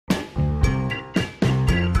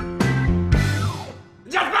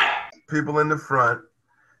people in the front,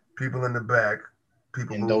 people in the back,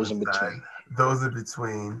 people And moving those in aside, between. those in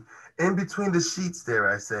between the sheets. There,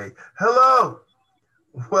 I say, hello,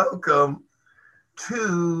 welcome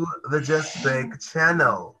to the Just Bake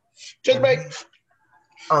channel. Just And break.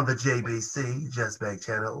 on the JBC Just Bake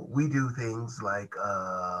channel, we do things like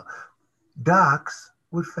docs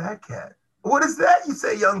with Fat Cat. What is that? You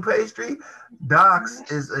say, young pastry?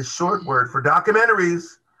 Docs is a short word for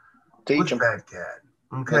documentaries with Teach them. Fat Cat.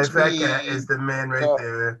 Okay, Let's Fat Cat is be. the man right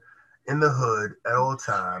there in the hood at all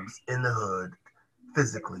times, in the hood,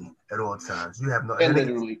 physically at all times. You have no, And and then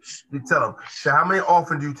literally. you tell them, so how many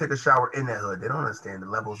often do you take a shower in that hood? They don't understand the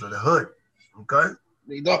levels of the hood. Okay?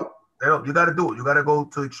 They don't. They don't. You got to do it. You got to go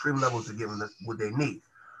to extreme levels to give them what they need.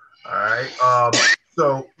 All right.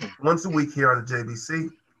 So once a week here on the JBC,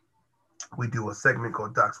 we do a segment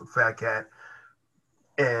called Docs with Fat Cat,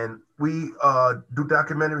 and we do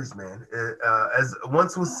documentaries, man. As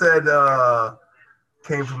once was said,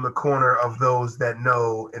 came from the corner of those that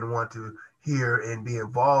know and want to hear and be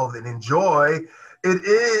involved and enjoy. It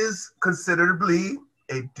is considerably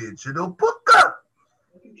a digital book club.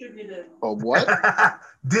 Or what?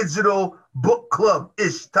 Digital book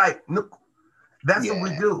club-ish type. That's what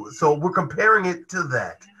we do. So we're comparing it to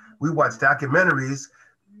that. We watch documentaries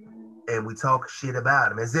and we talk shit about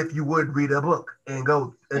them as if you would read a book and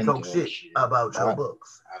go and talk shit about your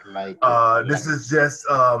books. I like this is just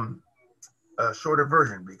a shorter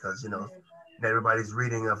version because, everybody's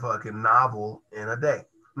reading a fucking novel in a day.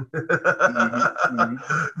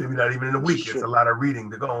 Maybe not even in a week. It's a lot of reading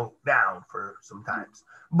to go down for sometimes.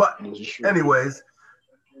 But anyways,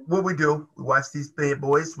 what we do, we watch these bad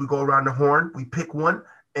boys. We go around the horn. We pick one.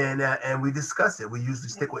 And we discuss it. We usually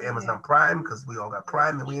stick with Amazon Prime because we all got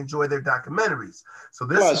Prime and we enjoy their documentaries. So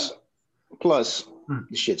this plus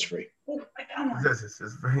the shit's free. This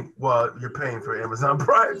is free. Well, you're paying for Amazon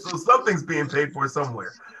Prime, so something's being paid for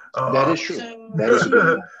somewhere. That is true. That is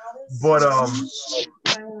true. But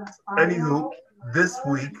anywho, this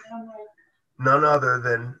week, none other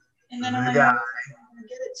than the guy,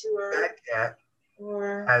 Fat Cat,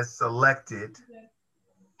 has selected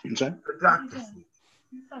the Doctor Suite.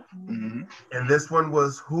 Mm-hmm. And this one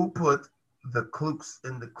was who put the Klux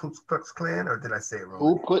in the Ku Klux Klan, or did I say it wrong?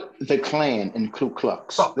 Who put the Klan in Ku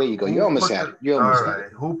Klux? There you go. You almost had it. You almost had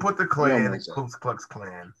it. Who put the Klan in Ku Klux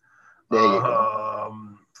Klan? There you go.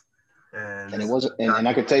 And it wasn't. And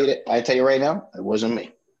I can tell you that. I tell you right now, it wasn't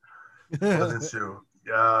me. It wasn't you.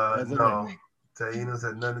 No. Taínos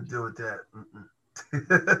had nothing to do with that.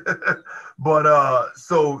 But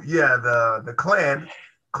so yeah, the Klan,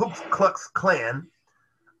 Ku Klux Klan.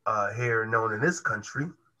 Here known in this country,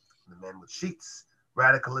 the Men with Sheets,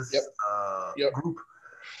 radicalist group.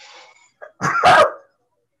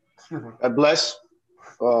 Excuse me. God bless.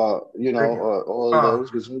 All of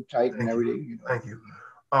those, because we tight and everything. Thank you.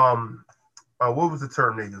 What was the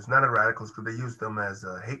term they used? Not a radicalist group. They used them as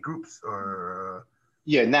hate groups or.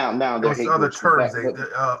 Now those other terms. They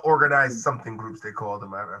organized something groups. They called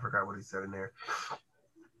them. I forgot what he said in there.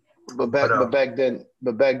 But back then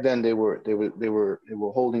they were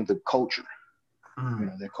holding the culture,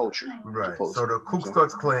 their culture. Right. So the Ku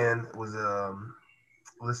Klux Klan was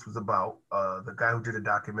this was about the guy who did a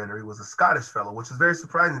documentary was a Scottish fellow, which is very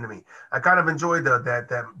surprising to me. I kind of enjoyed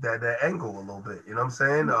that angle a little bit. You know what I'm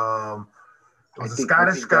saying? It was a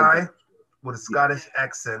Scottish guy with a Scottish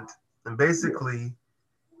accent, and basically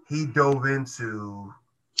he dove into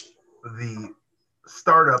the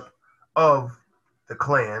startup of the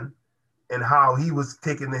Klan and how he was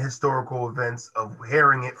taking the historical events of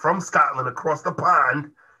hearing it from Scotland across the pond,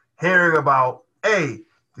 hearing about, hey,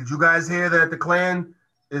 did you guys hear that the Klan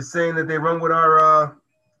is saying that they run with our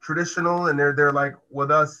traditional and they're like with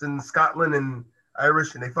us in Scotland and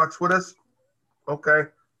Irish and they fucks with us? Okay.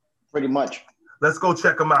 Pretty much. Let's go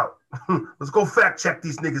check them out. Let's go fact check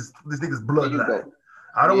these niggas bloodline.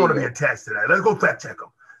 I don't want to be attached to that. Let's go fact check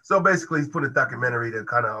them. So basically he's put a documentary to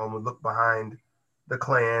kind of look behind the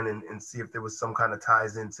Klan and see if there was some kind of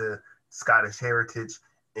ties into Scottish heritage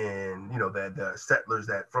and the settlers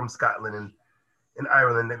that from Scotland and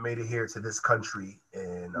Ireland that made it here to this country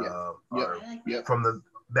and from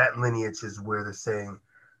that lineage is where they're saying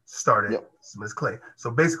started Smith's Clay. So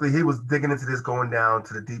basically he was digging into this, going down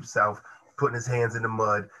to the deep south, putting his hands in the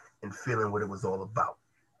mud and feeling what it was all about.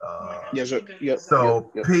 P,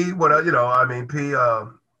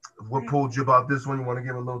 what pulled you about this one? You want to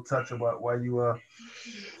give a little touch about why you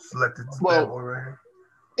selected this bad boy right here?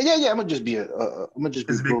 Yeah. I'm gonna just be Is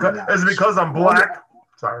it because I'm black?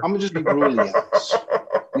 Sorry. I'm gonna just be brutally honest.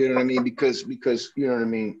 You know what I mean? Because you know what I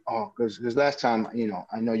mean. Because last time,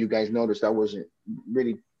 I know you guys noticed I wasn't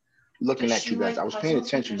really looking at you guys. I was paying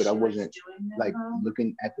attention, but I wasn't like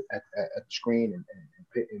looking at the screen and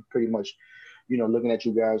pretty much, looking at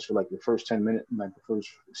you guys for like the first 10 minutes, like the first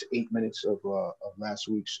 8 minutes of last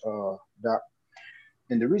week's doc.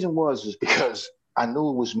 And the reason is because I knew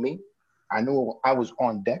it was me. I knew I was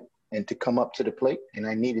on deck and to come up to the plate, and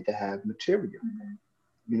I needed to have material.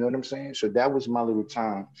 You know what I'm saying? So that was my little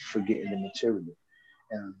time for getting the material.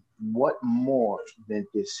 And what more than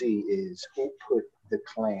to see is who put the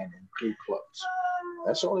clan in 3 clubs.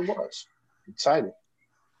 That's all it was. The title.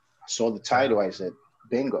 I saw the title. I said,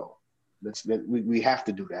 bingo. We have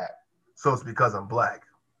to do that. So it's because I'm black.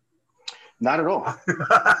 Not at all.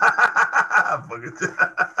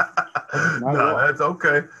 No, that's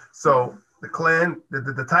okay. So the clan,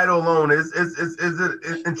 the title alone is an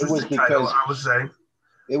interesting title, I would say.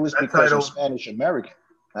 It was that because I'm Spanish American.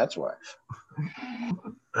 That's why.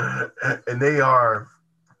 And they are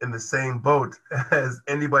in the same boat as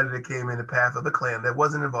anybody that came in the path of the clan that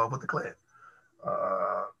wasn't involved with the clan,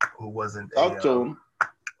 who wasn't a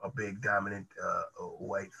big dominant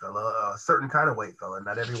white fella, a certain kind of white fella.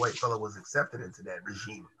 Not every white fella was accepted into that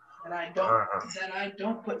regime. And I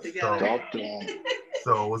don't put together.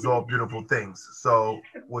 So it was all beautiful things. So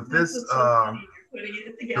with this, putting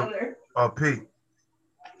it together. Pete,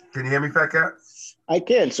 can you hear me, Fat Cat? I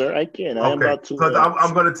can, sir. I can. Okay. Because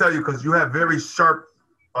I'm going to tell you, because you have very sharp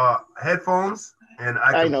headphones. And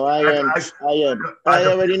I already know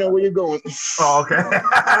where you're going. Oh, okay.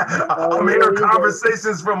 I'm hearing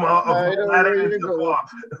conversations from ladder into the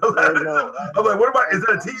I'm like, what about, is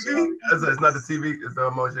that a TV? It's not the TV. It's the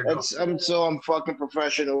emotion. I'm fucking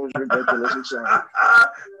professional. It's ridiculous. I'm sorry.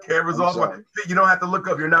 Camera's off. You don't have to look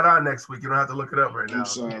up. You're not on next week. You don't have to look it up right now. I'm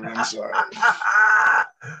sorry.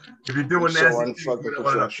 If you're doing that, I'm fucking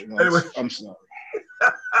professional. Anyway. I'm sorry.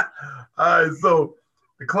 All right, so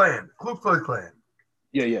the clan, Ku Klux Klan.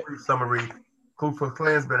 Yeah. Brief summary. Ku Klux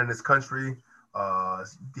Klan's been in this country,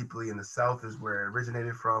 deeply in the South is where it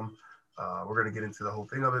originated from. We're going to get into the whole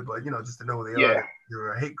thing of it, but, just to know who they are.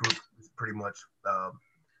 You're a hate group. It's pretty much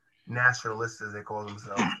nationalists, as they call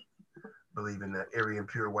themselves, believe in the Aryan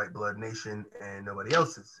pure white blood nation and nobody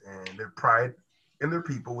else's. And their pride in their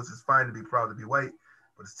people, which is fine to be proud to be white,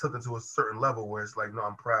 but it's taken to a certain level where it's like, no,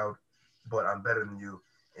 I'm proud, but I'm better than you,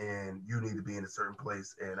 and you need to be in a certain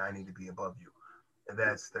place, and I need to be above you. And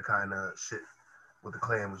that's the kind of shit what the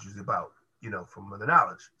Klan was usually about, from the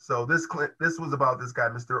knowledge. So this was about this guy,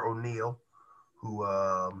 Mr. O'Neill, who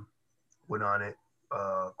went on it,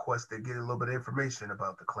 quest to get a little bit of information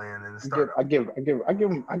about the Klan and the startup. I give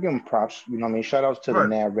him props. You know what I mean? Shout outs to the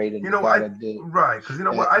narrator. Right, because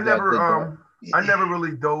I never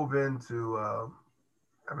really dove into.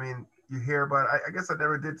 You hear about it. I guess I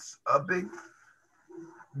never did a big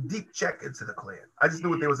deep check into the Klan. I just knew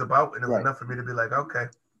what they was about, and it was enough for me to be like, okay,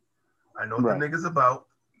 I know what the niggas about.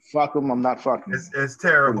 Fuck them, I'm not fucking them. It's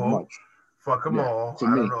terrible. Fuck them all. To I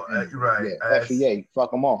me. don't know. Right. Yeah. FEA,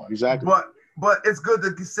 fuck them all. Exactly. But it's good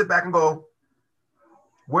to sit back and go,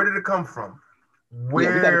 where did it come from? We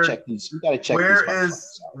gotta check these. We gotta check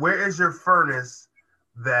where is your furnace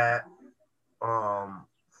that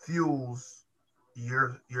fuels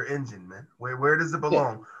your engine, man? Where does it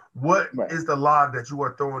belong? What is the log that you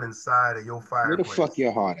are throwing inside of your fireplace? Where the fuck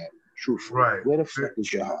your heart at? Truthfully. Right. Where the fuck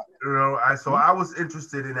is your heart? I was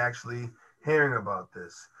interested in actually hearing about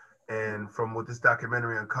this. And from what this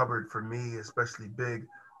documentary uncovered for me, especially big,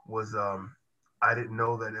 was I didn't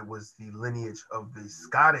know that it was the lineage of the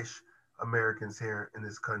Scottish Americans here in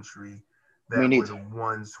this country that were the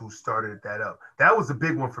ones who started that up. That was a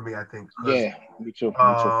big one for me, I think. Yeah, me too.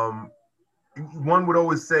 One would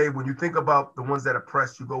always say when you think about the ones that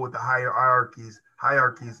oppressed, you go with the hierarchies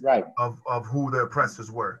of who the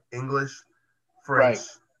oppressors were. English, French,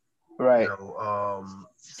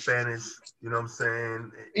 Spanish, you know what I'm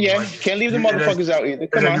saying? Yeah, can't leave the motherfuckers out either.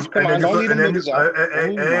 Come on, don't leave the niggas out.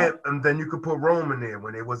 And then you could put Rome in there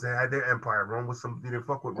when they had their empire. Rome was something they didn't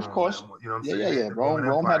fuck with Rome. Of course. You know what I'm saying? Yeah.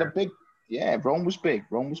 Rome had a big, Rome was big.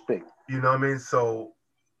 You know what I mean? So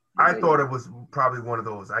I thought it was probably one of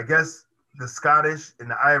those. I guess the Scottish and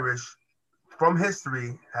the Irish from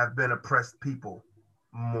history have been oppressed people,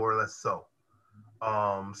 more or less so.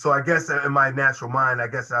 So I guess in my natural mind, I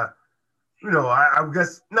guess I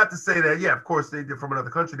guess not to say that, of course they're from another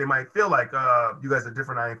country. They might feel like you guys are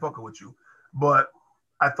different. I ain't fucking with you. But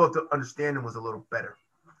I thought the understanding was a little better.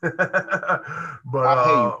 But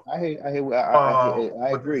I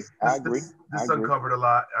agree. This uncovered a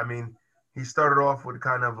lot. I mean, he started off with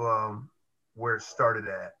kind of where it started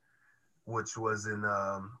at, which was in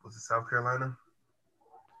was it South Carolina?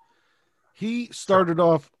 He started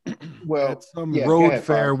off at some road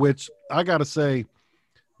fair, which I gotta say,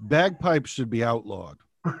 bagpipes should be outlawed.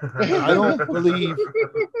 I don't believe.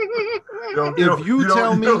 You don't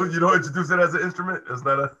introduce it as an instrument. It's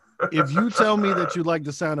not a. If you tell me that you like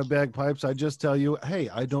the sound of bagpipes, I just tell you, hey,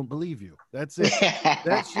 I don't believe you. That's it.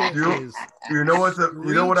 That shit is. You know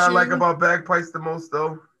what I like about bagpipes the most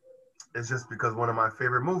though? It's just because one of my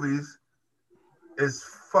favorite movies is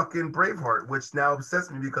fucking Braveheart, which now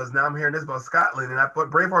obsessed me because now I'm hearing this about Scotland, and I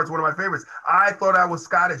thought Braveheart's one of my favorites. I thought I was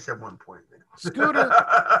Scottish at one point. Scooter.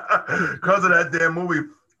 Because of that damn movie,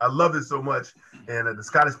 I loved it so much, and the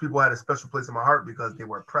Scottish people had a special place in my heart because they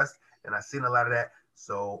were oppressed, and I seen a lot of that,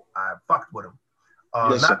 so I fucked with them.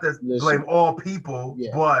 Not to blame all people,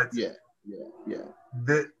 but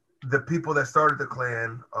the people that started the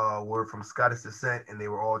Klan were from Scottish descent, and they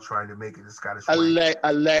were all trying to make it the Scottish way.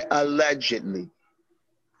 Allegedly.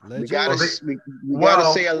 We gotta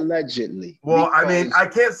say allegedly. Well, I mean, I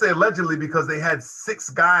can't say allegedly because they had 6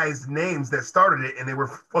 guys' names that started it, and they were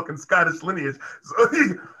fucking Scottish lineage. So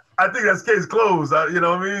I think that's case closed. You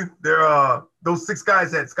know what I mean? They're those 6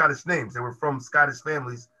 guys had Scottish names. They were from Scottish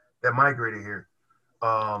families that migrated here.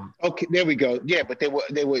 Okay, there we go. Yeah, but they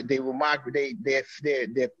were migrant.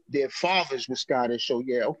 Their fathers were Scottish. So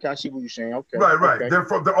yeah, okay, I see what you're saying. Okay, right. Okay.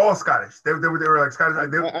 They're all Scottish. They were like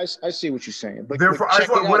Scottish. I see what you're saying. But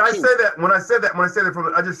when I say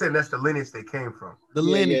that, I just say that's the lineage they came from. The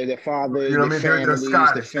lineage. Yeah, their father. You know what I mean? They're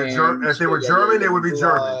Scottish. If they were German, they would be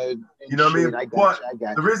German. You know what I mean? But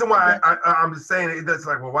the reason why I'm just saying it, that's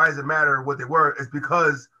like, well, why does it matter what they were? It's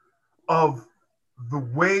because of the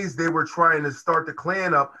ways they were trying to start the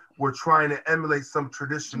Klan up were trying to emulate some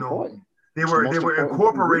traditional. They were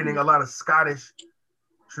incorporating a lot of Scottish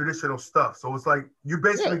traditional stuff. So it's like you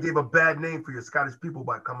basically gave a bad name for your Scottish people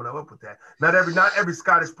by coming up with that. Not every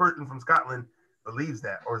Scottish person from Scotland believes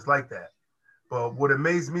that or is like that. But what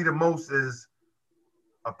amazed me the most is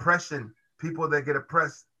oppression. People that get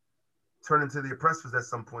oppressed turn into the oppressors at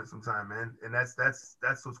some point, sometime, man. And that's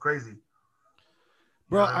what's crazy.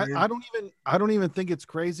 Bro, I don't even think it's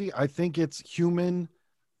crazy. I think it's human.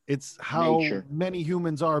 It's how many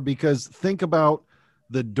humans are, because think about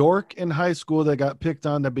the dork in high school that got picked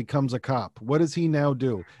on that becomes a cop. What does he now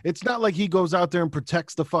do? It's not like he goes out there and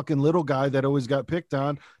protects the fucking little guy that always got picked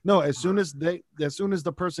on. No, as soon as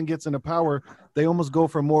the person gets into power, they almost go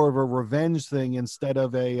for more of a revenge thing instead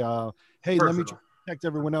of a hey, let me protect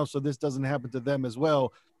everyone else so this doesn't happen to them as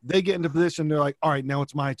well. They get into position, they're like, all right, now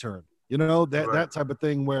it's my turn. You know, that type of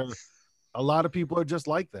thing where a lot of people are just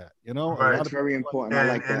like that, you know? Right. It's very important. I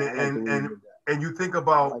like that. And you think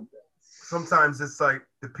about sometimes it's like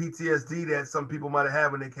the PTSD that some people might have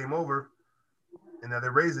had when they came over, and now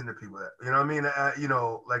they're raising the people that, you know what I mean? You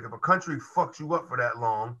know, like if a country fucks you up for that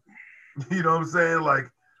long, you know what I'm saying?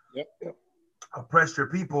 Like, oppress your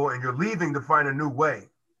people and you're leaving to find a new way.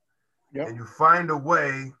 Yep. And you find a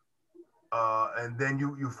way, and then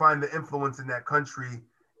you find the influence in that country.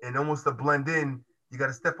 And almost to blend in, you got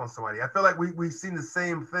to step on somebody. I feel like we've seen the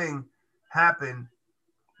same thing happen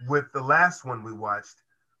with the last one we watched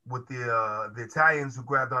with the Italians who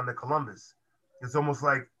grabbed onto Columbus. It's almost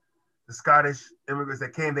like the Scottish immigrants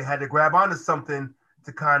that came, they had to grab onto something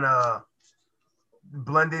to kind of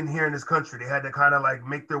blend in here in this country. They had to kind of like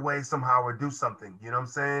make their way somehow or do something. You know what I'm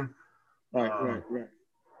saying? Right.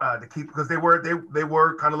 To keep, because they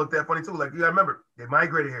were kind of looked at funny too. Like, you gotta remember, they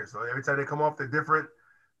migrated here, so every time they come off, they're different.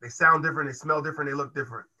 They sound different, they smell different, they look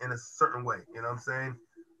different in a certain way. You know what I'm saying?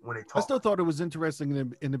 When they talk. I still thought it was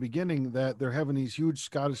interesting in the beginning that they're having these huge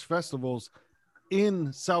Scottish festivals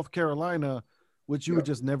in South Carolina, which you would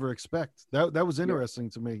just never expect. That was interesting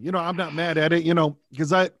to me. You know, I'm not mad at it, you know, because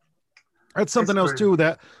that's something else too,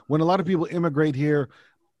 that when a lot of people immigrate here,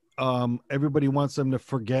 everybody wants them to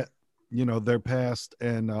forget, you know, their past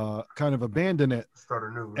and kind of abandon it.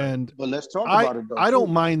 Start anew. Right? But let's talk about it though. I don't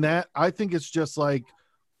mind that. I think it's just like,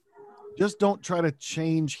 just don't try to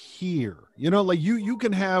change here. You know, like you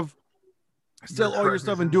can have sell all your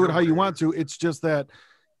stuff and do it how you want to. It's just that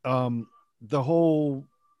the whole,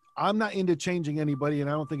 I'm not into changing anybody, and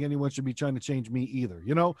I don't think anyone should be trying to change me either.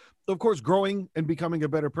 You know, of course, growing and becoming a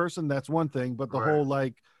better person, that's one thing. But the whole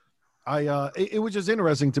like, it was just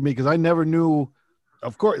interesting to me because I never knew.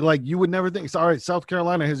 Of course, like you would never think. So, all right, South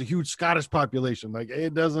Carolina has a huge Scottish population. Like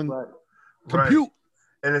it doesn't compute.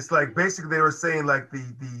 And it's like basically they were saying like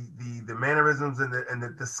the mannerisms and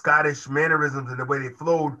the Scottish mannerisms and the way they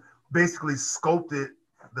flowed basically sculpted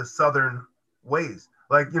the Southern ways.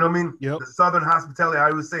 Like, you know what I mean? Yep. The Southern hospitality,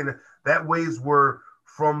 I was saying that ways were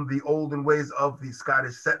from the olden ways of the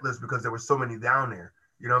Scottish settlers because there were so many down there.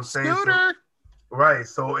 You know what I'm saying? So, right.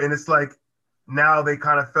 So, and it's like now they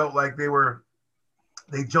kind of felt like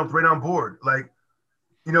they jumped right on board. Like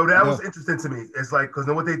You know, that was interesting to me. It's like, because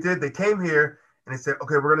what they did, they came here and they said,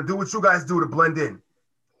 okay, we're going to do what you guys do to blend in.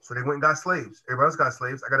 So they went and got slaves. Everybody else got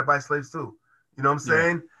slaves. I got to buy slaves too. You know what I'm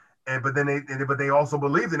saying? And but then they also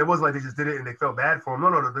believed it. It wasn't like they just did it and they felt bad for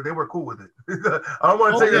them. No, they were cool with it. I don't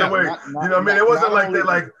want to take it away. You know what I mean? It wasn't like they're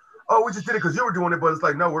like, oh, we just did it because you were doing it. But it's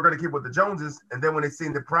like, no, we're going to keep with the Joneses. And then when they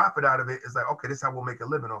seen the profit out of it, it's like, okay, this is how we'll make a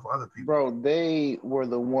living off of other people. Bro, they were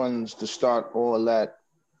the ones to start all that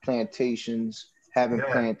plantations, having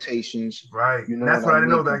plantations. Right. You know, that's what I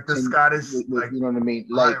didn't know. Like the Scottish, like, you know what I mean?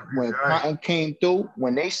 Like when cotton came through,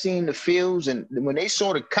 when they seen the fields and when they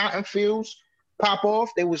saw the cotton fields pop off,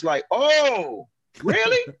 they was like, oh,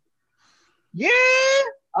 really? Yeah.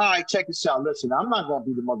 All right, check this out. Listen, I'm not gonna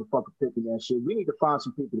be the motherfucker picking that shit. We need to find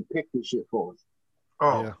some people to pick this shit for us. We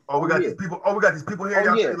got these people. Oh, we got these people here.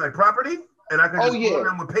 Y'all say like property, and I can just pull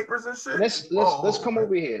them with papers and shit. Let's come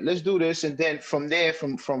over here. Let's do this, and then from there,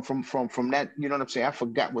 from that, you know what I'm saying? I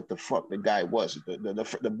forgot what the fuck the guy was.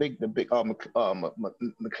 The big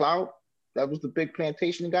McLeod. That was the big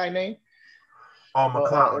plantation guy name. Oh,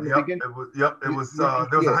 McLeod. It was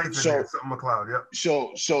there was a hyphen there. Something McLeod. Yep.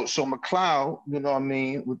 So McLeod, you know what I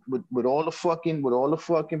mean, with all the fucking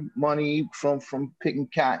money from picking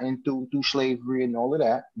cotton through slavery and all of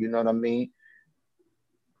that, you know what I mean,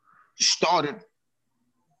 started,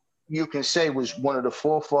 you can say, was one of the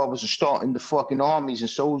forefathers of starting the fucking armies and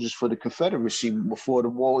soldiers for the Confederacy before the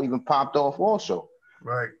war even popped off also.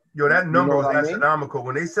 Right. Yo, that number was astronomical.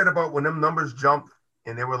 When they said about when them numbers jumped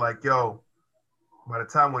and they were like, yo, by the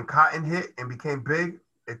time when cotton hit and became big,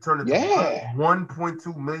 it turned into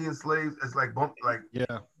 1.2 million slaves. It's like that's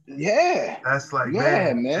like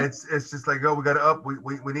man. It's just like, yo, we got to up. We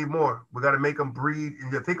need more. We got to make them breed.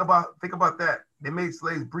 And you think about that. They made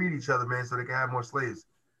slaves breed each other, man, so they can have more slaves.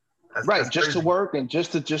 That's just crazy. To work and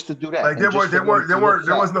just to do that. Like there was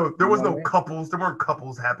no couples. There weren't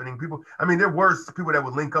couples happening. People. I mean, there were people that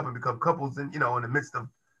would link up and become couples, and in the midst of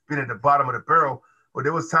being at the bottom of the barrel. But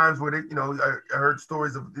there was times where they, I heard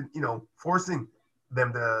stories of, forcing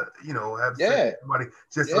them to, have sex with somebody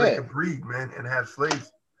just so they could breed, man, and have slaves.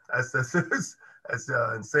 That's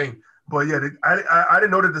insane. But yeah, I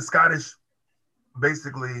didn't know that the Scottish,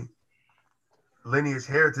 basically, lineage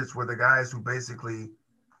heritage were the guys who basically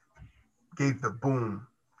gave the boom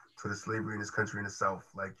to the slavery in this country in the South.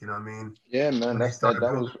 Like, you know what I mean? Yeah, man, that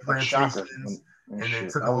was a shocker. And then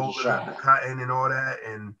took a hold of the cotton and all that,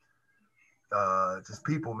 and just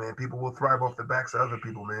people, man. People will thrive off the backs of other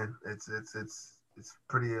people, man. It's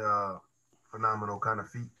pretty phenomenal kind of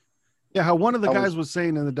feat. Yeah, how one of the guys was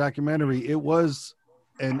saying in the documentary, it was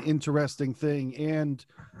an interesting thing and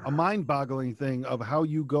a mind-boggling thing of how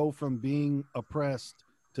you go from being oppressed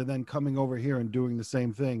to then coming over here and doing the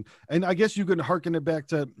same thing. And I guess you can hearken it back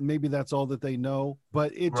to maybe that's all that they know,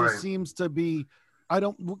 but it just seems to be,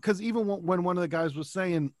 because even when one of the guys was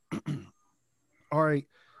saying, all right,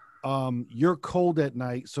 you're cold at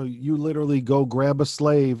night, so you literally go grab a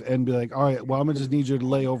slave and be like, all right, well, I'm gonna just need you to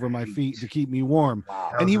lay over my feet to keep me warm.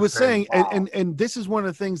 Wow. And he was saying, and this is one of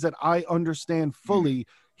the things that I understand fully.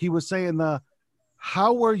 He was saying,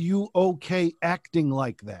 how are you okay acting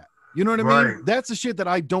like that? You know what I mean? That's the shit that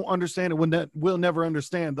I don't understand, and we'll never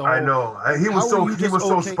understand. I know. He was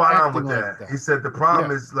so spot on with that. He said the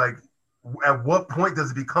problem is, like, at what point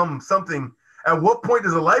does it become something? At what point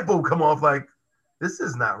does a light bulb come off? Like, this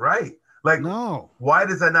is not right. Like, no. Why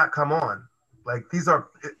does that not come on? Like, these are,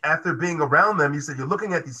 after being around them, you said you're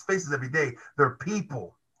looking at these faces every day. They're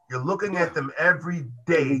people. You're looking at them every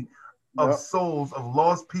day of souls of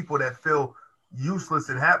lost people that feel useless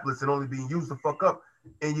and hapless and only being used to fuck up.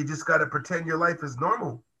 And you just got to pretend your life is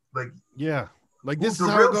normal. Like, like this is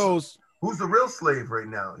how it goes. Who's the real slave right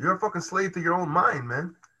now? You're a fucking slave to your own mind,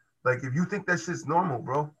 man. Like, if you think that shit's normal,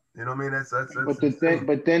 bro. You know what I mean? That's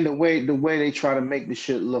but then the way they try to make the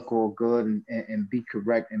shit look all good and be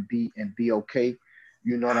correct and be okay,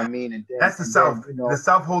 you know what I mean? And then, that's the South. Then, the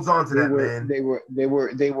South holds on to that, man. They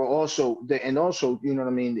were also, you know what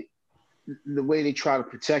I mean? The way they try to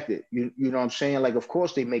protect it, you know what I'm saying? Like, of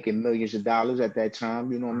course they making millions of dollars at that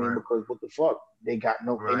time, you know what I mean? Because what the fuck? They're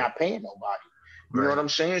not paying nobody. You know what I'm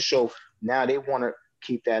saying? So now they want to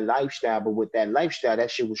keep that lifestyle, but with that lifestyle, that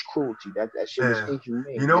shit was cruelty. That shit was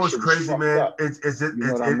inhumane. You know what's crazy, man?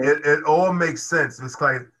 It all makes sense. It's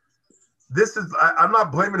like, this is, I'm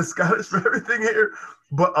not blaming the Scottish for everything here,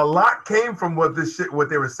 but a lot came from what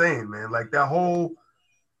they were saying, man. Like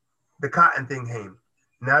the cotton thing came.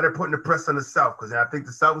 Now they're putting the press on the South, because I think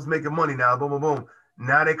the South was making money now, boom, boom, boom.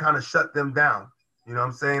 Now they kind of shut them down. You know what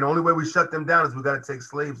I'm saying? The only way we shut them down is we got to take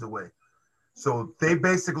slaves away. So they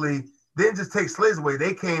basically didn't just take slaves away.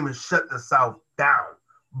 They came and shut the South down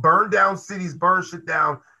burn down cities, burn shit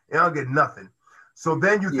down, and I don't get nothing. So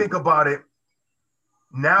then you think about it.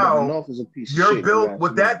 Now your build,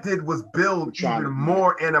 what that did was build even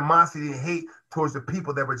more animosity and hate towards the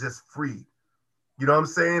people that were just freed. You know what I'm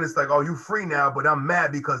saying? It's like, oh, you free now, but I'm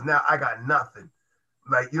mad because now I got nothing.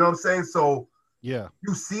 Like, you know what I'm saying? So yeah,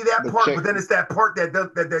 you see that part, but then it's that part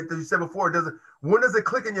that you said before. It doesn't. When does it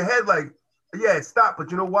click in your head? Like, yeah, it stopped,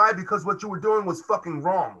 but you know why? Because what you were doing was fucking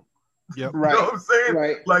wrong. Yep. You know what I'm saying?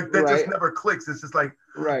 Right. Like that just never clicks. It's just like,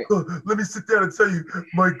 oh, let me sit down and tell you,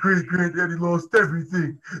 my great granddaddy lost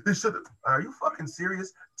everything. They should. Are you fucking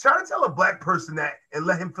serious? Try to tell a black person that and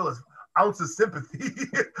let him feel an ounce of sympathy,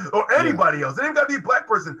 or anybody else. It ain't gotta be a black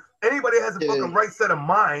person. Anybody has a fucking right set of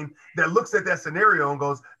mind that looks at that scenario and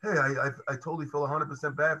goes, hey, I totally feel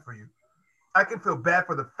 100% bad for you. I can feel bad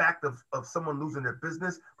for the fact of someone losing their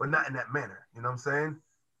business, but not in that manner. You know what I'm saying?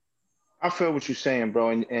 I feel what you're saying, bro,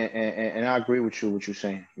 and I agree with you. What you're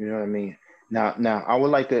saying, you know what I mean. Now, I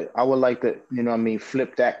would like to, you know what I mean,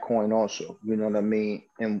 flip that coin also. You know what I mean,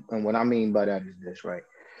 and what I mean by that is this, right?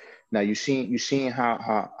 Now you seeing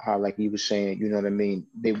how like you were saying, you know what I mean.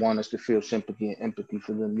 They want us to feel sympathy and empathy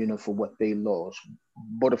for them, you know, for what they lost.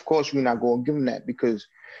 But of course, we're not going to give them that because,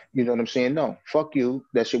 you know what I'm saying. No, fuck you.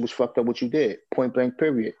 That shit was fucked up. What you did, point blank,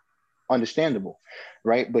 period. Understandable,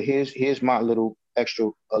 right? But here's my little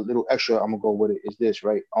extra, I'm gonna go with it. Is this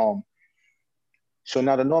right? So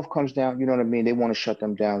now the North comes down. You know what I mean? They want to shut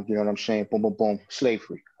them down. You know what I'm saying? Boom, boom, boom.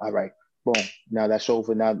 Slavery. All right. Boom. Now that's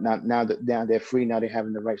over. Now they're free. Now they're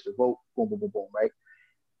having the rights to vote. Boom, boom, boom, boom. Right.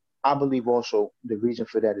 I believe also the reason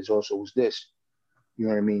for that was this. You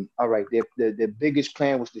know what I mean? All right. Their biggest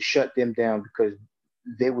plan was to shut them down because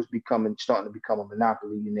they was starting to become a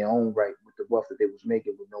monopoly in their own right with the wealth that they was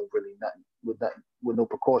making with no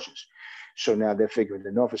precautions. So now they're figuring,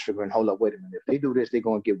 the North is figuring, hold up, wait a minute. If they do this, they're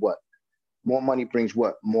going to get what? More money brings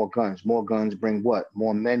what? More guns. More guns bring what?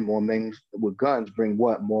 More men with guns bring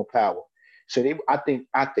what? More power. So I think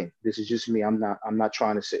this is just me. I'm not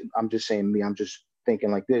trying to say, I'm just saying me. I'm just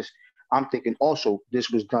thinking like this. I'm thinking also this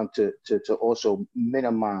was done to also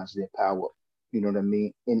minimize their power. You know what I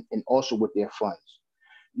mean? And also with their funds.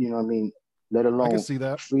 You know what I mean? Let alone I can see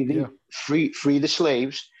that. Free the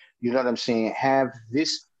slaves. You know what I'm saying? Have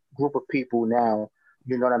this group of people now,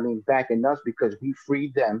 you know what I mean, backing us because we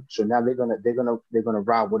freed them. So now they're gonna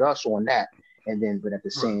ride with us on that. And then, but at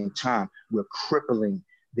the same time, we're crippling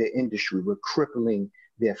their industry. We're crippling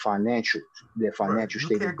their financial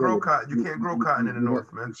stability. You can't grow cotton in the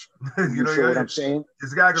North, man. You know what I'm saying?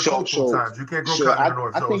 It's got agricultural times. You can't grow cotton in the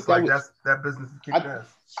North. So it's like that business is kicking ass.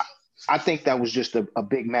 I think that was just a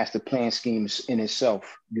big master plan scheme in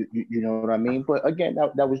itself. You know what I mean? But again,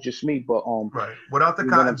 that was just me. But right. Without the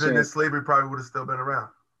cotton business, slavery probably would have still been around.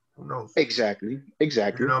 Who knows? Exactly.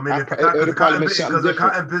 You know what I mean? Because the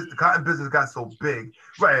cotton business got so big,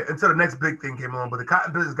 right? Until the next big thing came along, but the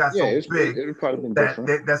cotton business got so big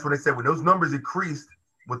that's when they said when those numbers increased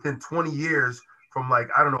within 20 years from like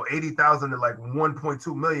 80,000 to like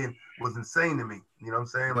 1.2 million was insane to me. You know what I'm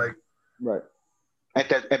saying? Like, right.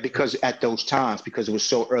 Because at those times, because it was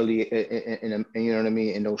so early in you know what I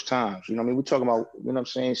mean, in those times, you know what I mean, we're talking about, you know what I'm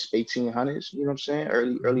saying, 1800s, you know what I'm saying,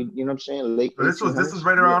 early, you know what I'm saying, late. But this was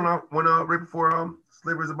right around when right before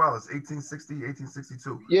slavery was abolished, 1860,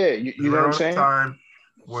 1862. Yeah, you know what I'm saying. Time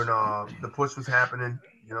when the push was happening,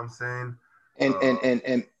 you know what I'm saying.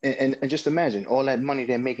 And just imagine all that money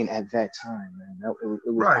they're making at that time, man.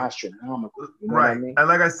 It was astronomical. You know what I mean? And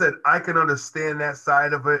like I said, I can understand that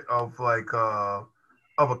side of it, of like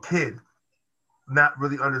of a kid not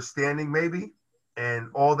really understanding maybe, and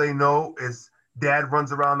all they know is dad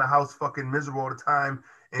runs around the house fucking miserable all the time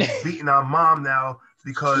and he's beating on mom now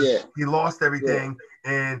because he lost everything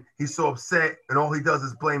and he's so upset and all he does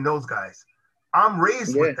is blame those guys. I'm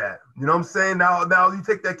raised with that. You know what I'm saying? Now you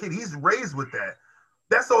take that kid, he's raised with that.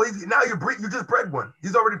 That's all now you just bred one.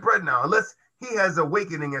 He's already bred now. Unless he has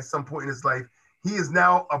awakening at some point in his life, he is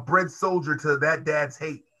now a bred soldier to that dad's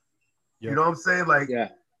hate. Yep. You know what I'm saying? Like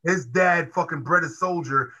his dad fucking bred a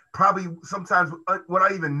soldier, probably sometimes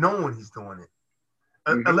without even knowing he's doing it.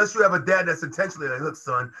 Unless you have a dad that's intentionally like, look,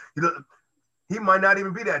 son, you know, he might not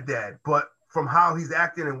even be that dad, but from how he's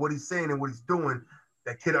acting and what he's saying and what he's doing,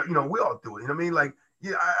 that kid, you know, we all do it. You know what I mean? Like,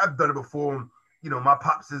 yeah, I've done it before. You know, my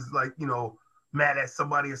pops is like, you know, mad at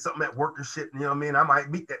somebody or something at work or shit. You know what I mean? I might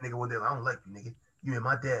meet that nigga one day. Like, I don't like you, nigga. You and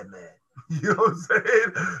my dad mad. You know what I'm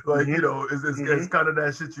saying? Like, you know, it's kind of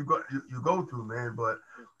that shit you go through, man. But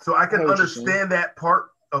so I can understand that part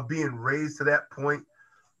of being raised to that point.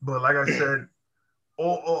 But like I said,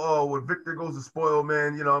 what Victor goes to spoil,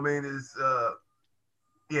 man. You know what I mean? Is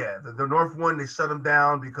Yeah, the North won. They shut them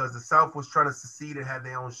down because the South was trying to secede and have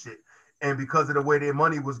their own shit. And because of the way their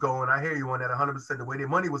money was going, I hear you on that 100%. The way their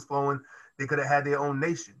money was flowing, they could have had their own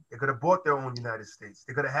nation. They could have bought their own United States.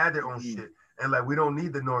 They could have had their own shit. And like, we don't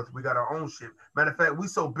need the North. We got our own shit. Matter of fact, we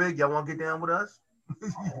so big, y'all want to get down with us?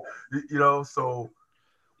 You know, so.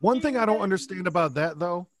 One thing I don't understand about that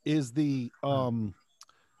though is the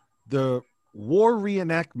war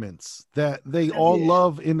reenactments that they all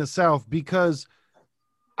love in the South, because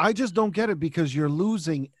I just don't get it, because you're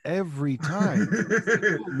losing every time.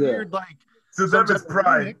 Weird, like to them it's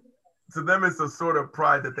pride. To them it's a sort of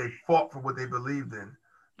pride that they fought for what they believed in.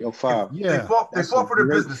 Yo, Fab. Yeah, they fought for their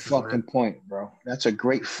business. Fucking point, bro. That's a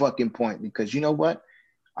great fucking point, because you know what?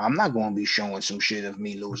 I'm not going to be showing some shit of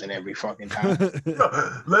me losing every fucking time.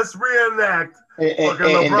 Let's reenact fucking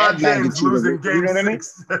LeBron James losing game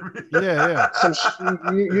 6. Yeah.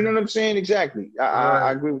 You know what I'm saying? Exactly.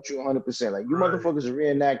 I agree with you 100%. Like, you motherfuckers are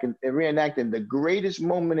reenacting the greatest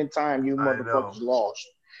moment in time you motherfuckers lost.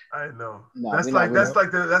 I know. No, that's like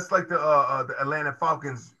the Atlanta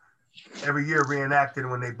Falcons every year reenacted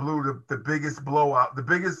when they blew the biggest blowout, the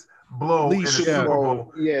biggest blow in the Super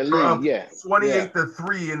Bowl.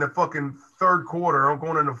 28-3 in the fucking third quarter. I'm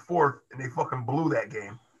going in the fourth, and they fucking blew that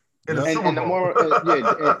game in the Super Bowl.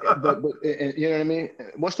 But you know what I mean?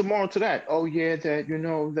 What's the moral to that? Oh yeah, we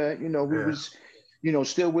was,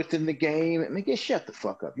 still within the game. I mean, shut the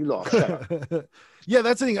fuck up. You lost. Shut up. Yeah,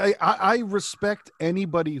 that's the thing. I respect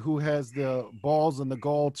anybody who has the balls and the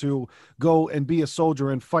gall to go and be a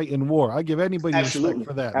soldier and fight in war. I give anybody respect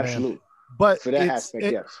for that. Absolutely. Man. But for that aspect,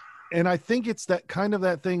 yes. And I think it's that kind of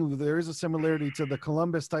that thing. There is a similarity to the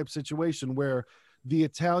Columbus type situation where the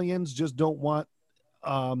Italians just don't want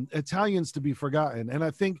Italians to be forgotten. And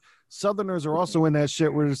I think Southerners are also in that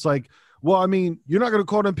shit where it's like, well, I mean, you're not going to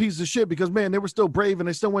call them pieces of shit because, man, they were still brave and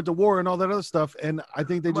they still went to war and all that other stuff. And I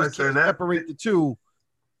think they just can't separate the two.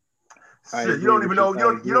 Shit, you don't even know.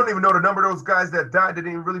 You don't even know the number of those guys that died that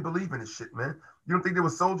didn't really believe in this shit, man. You don't think there were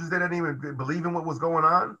soldiers that didn't even believe in what was going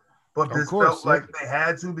on, but just felt like they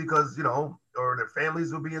had to because or their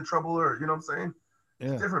families would be in trouble, or you know what I'm saying?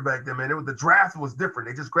 Yeah. It's different back then, man. The draft was different.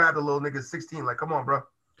 They just grabbed a little nigga 16, like, come on, bro.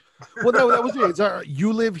 Well, that was it.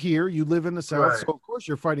 You live here, you live in the South, so of course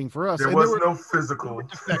you're fighting for us. There was no physical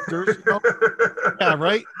defectors. Yeah,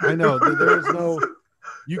 right. I know. There was no.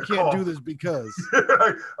 You can't do this because.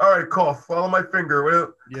 All right, cough. Follow my finger.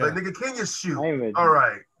 Well, like, nigga, can you shoot? All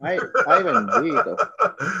right. I even read.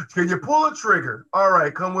 Can you pull a trigger? All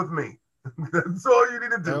right, come with me. That's all you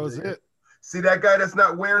need to do. That was it. See that guy that's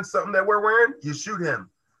not wearing something that we're wearing? You shoot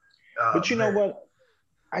him. But you know what?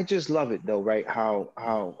 I just love it though, right? How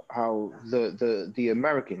the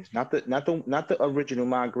Americans, not the original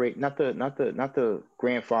migrate, not the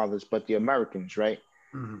grandfathers, but the Americans, right?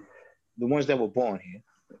 Mm-hmm. The ones that were born here,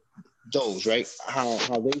 those, right? How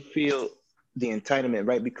they feel the entitlement,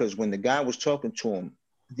 right? Because when the guy was talking to them,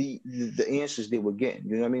 the answers they were getting,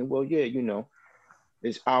 you know what I mean? Well, yeah,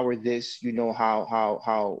 it's our this,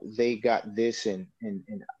 how they got this and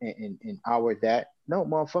our that. No,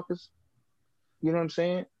 motherfuckers. You know what I'm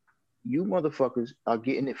saying? You motherfuckers are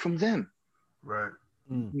getting it from them. Right.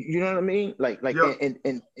 You know what I mean? Like, and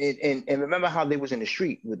remember how they was in the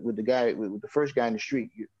street with the guy, with the first guy in the street.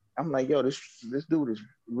 I'm like, yo, this dude is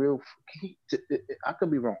real. I could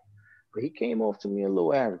be wrong, but he came off to me a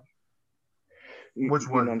little arrogant. Which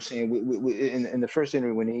one? You know what I'm saying? In the first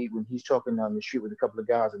interview when he's talking on the street with a couple of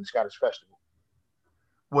guys in the Scottish Festival.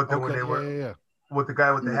 When they were with the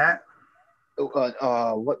guy with the hat? What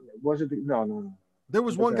was it? No. There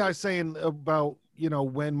was one guy saying about,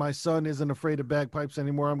 when my son isn't afraid of bagpipes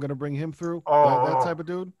anymore, I'm going to bring him through. That type of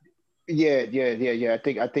dude. Yeah.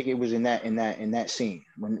 I think it was in that scene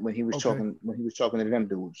when he was talking to them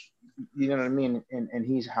dudes. You know what I mean? And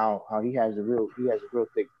he's how he had the real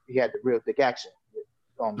thick accent.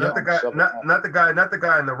 Not the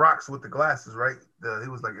guy in the rocks with the glasses, right? He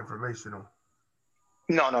was like informational.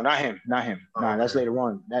 No, not him. No, that's later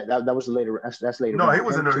on. That was later. That's later. No, on. he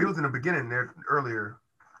was in the beginning there earlier.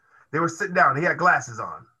 They were sitting down. He had glasses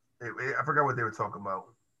on. I forgot what they were talking about.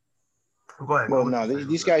 Go ahead. Well, no,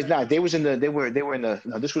 these guys not. They were in the.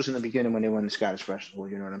 No, this was in the beginning when they were in the Scottish Festival.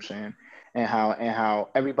 You know what I'm saying? And how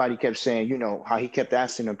everybody kept saying, how he kept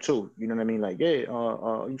asking them too. You know what I mean? Like, hey,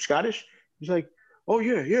 you Scottish? He's like, oh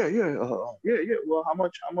yeah. Well, how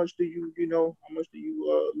much do you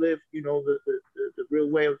live? The real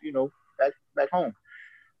way of back home.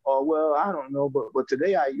 Oh well, I don't know, but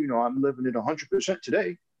today I'm living it 100%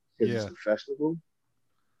 today because it's the festival.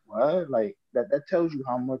 What? Like that tells you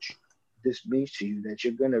how much this means to you that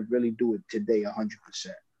you're gonna really do it today 100%.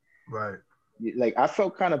 Right. like I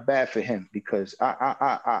felt kind of bad for him because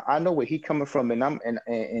I know where he coming from, and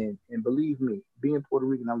and believe me, being Puerto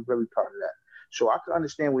Rican, I'm very proud of that. So I can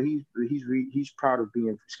understand where he's proud of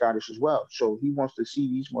being Scottish as well. So he wants to see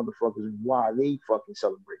these motherfuckers and why they fucking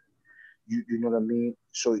celebrate. You know what I mean?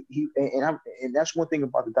 So and that's one thing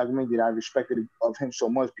about the documentary that I respected of him so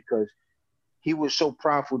much, because he was so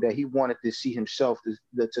prideful that he wanted to see himself to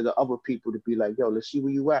the other people to be like, yo, let's see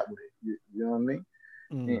where you at with it. You know what I mean?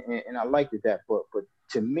 And I liked it that, but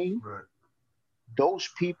to me, right, those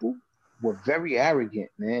people were very arrogant,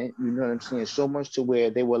 man. You know what I'm saying? So much to where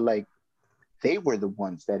they were like, they were the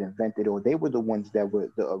ones that invented, or they were the ones that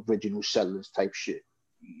were the original settlers type shit.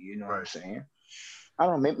 You know what I'm saying? I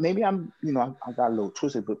don't know. Maybe I'm, I got a little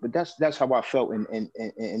twisted, but that's how I felt in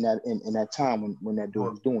that time when that dude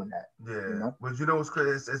was doing that. Yeah. You know? But what's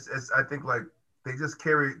crazy? It's I think like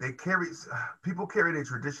people carry their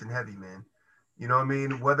tradition heavy, man. You know what I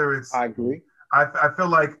mean? Whether it's, I agree. I feel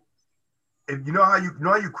like if you know how you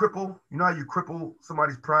cripple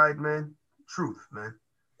somebody's pride, man. Truth, man.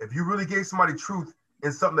 If you really gave somebody truth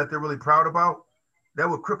in something that they're really proud about, that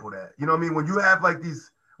would cripple that. You know what I mean? When you have like these,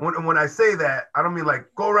 when I say that, I don't mean like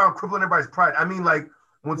go around crippling everybody's pride. I mean like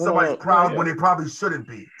when somebody's proud when they probably shouldn't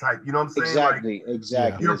be type. You know what I'm saying?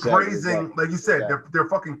 Exactly. You're praising, like you said, they're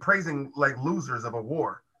fucking praising like losers of a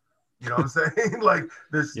war. You know what I'm saying? Like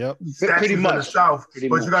there's statues in the South,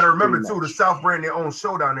 but you got to remember too, the South ran their own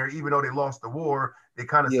show down there. Even though they lost the war, they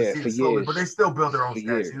kind of seceded slowly, but they still built their own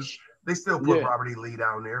statues. They still put Robert E. Lee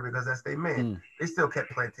down there because that's their man. They still kept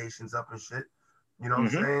plantations up and shit. You know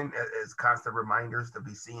what I'm saying? As constant reminders to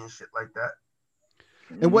be seeing shit like that.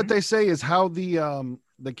 And what they say is how the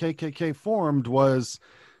KKK formed was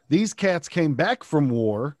these cats came back from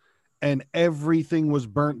war and everything was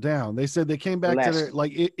burnt down. They said they came back to their,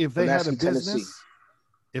 like, if they had a business,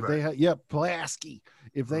 they had Pulaski,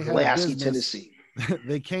 if they had a business, Tennessee.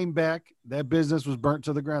 They came back, that business was burnt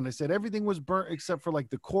to the ground. They said everything was burnt except for like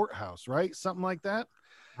the courthouse, right? Something like that.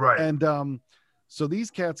 Right. And so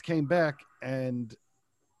these cats came back and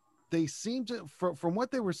they seemed to, from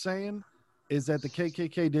what they were saying, is that the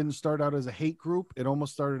KKK didn't start out as a hate group. It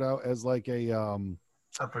almost started out as like a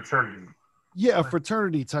fraternity. Yeah, a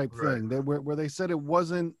fraternity type thing. Where they said it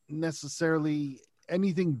wasn't necessarily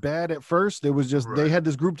anything bad at first. It was just they had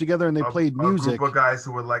this group together and they played music. A group of guys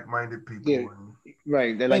who were like-minded people. Yeah.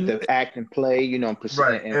 Right, they like to act and play,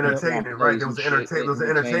 entertainment. Right, there was an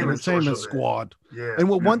entertainment squad. Yeah. And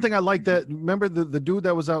one thing I like that, remember the dude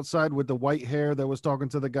that was outside with the white hair that was talking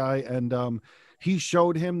to the guy, and he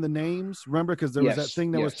showed him the names. Remember, because there was that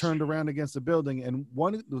thing that was turned around against the building, and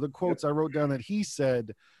one of the quotes I wrote down that he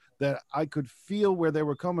said that I could feel where they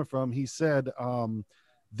were coming from. He said,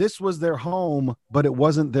 "This was their home, but it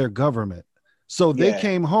wasn't their government." So they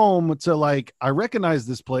came home to like, I recognize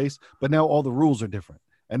this place, but now all the rules are different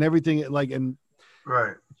and everything change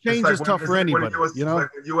is tough for anybody. Like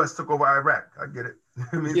the U.S. took over Iraq. I get it.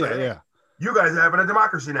 I mean, you guys are having a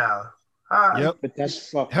democracy now. Yep. But that's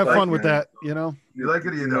fucked. Have fun with that. You like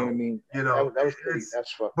it or you don't. What I mean? That was pretty,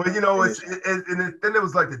 that's fucked. But and then there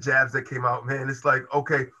was like the jabs that came out, man. It's like,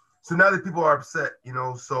 okay, so now that people are upset,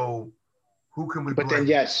 so who can we blame? But then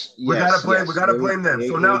we gotta blame them.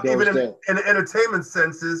 So now even in the entertainment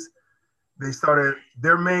senses, they started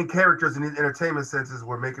their main characters in these entertainment senses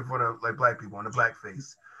were making fun of like black people on the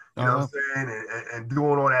blackface. You know what I'm saying? And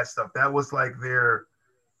doing all that stuff. That was like their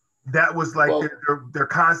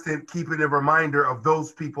constant keeping a reminder of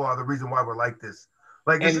those people are the reason why we're like this.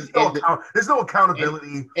 Like there's no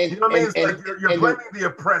accountability. You know what I mean? It's like you're blaming the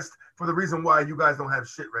oppressed for the reason why you guys don't have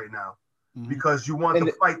shit right now. Because you want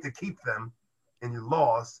to fight to keep them. And you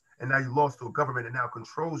lost, and now you lost to a government that now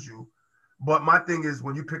controls you. But my thing is,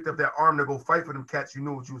 when you picked up that arm to go fight for them cats, you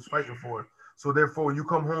knew what you was fighting for. So therefore, when you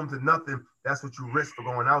come home to nothing, that's what you risk for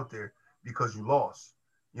going out there because you lost.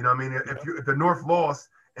 You know what I mean? If the North lost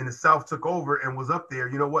and the South took over and was up there,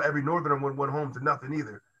 you know what? Every Northerner went home to nothing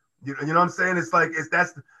either. You know what I'm saying? It's like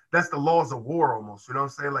that's the laws of war almost. You know what I'm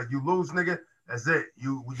saying? Like you lose, nigga. That's it.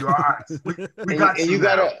 You're all right. We got you. You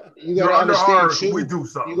gotta understand too. We do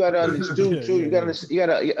something. You gotta understand too. You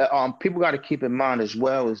gotta people gotta keep in mind as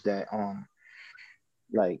well is that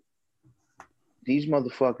like these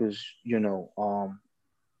motherfuckers,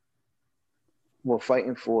 were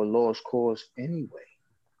fighting for a lost cause anyway.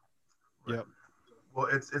 Yep. Well,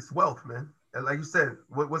 it's wealth, man. And like you said,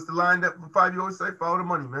 what's the line that 5 you always say? Follow the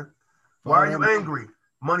money, man. Why are you angry?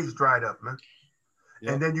 Money's dried up, man.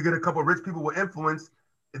 Yep. And then you get a couple of rich people with influence.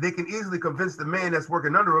 They can easily convince the man that's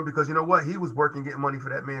working under him because you know what? He was working, getting money for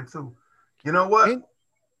that man too. You know what?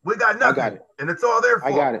 We got nothing. I got it. And it's all their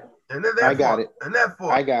fault. I got it. And then that fought. And that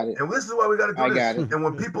fought. I got it. And this is why we got to do this. And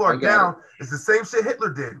when people are down, it's the same shit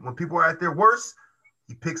Hitler did. When people are at their worst,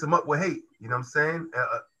 he picks them up with hate. You know what I'm saying?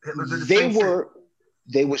 Hitler did the same shit.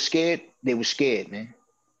 They were scared. They were scared, man.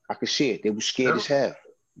 I could see it. They were scared as hell.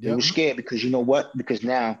 They were scared because you know what? Because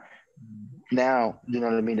now, you know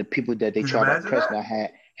what I mean? The people that they tried to oppress now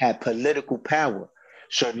had political power.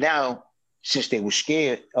 So now, since they were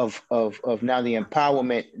scared of now the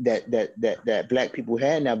empowerment that black people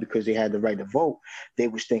had now because they had the right to vote, they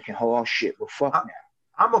was thinking, oh shit, well fuck now.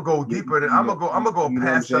 I'm gonna go deeper than I'm gonna go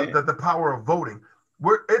past the power of voting.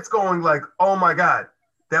 It's going like, oh my God,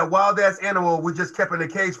 that wild ass animal we just kept in the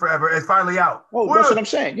cage forever is finally out. Oh, that's what I'm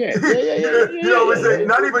saying. Yeah. You know what I'm saying?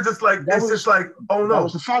 Not even just like it's just like, oh no,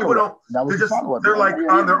 people don't. They're like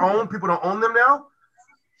on their own. People don't own them now,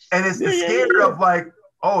 and it's the scare of like,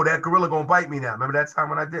 oh, that gorilla gonna bite me now. Remember that time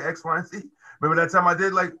when I did X, Y, and Z? Remember that time I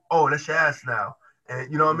did like, oh, that's your ass now.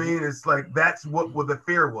 And you know what I mean? It's like that's what the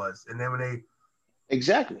fear was. And then when they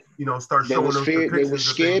start showing them fear, they were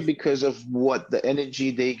scared because of what the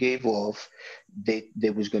energy they gave off. They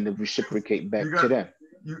was going to reciprocate back to them.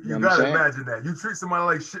 You gotta imagine that. You treat somebody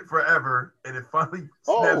like shit forever, and it finally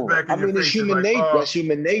snaps back in your face. It's human nature. That's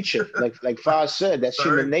human nature. Like Faz said, that's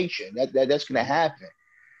human nature. That's gonna happen.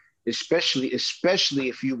 Especially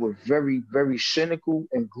if you were very, very cynical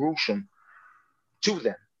and gruesome to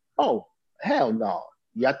them. Oh, hell no.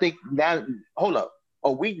 Y'all think now, hold up.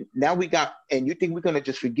 Oh, we got, and you think we're gonna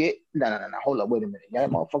just forget? No. Hold up, wait a minute. Y'all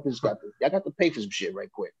motherfuckers got to pay for some shit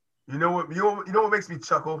right quick. You know what makes me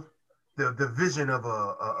chuckle? The vision of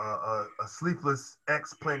a sleepless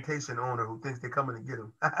ex-plantation owner who thinks they're coming to get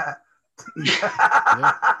him.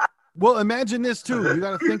 Well, imagine this too. You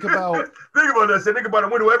got to think about that shit. Think about a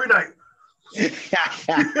window every night. They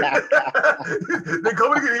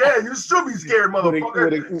come and get you. Yeah, you should be scared,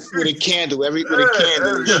 motherfucker. With a candle, with a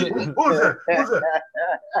candle. Who's that?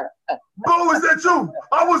 Bo, is that you?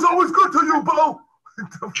 I was always good to you, Bo.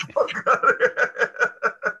 The fuck out of here.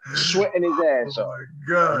 Sweating his ass off. Oh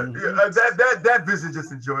my God. Yeah, that vision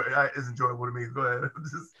is enjoyable to me. Go ahead.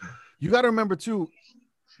 You got to remember too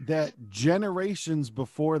that generations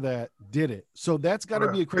before that did it. So that's got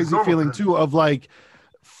to be a crazy feeling too of like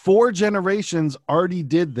 4 generations already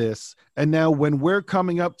did this, and now when we're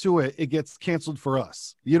coming up to it, it gets canceled for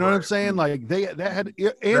us. You know what I'm saying? Like you got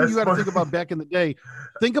to think about back in the day.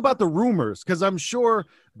 Think about the rumors, because I'm sure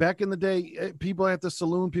back in the day, people at the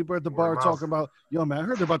saloon, people at the bar talking about, yo, man, I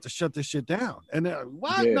heard they're about to shut this shit down. And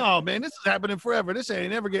what? Yeah. No, man, this is happening forever. This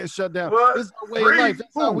ain't never getting shut down. What? This is our way of life.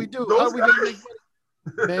 That's how we do. How are we gonna make money?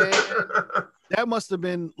 Man, that must have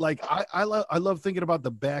been like I love thinking about the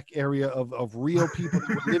back area of real people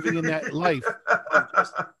that were living in that life.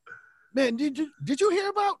 Man, did you hear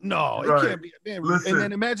about? No, it can't be. Man. And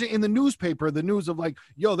then imagine in the newspaper, the news of like,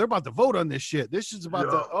 yo, they're about to vote on this shit. This is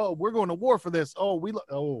about to. Oh, we're going to war for this. Oh,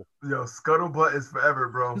 yo, scuttlebutt is forever,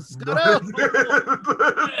 bro.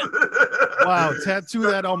 Wow, tattoo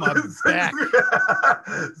that on my back.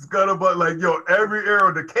 Scuttlebutt, like every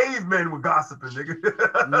era the cavemen were gossiping,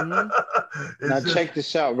 nigga. Now check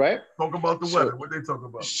this out, right? Talk about the weather. What they talk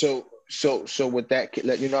about? So with that,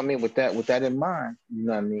 you know what I mean. With that in mind, you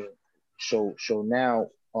know what I mean. So now,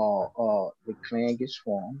 the clan gets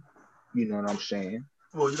formed. You know what I'm saying?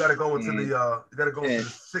 Well, you got to go into the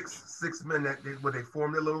six men where they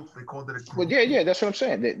formed their little. They called it a group. Well, yeah, that's what I'm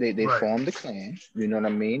saying. They formed the clan. You know what I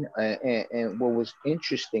mean? And what was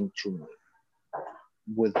interesting to me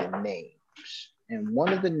were the names. And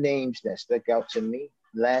one of the names that stuck out to me,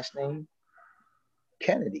 last name,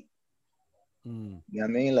 Kennedy. You know what I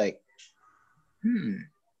mean? Like, can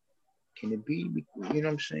it be? You know what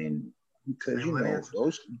I'm saying? Because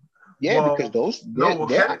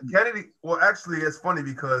Kennedy. Well, actually, it's funny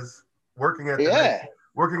because working at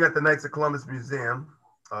the Knights of Columbus Museum,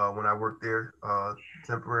 when I worked there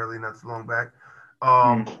temporarily not too long back,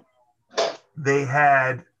 they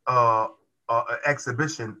had an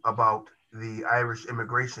exhibition about the Irish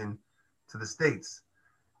immigration to the States.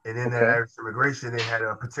 And in that Irish immigration, they had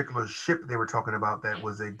a particular ship they were talking about that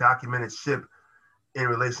was a documented ship in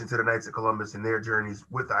relation to the Knights of Columbus and their journeys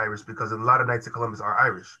with the Irish, because a lot of Knights of Columbus are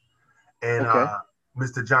Irish. And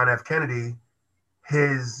Mr. John F. Kennedy,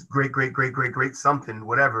 his great something,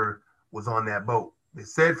 whatever, was on that boat. They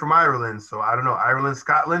said from Ireland, so I don't know, Ireland,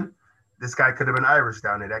 Scotland, this guy could have been Irish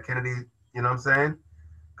down there. That Kennedy, you know what I'm saying?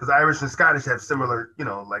 Because Irish and Scottish have similar,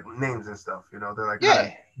 like names and stuff. They're like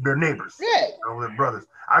they're neighbors. Yeah, they're brothers.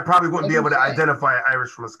 I probably wouldn't be able to identify an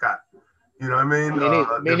Irish from a Scot. You know what I mean?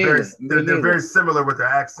 They're very similar with their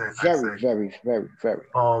accent. Very.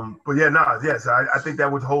 But yeah, so I think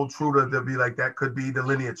that would hold true to be like that could be the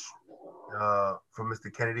lineage. from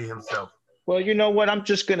Mr. Kennedy himself. Well, you know what? I'm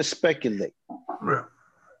just gonna speculate. Yeah.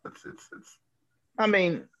 I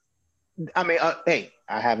mean, hey,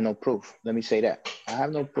 I have no proof. Let me say that. I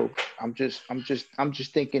have no proof. I'm just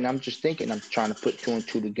thinking. I'm trying to put two and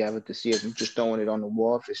two together to see if I'm just throwing it on the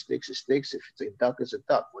wall. If it sticks, it sticks. If it's a duck, it's a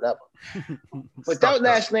duck. Whatever. But that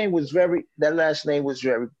last name was very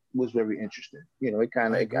interesting. You know, I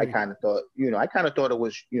kind of thought it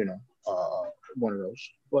was, one of those,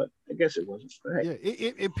 but I guess it wasn't. Hey. Yeah,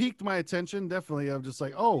 it piqued my attention. Definitely. I'm just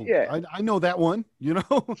like, oh, yeah, I know that one, you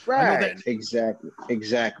know? Right. I know that. Exactly. You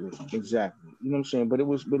know what I'm saying? But it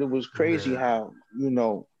was crazy how,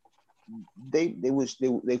 they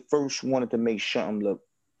first wanted to make something look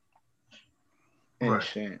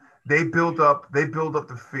innocent. Right. They build up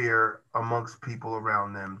the fear amongst people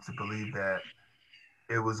around them to believe that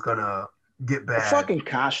it was gonna get bad. A fucking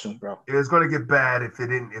costume, bro. It was gonna get bad if they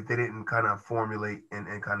didn't kind of formulate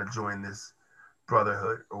and kind of join this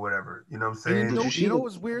brotherhood or whatever. You know what I'm saying? You know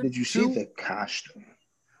what's weird? Did you see the costume?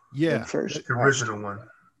 Yeah, the original one.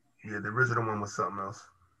 Yeah, the original one was something else.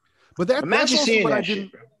 But that's also what I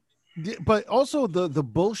didn't. Shit, but also the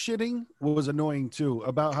bullshitting was annoying too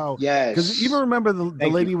about how. Yes. Because even remember the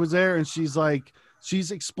lady was there and she's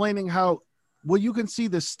explaining how. Well, you can see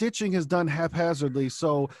the stitching is done haphazardly,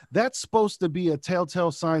 so that's supposed to be a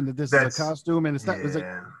telltale sign that this is a costume, and it's not. It's like,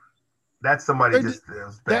 that's somebody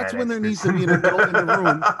that's when there needs to be an adult in the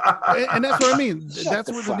room, and that's what I mean.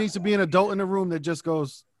 That's where there needs to be an adult in the room that just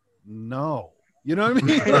goes, no, you know what I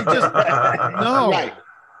mean? Like just no. Right.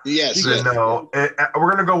 Yes. No.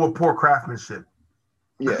 We're gonna go with poor craftsmanship.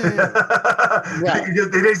 Yeah. Right.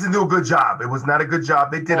 They didn't do a good job. It was not a good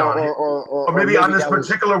job they did on it. Or maybe on this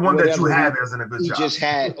particular one that you have isn't a good job. He just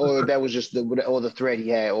had, or that was just the thread he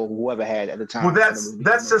had, or whoever had at the time. Well,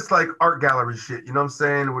 that's just like art gallery shit. You know what I'm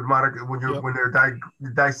saying? With when they're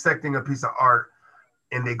dissecting a piece of art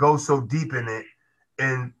and they go so deep in it,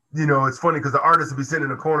 and it's funny because the artist will be sitting in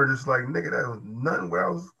the corner just like, nigga, that was nothing where I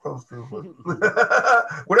was supposed to.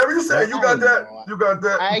 Whatever you say, you got that. You got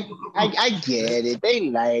that. I get it. They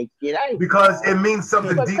like it. Because it means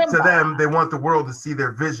something deep to them. They want the world to see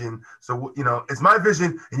their vision. So, it's my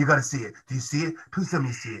vision and you got to see it. Do you see it? Please tell me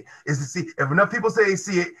you see it. If enough people say they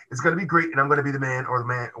see it, it's going to be great and I'm going to be the man or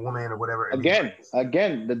woman or whatever. Again,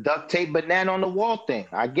 the duct tape banana on the wall thing.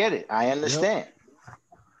 I get it. I understand. Yep.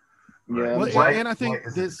 Yeah, well, and I think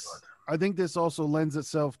this also lends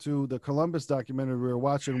itself to the Columbus documentary we were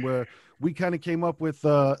watching, where we kind of came up with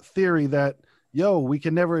a theory that we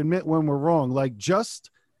can never admit when we're wrong. Like,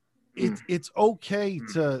 it's okay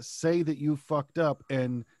to say that you fucked up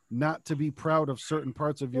and not to be proud of certain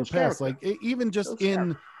parts of your past. Like even just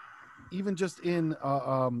in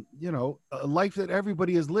a life that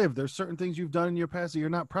everybody has lived, there's certain things you've done in your past that you're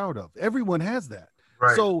not proud of. Everyone has that.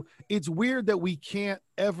 Right. So it's weird that we can't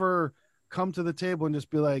ever come to the table and just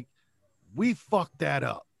be like, we fucked that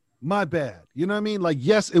up. My bad. You know what I mean? Like,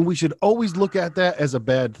 yes, and we should always look at that as a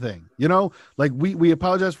bad thing. Like we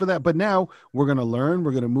apologize for that, but now we're going to learn,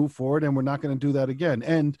 we're going to move forward, and we're not going to do that again.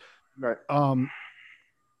 And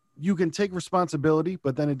you can take responsibility,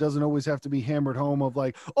 but then it doesn't always have to be hammered home of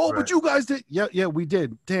like, but you guys did. Yeah, we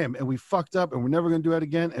did. Damn. And we fucked up and we're never going to do that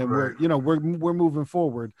again. And we're moving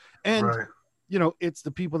forward. And it's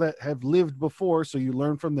the people that have lived before, so you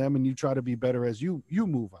learn from them and you try to be better as you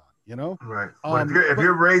move on, Right. But if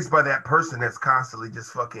you're raised by that person that's constantly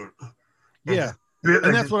just fucking and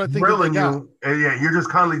that's what I think drilling you, and you're just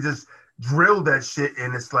constantly just drilled that shit,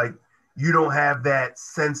 and it's like you don't have that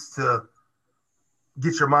sense to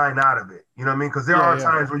get your mind out of it. You know what I mean? Because there are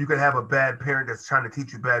times where you can have a bad parent that's trying to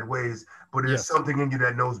teach you bad ways, but there's something in you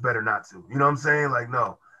that knows better not to. You know what I'm saying? Like,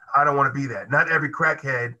 no, I don't want to be that. Not every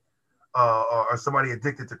crackhead or somebody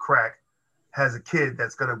addicted to crack has a kid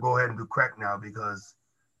that's gonna go ahead and do crack now because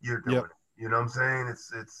you're doing it. You know what I'm saying?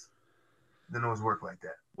 It's doesn't always work like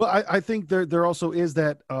that. Well, I think there also is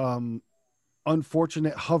that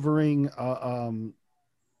unfortunate hovering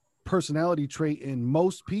personality trait in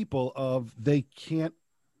most people of they can't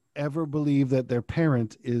ever believe that their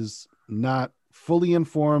parent is not fully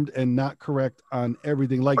informed and not correct on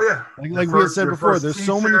everything. Like we had said before, there's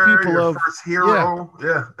so many people of hero.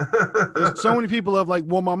 There's so many people of like,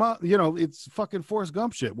 well, mama, it's fucking Forrest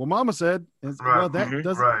Gump shit. Well, mama said, well, that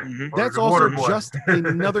doesn't. That's also just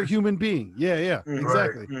another human being.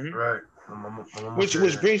 Exactly. Right. Which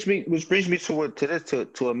brings me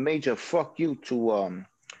to a major fuck you to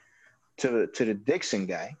the Dixon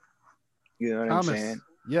guy. You know what I'm saying?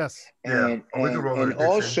 Yes. And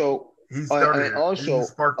also. A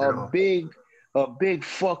big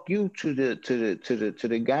fuck you to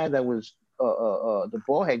the guy that was the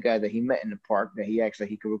bald head guy that he met in the park that he asked that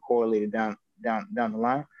he could record later down the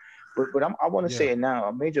line. But I want to say it now.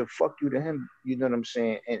 A major fuck you to him. You know what I'm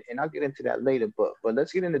saying? And I'll get into that later. But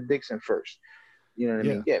let's get into Dixon first. You know what I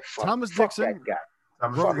mean? Yeah. Thomas Dixon that guy.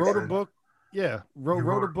 Wrote a book. Yeah,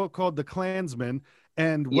 wrote a book called The Klansman,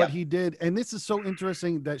 and what he did, and this is so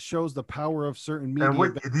interesting that shows the power of certain media.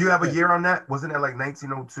 And do you have a year on that? Wasn't that like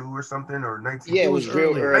 1902 or something, or 19? Yeah, it was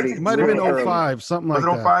real early. It might have been 05, something like that.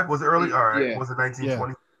 Was it 05? Was it early? All right. Was it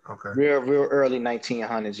 1920? Okay. Real early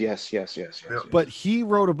 1900s. Yes. But he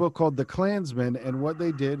wrote a book called The Klansman, and what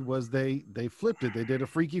they did was they flipped it. They did a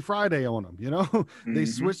Freaky Friday on him. You know, they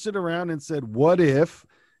switched it around and said, "What if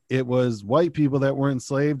it was white people that were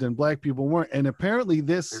enslaved and black people weren't?" And apparently,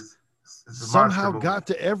 this somehow got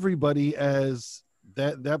to everybody as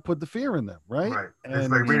that put the fear in them, right? Right. And it's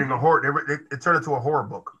like reading a horror. It turned into a horror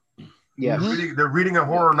book. Yeah, they're reading a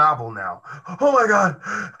horror novel now. Oh my God,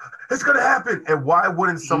 it's gonna happen! And why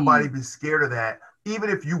wouldn't somebody be scared of that? Even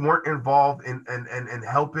if you weren't involved in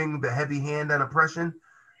helping the heavy hand on oppression,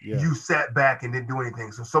 you sat back and didn't do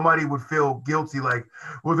anything. So somebody would feel guilty, like,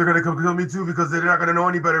 well, they're gonna come kill me too because they're not gonna know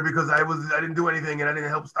any better because I didn't do anything and I didn't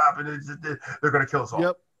help stop it. They're gonna kill us all.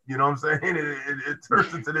 Yep. You know what I'm saying? It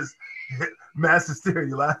turns into this mass hysteria.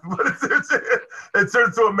 You laugh, but it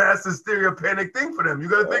turns into a mass hysteria panic thing for them. You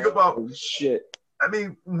got to think about shit. I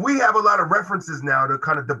mean, we have a lot of references now to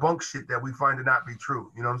kind of debunk shit that we find to not be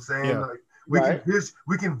true. You know what I'm saying? Yeah. Like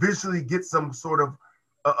we can visually get some sort of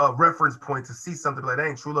a reference point to see something like that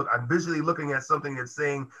ain't true. Look, I'm visually looking at something that's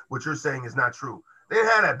saying what you're saying is not true. They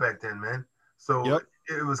didn't have that back then, man. So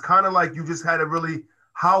it was kind of like you just had to really,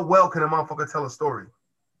 how well can a motherfucker tell a story?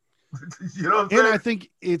 You know what I'm saying? And I think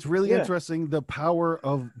it's really interesting the power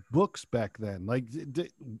of books back then. Like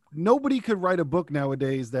nobody could write a book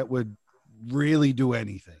nowadays that would really do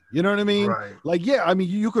anything. You know what I mean? Right. Like, I mean,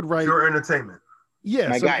 you could write pure entertainment.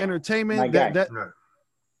 Yeah, entertainment.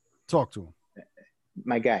 Talk to him.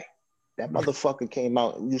 My guy, that motherfucker came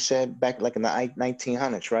out. You said back like in the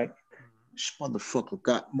 1900s, right? This motherfucker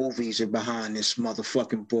got movies behind this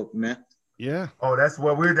motherfucking book, man. Yeah. Oh, that's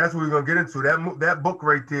what we're gonna get into. That book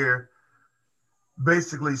right there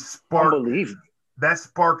basically sparked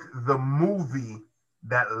the movie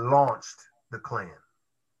that launched the Klan.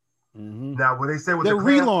 Mm-hmm. Now, when they say they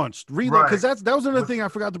relaunched, because that was another thing I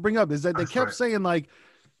forgot to bring up is that they kept saying like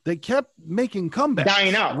they kept making comebacks,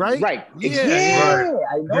 dying out, right? Yeah.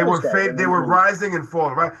 Right. They were rising and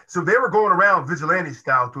falling, right? So they were going around vigilante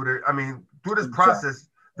style through this process.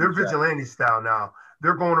 They're vigilante style now.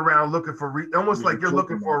 They're going around looking for almost like you're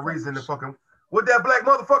looking for a reason to fucking what that black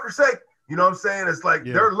motherfucker say. You know what I'm saying? It's like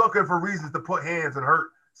they're looking for reasons to put hands and hurt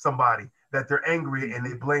somebody that they're angry and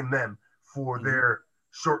they blame them for their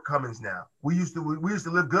shortcomings. Now we used to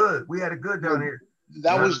live good. We had it good down here.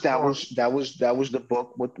 That was the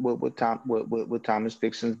book. What Thomas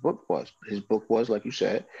Dixon's book was. His book was, like you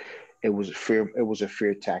said, it was a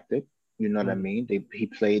fear tactic. You know what I mean? He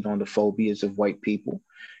played on the phobias of white people.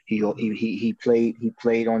 He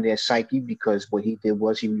played on their psyche because what he did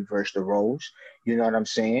was he reversed the roles. You know what I'm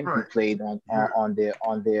saying? Right. He played on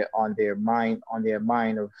their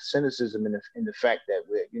mind of cynicism in the fact that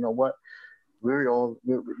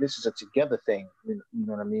this is a together thing. You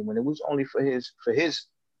know what I mean? When it was only for his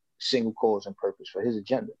single cause and purpose, for his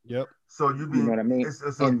agenda. Yep. So you know what I mean? It's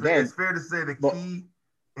fair to say the key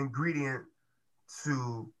ingredient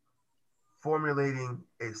to formulating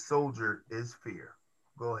a soldier is fear.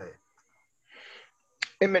 Go ahead.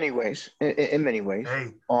 In many ways. Hey, if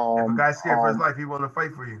a guy's scared for his life, he want to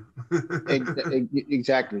fight for you.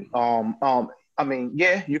 Exactly. I mean,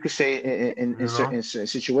 yeah, you could say in certain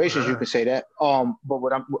situations you could say that. But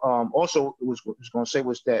what I'm also was going to say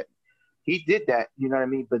was that he did that. You know what I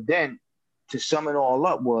mean? But then to sum it all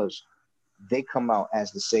up was they come out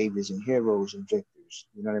as the saviors and heroes and victors.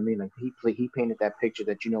 You know what I mean? Like he painted that picture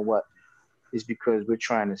that is because we're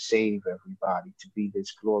trying to save everybody to be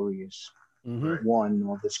this glorious one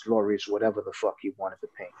or this glorious whatever the fuck you wanted to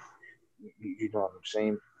paint. You know what I'm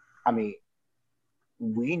saying? I mean,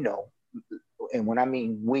 we know, and when I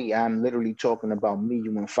mean we, I'm literally talking about me,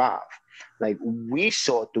 you, and Five. Like we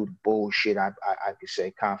saw through the bullshit, I could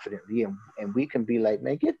say confidently, and we can be like,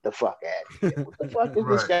 man, get the fuck out of here. What the fuck is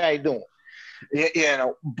this guy doing?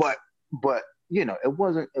 But it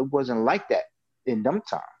wasn't like that in them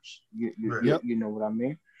times. You know what I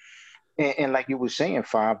mean? And like you were saying,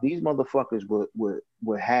 Five, these motherfuckers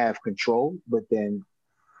would have control, but then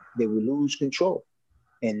they would lose control.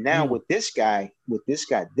 And now with this guy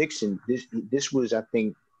Dixon, this was, I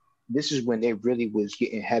think, this is when they really was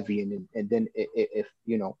getting heavy, and then if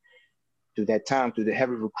through that time, through the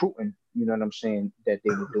heavy recruiting, you know what I'm saying, that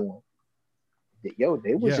they were doing,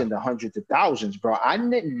 They was in the hundreds of thousands, bro. I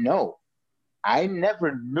didn't know. I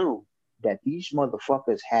never knew that these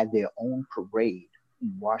motherfuckers had their own parade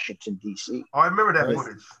in Washington, D.C. Oh, I remember that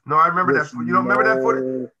footage. No, I remember that. You don't remember that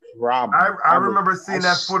footage? I remember seeing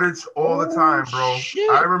that footage all the time, bro.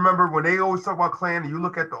 Shit. I remember when they always talk about Klan, and you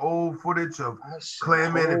look at the old footage of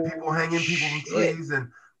Klanmen and people hanging people from trees,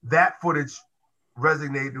 and that footage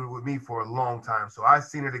resonated with me for a long time. So I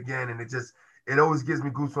seen it again, and it always gives me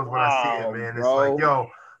goosebumps when I see it, man. It's like, yo,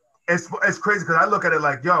 it's crazy because I look at it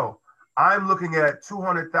like, yo, I'm looking at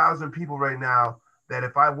 200,000 people right now that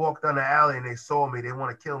if I walked down the alley and they saw me, they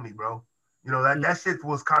want to kill me, bro. You know, that shit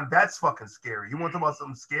was that's fucking scary. You want to talk about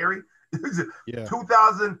something scary?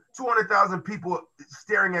 200,000 people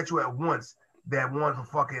staring at you at once that want to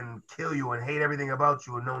fucking kill you and hate everything about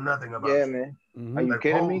you and know nothing about you. Yeah, man. Are you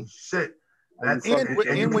kidding me? Shit. That's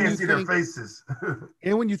and you can't see their faces.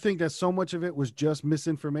 And when you think that so much of it was just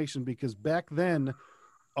misinformation, because back then,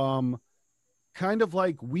 kind of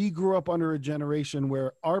like we grew up under a generation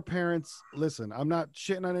where our parents, listen, I'm not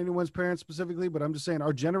shitting on anyone's parents specifically, but I'm just saying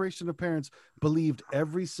our generation of parents believed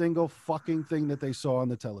every single fucking thing that they saw on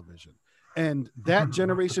the television. And that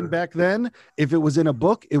generation back then, if it was in a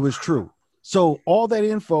book, it was true. So all that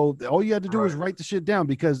info, all you had to do was write the shit down,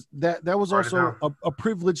 because that was also a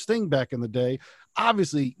privileged thing back in the day.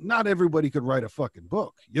 Obviously, not everybody could write a fucking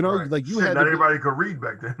book, you know, like you had. Not everybody could read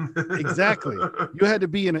back then. Exactly. You had to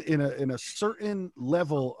be in a certain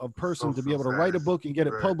level of person to be able to write a book and get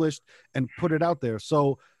it published and put it out there.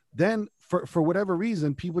 So then, for whatever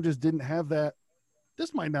reason, people just didn't have that.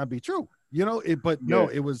 This might not be true, you know. No,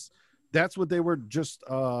 it was. That's what they were just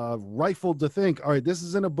rifled to think. All right, this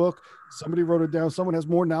is in a book. Somebody wrote it down. Someone has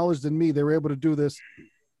more knowledge than me. They were able to do this.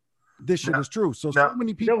 This shit is true. So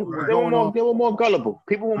many people they were more gullible.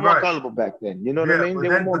 People were more gullible back then. You know what I mean? They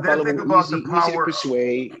were more gullible, easy to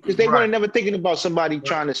persuade, because they weren't never thinking about somebody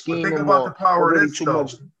trying to scheme them or really too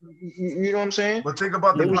much. You know what I'm saying? But think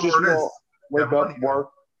about the power of this. Wake up,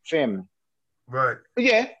 work, family. Right.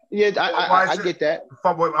 Yeah. I get that.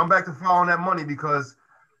 I'm back to following that money because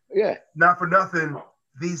not for nothing,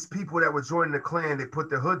 these people that were joining the Klan, they put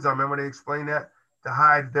their hoods on. Remember they explained that? To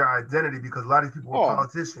hide their identity, because a lot of these people were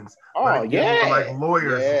politicians. Were like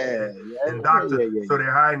lawyers and doctors. So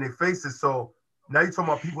they're hiding their faces. So now you're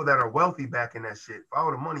talking about people that are wealthy back in that shit.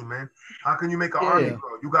 Follow the money, man. How can you make an army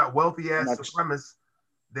grow? You got wealthy ass supremacists.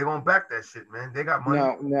 They gonna back that shit, man. They got money.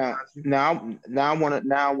 Now I wanna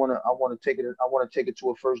take it to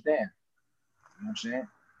a first down. You know what I'm saying?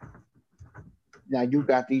 Now you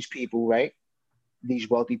got these people, right?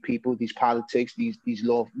 These wealthy people, these politics, these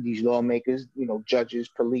lawmakers, you know, judges,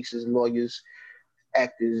 polices, lawyers,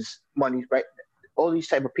 actors, money, right? All these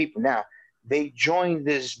type of people. Now they join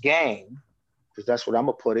this gang, because that's what I'm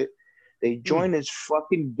gonna put it. They join this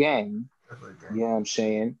fucking gang. You know what I'm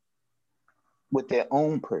saying? With their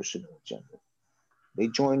own personal agenda. They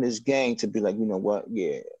join this gang to be like, you know what?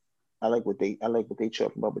 Yeah, I like what they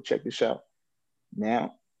talking about, but check this out.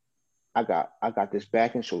 Now, I got this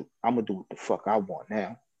backing, so I'm gonna do what the fuck I want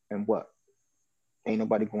now. And what? Ain't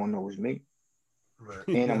nobody gonna know it's me. Right.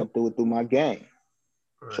 And I'm gonna do it through my gang.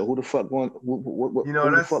 Right. So who the fuck going? Who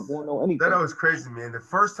the fuck going to know anything? That was crazy, man. The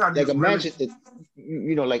first time, like imagine that,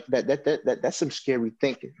 you know, like that's some scary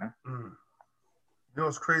thinking, man. You know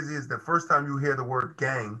what's crazy is the first time you hear the word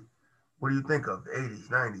gang, what do you think of? The 80s,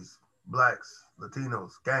 90s, blacks,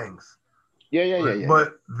 Latinos, gangs. Yeah.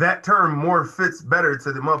 But that term more fits better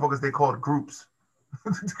to the motherfuckers they called groups.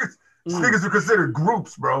 Niggas are considered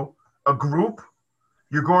groups, bro. A group?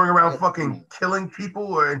 You're going around fucking killing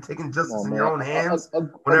people and taking justice in your own hands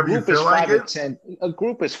whenever you feel like it? A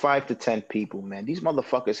group is 5 to 10 people, man. These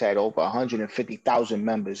motherfuckers had over 150,000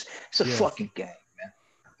 members. It's a fucking gang, man.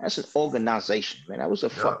 That's an organization, man. That was a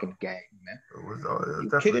fucking gang, man. It was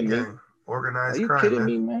definitely a gang. Organized crime, man. Are you kidding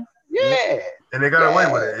me, man? Yeah. And they got away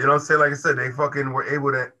with it. You know what I'm saying? Like I said, they fucking were able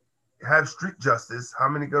to have street justice. How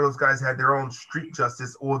many of those guys had their own street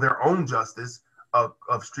justice or their own justice of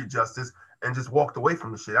street justice and just walked away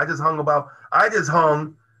from the shit? I just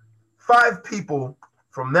hung 5 people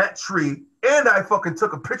from that tree, and I fucking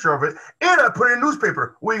took a picture of it, and I put it in a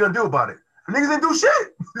newspaper. What are you gonna do about it? The niggas didn't do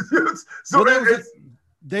shit. So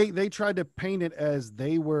they tried to paint it as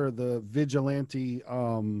they were the vigilante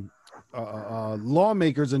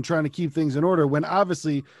lawmakers and trying to keep things in order, when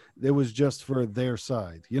obviously it was just for their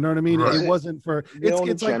side. You know what I mean? Right. It wasn't for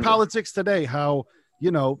it's like politics today, how,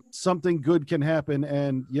 you know, something good can happen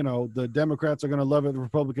and, you know, the Democrats are going to love it, the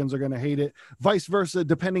Republicans are going to hate it, vice versa,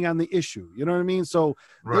 depending on the issue. You know what I mean? So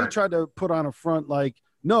they tried to put on a front like,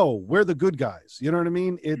 no, we're the good guys. You know what I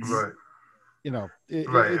mean? It's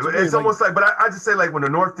It's almost like, but I just say like when the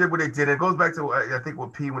North did what they did, it goes back to I think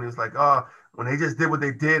with P when he was like, when they just did what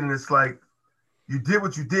they did, and it's like you did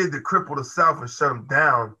what you did to cripple the South and shut them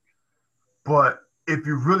down. But if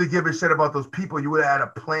you really give a shit about those people, you would have had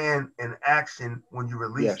a plan and action when you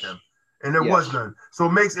released them, and there was none. So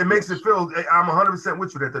it makes it feel. I'm 100%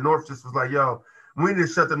 with you that the North just was like, yo, we need to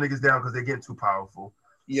shut them niggas down because they're getting too powerful.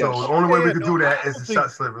 Yes. So the only way we could do that is to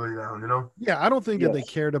shut slavery down, Yeah, I don't think that they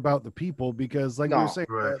cared about the people because, like we were saying,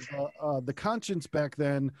 the conscience back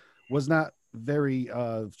then was not very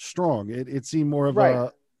strong. It seemed more of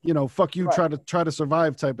a, fuck you, try to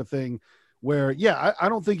survive type of thing. Where, I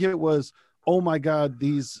don't think it was, oh my God,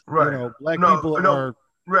 these black people are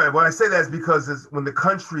right. When I say that is because it's when the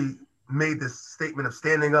country made this statement of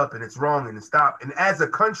standing up and it's wrong and to stop, and as a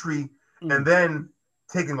country, and then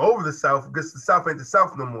taking over the South, because the South ain't the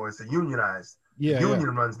South no more. It's a unionized. The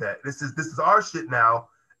union runs that. This is our shit now,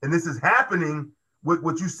 and this is happening with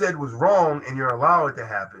what you said was wrong, and you're allowing it to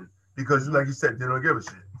happen because, like you said, they don't give a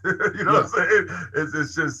shit. You know what I'm saying?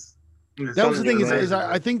 It's just. That was the thing is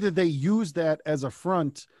I think that they use that as a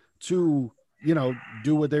front to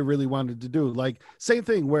do what they really wanted to do. Like same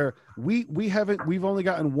thing where we've only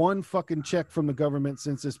gotten one fucking check from the government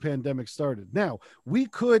since this pandemic started. Now we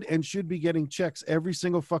could and should be getting checks every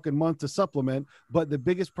single fucking month to supplement. But the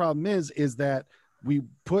biggest problem is that we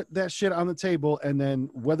put that shit on the table, and then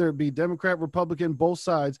whether it be Democrat, Republican, both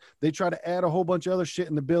sides, they try to add a whole bunch of other shit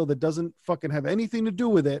in the bill that doesn't fucking have anything to do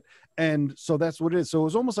with it. And so that's what it is. So it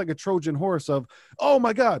was almost like a Trojan horse of, oh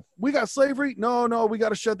my God, we got slavery. No, we got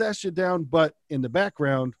to shut that shit down. But in the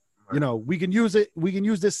background, we can use it. We can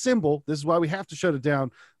use this symbol. This is why we have to shut it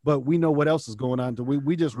down. But we know what else is going on.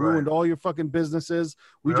 We just ruined all your fucking businesses.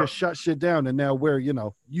 We just shut shit down. And now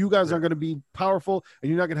you guys aren't going to be powerful and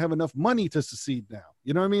you're not going to have enough money to secede now.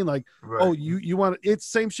 You know what I mean? Like, oh, you want it's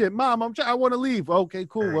same shit. Mom, I want to leave. Okay,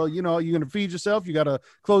 cool. Well, you're going to feed yourself. You got to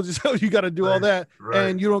clothe yourself. You got to do all that.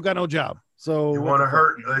 And you don't got no job. So you want to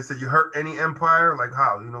hurt, they said you hurt any empire. Like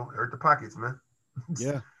how, hurt the pockets, man.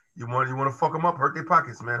 Yeah. You want to fuck them up, hurt their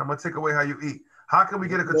pockets, man. I'm going to take away how you eat. How can we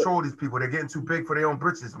get a control of these people? They're getting too big for their own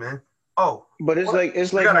britches, man. Oh, but it's like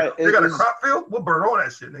they got a crop field. We'll burn all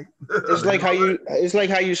that shit, nigga. It's like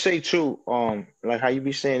how you say too, like how you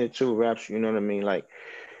be saying it too, Raps. You know what I mean? Like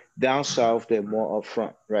down south, they're more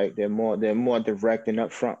upfront, right? They're more direct and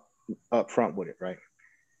upfront with it, right?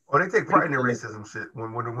 Oh, they take pride in their racism shit.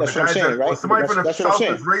 When that's what I'm saying, right? When somebody from the South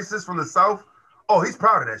is racist from the South, oh, he's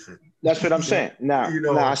proud of that shit. That's what I'm saying. Now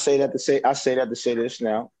I say that to say this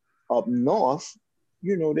now. Up north,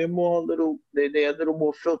 they're a little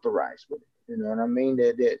more filterized with it. You know what I mean?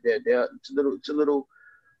 It's a little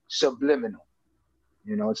subliminal.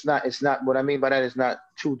 It's not what I mean by that is not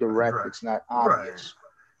too direct. Right. It's not obvious.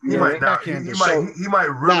 Right. He might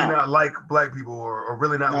really not like black people or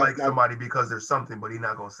really not like somebody because there's something, but he's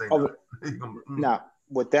not gonna say nothing. Now,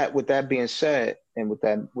 with that being said, and with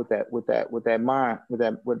that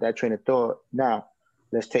train of thought, now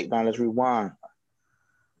let's rewind.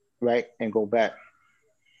 Right, and go back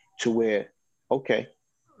to where, okay,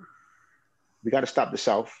 we got to stop the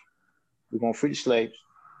South. We're going to free the slaves.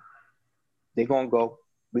 They're going to go.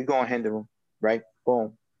 We're going to hinder them, right?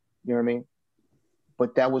 Boom. You know what I mean?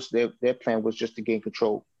 But that was their plan was just to gain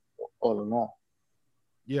control all along.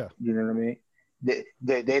 Yeah. You know what I mean? They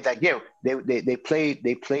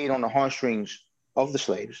played on the heartstrings of the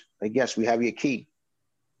slaves. Like, yes, we have your key.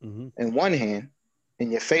 Mm-hmm. In one hand,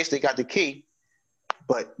 in your face, they got the key.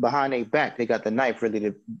 But behind their back, they got the knife ready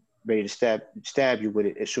to stab you with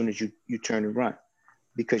it as soon as you turn and run.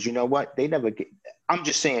 Because you know what? They never get. I'm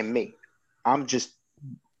just saying me. I'm just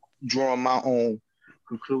drawing my own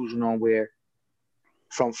conclusion on where,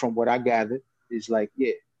 from what I gathered, is like,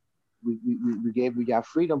 yeah, we got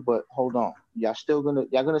freedom, but hold on, y'all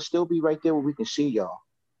gonna still be right there where we can see y'all,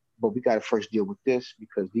 but we gotta first deal with this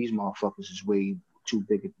because these motherfuckers is way too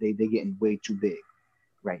big. They getting way too big.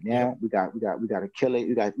 Right now, we got to kill it.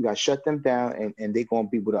 We got to shut them down, and they're gonna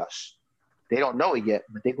be with us. They don't know it yet,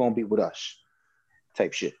 but they're gonna be with us.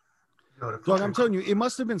 Type shit. Dog, I'm telling you, it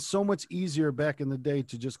must have been so much easier back in the day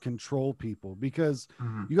to just control people because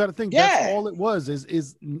you got to think that's all it was.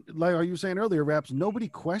 Is like are you saying earlier, Raps? Nobody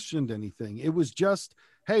questioned anything. It was just,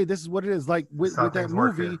 hey, this is what it is. Like with that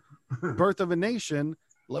movie, Birth of a Nation.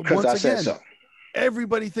 Once again.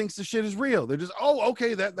 Everybody thinks the shit is real. They're just, oh,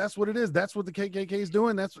 okay, that's what it is. That's what the KKK is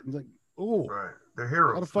doing. That's like, oh, right. They're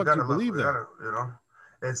heroes. How the fuck do you believe that?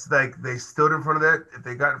 It's like they stood in front of that. If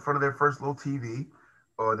they got in front of their first little TV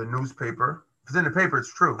or the newspaper, if it's in the paper,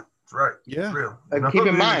 it's true. That's right. Yeah. It's real. Keep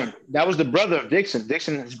in mind that was the brother of Dixon.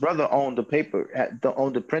 Dixon, his brother owned the paper,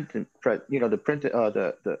 owned the printing,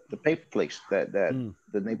 the paper place that the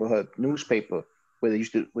neighborhood newspaper where they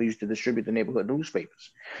used to distribute the neighborhood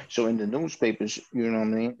newspapers. So in the newspapers, you know what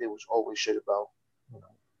I mean, there was always shit about, you know,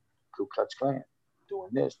 Ku Klux Klan doing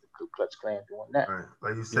this, the Ku Klux Klan doing that. Right.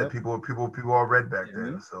 Like you said, people all read back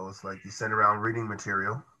then. So it's like you send around reading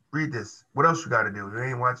material. Read this. What else you got to do? You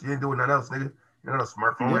ain't doing nothing else, nigga. You know, no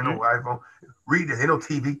smartphone, ain't no iPhone. Read this. Ain't no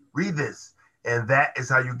TV. Read this. And that is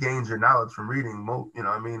how you gain your knowledge from reading. You know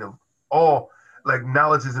what I mean? Of all, like,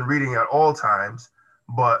 knowledge is in reading at all times.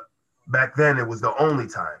 But back then, it was the only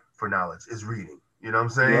time for knowledge is reading. You know what I'm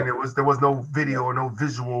saying? There was no video or no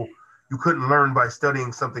visual. You couldn't learn by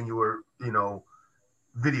studying something you were, you know,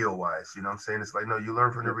 video-wise. You know what I'm saying? It's like, no, you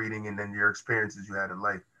learn from the reading and then your experiences you had in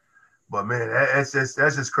life. But, man, that's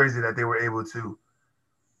just crazy that they were able to.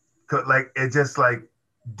 Like, it just like,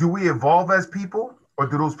 do we evolve as people or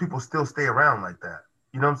do those people still stay around like that?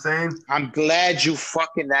 You know what I'm saying? I'm glad you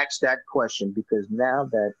fucking asked that question because now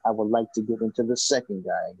that I would like to get into the second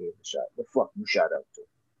guy I gave a shot, the fucking shout out to.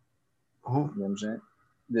 Who? You know what I'm saying?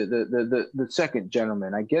 The second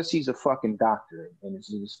gentleman. I guess he's a fucking doctor, and it's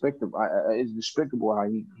despicable. It's despicable how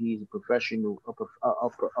he's a professional,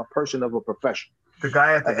 a person of a profession. The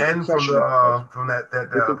guy at the end from the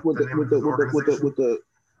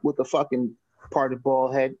with the fucking parted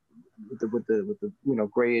bald head, with the you know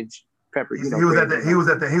grayage pepper. You know, he was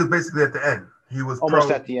basically at the end. He was almost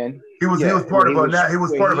at the end. He was part of a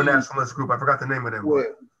nationalist group. I forgot the name of them.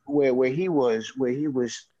 Where he was,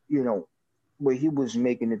 you know, where he was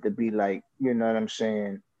making it to be like, you know what I'm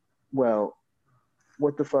saying? Well,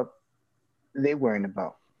 what the fuck they worrying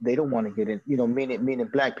about? They don't want to get in, you know, meaning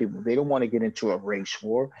black people. They don't want to get into a race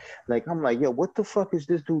war. Like, I'm like, yo, what the fuck is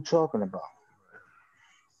this dude talking about?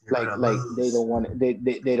 Like they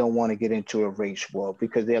don't want to get into a race war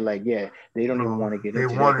because they're like, yeah, they don't even want to get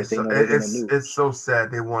into it because they know they're gonna lose. It's so sad.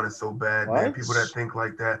 They want it so bad, man. People that think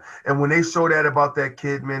like that. And when they show that about that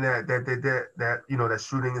kid, man, that you know, that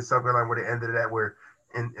shooting in South Carolina where they ended that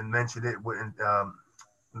and mentioned it in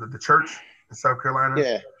the church in South Carolina.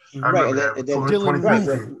 Yeah. Right, and then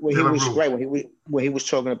when he was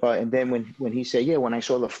talking about, and then when he said, yeah, when I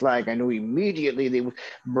saw the flag, I knew immediately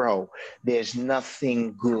there's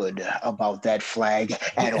nothing good about that flag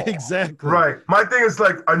at all. Exactly. Right. My thing is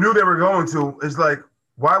like, I knew they were going to. Is like,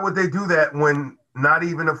 why would they do that when not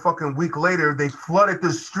even a fucking week later they flooded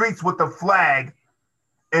the streets with the flag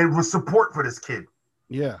and with support for this kid?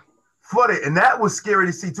 Yeah. Flooded, and that was scary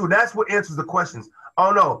to see too. That's what answers the questions.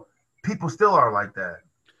 Oh no, people still are like that.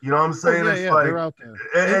 You know what I'm saying? Like, they're out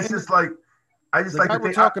there. It's just like, I just the guy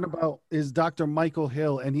we're talking about is Dr. Michael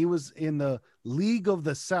Hill, and he was in the League of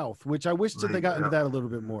the South, which I wish that they got into that a little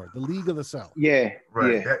bit more. The League of the South. Yeah.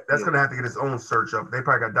 Right. Yeah. That's going to have to get its own search up. They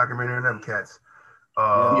probably got documentary on them cats.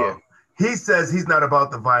 He says he's not about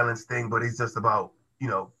the violence thing, but he's just about, you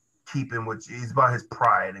know, keeping what he's about his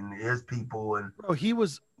pride and his people. And bro, he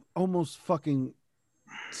was almost fucking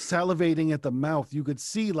salivating at the mouth. You could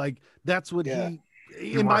see like that's what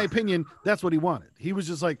in my opinion, that's what he wanted. He was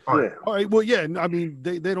just like, all right, well, yeah, I mean,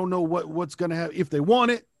 they don't know what's going to happen. If they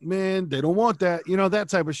want it, man, they don't want that. You know, that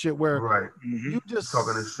type of shit where you just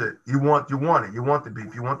talking this shit. You want it. You want the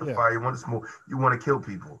beef. You want the fire. You want the smoke. You want to kill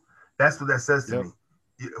people. That's what that says to me.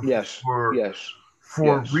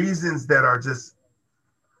 For reasons that are just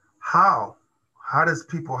how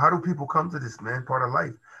do people come to this, man, part of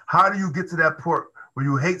life? How do you get to that point where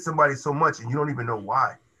you hate somebody so much and you don't even know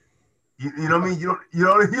why? You know what I mean? You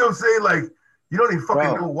know what I'm saying? Like, you don't even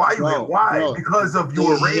fucking know why you hate. Why? Because of you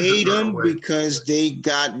were raised. They hate them because they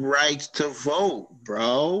got rights to vote,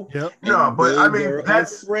 bro. Yep. No, but I mean,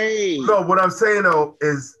 that's afraid. No, what I'm saying though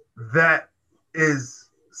is that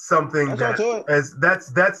is something that's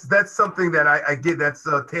something that I get. That's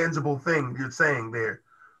a tangible thing you're saying there.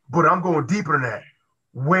 But I'm going deeper than that.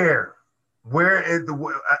 Where is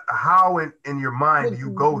how in your mind do you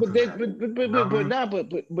go to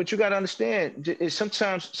that? But you got to understand,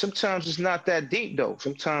 sometimes it's not that deep though.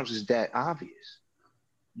 Sometimes it's that obvious.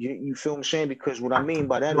 You feel what I'm saying? Because what I mean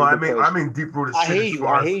by that I mean deep rooted. I hear you.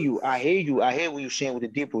 I hear what you're saying with the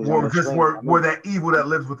deep rooted. Or just where that evil that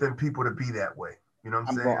lives within people to be that way. You know what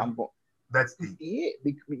I'm saying? That's deep.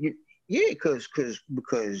 Because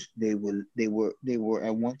they were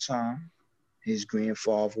at one time. His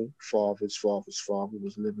father's father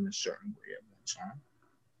was living a certain way at one time.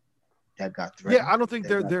 That got threatened. Yeah, I don't think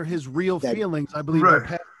they're his real feelings. I believe they're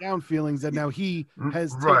passed down feelings that now he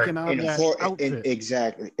has taken on that outfit.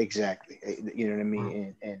 Exactly. You know what I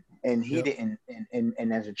mean? And he didn't.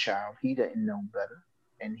 And as a child, he didn't know better.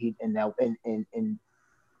 And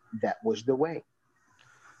that was the way.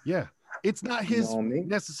 Yeah. It's not his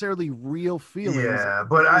necessarily real feelings. Yeah,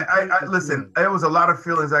 but I listen, there was a lot of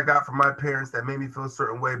feelings I got from my parents that made me feel a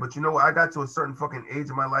certain way. But you know what? I got to a certain fucking age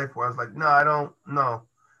in my life where I was like, no, I don't know.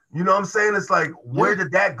 You know what I'm saying? It's like, where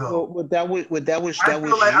did that go? Well, that was I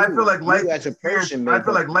feel like life as a person. I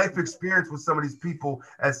feel like life experience with some of these people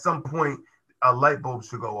at some point a light bulb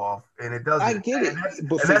should go off, and it doesn't. I get it,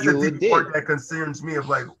 but that's the deep part that concerns me of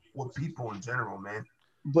like with people in general, man.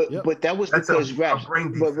 But that was because raps.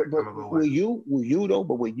 But with you though,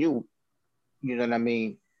 but with you know what I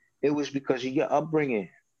mean? It was because of your upbringing.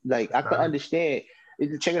 Like I can understand.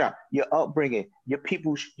 Check it out. Your upbringing, your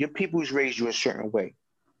people's raised you a certain way,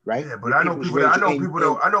 right? Yeah, but I know people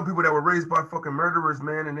that were raised by fucking murderers,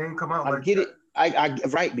 man, and they ain't come out like that. I get it. I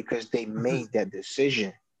right, because they made that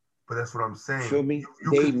decision. But that's what I'm saying. Feel me?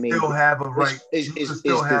 They still have a right. It's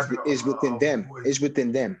within them. It's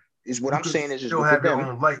within them. Is what I'm saying is still have your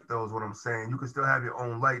own light, though, is what I'm saying. You can still have your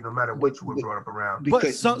own light no matter what you were brought up around.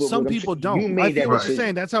 But some people don't. I think what you're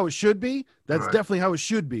saying, that's how it should be. That's definitely how it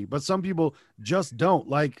should be. But some people just don't.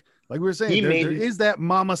 Like we were saying, there is that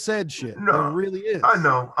mama said shit. No, there really is. I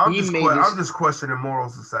know. I'm just questioning moral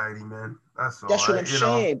society, man. That's all. That's what I'm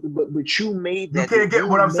saying. But you made that. You can't get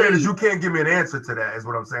what I'm saying is you can't give me an answer to that, is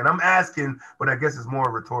what I'm saying. I'm asking, but I guess it's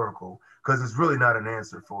more rhetorical because it's really not an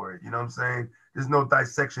answer for it. You know what I'm saying? There's no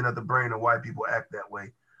dissection of the brain of why people act that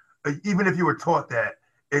way. Even if you were taught that,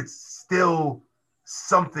 it's still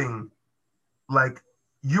something like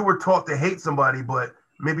you were taught to hate somebody, but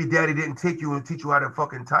maybe daddy didn't take you and teach you how to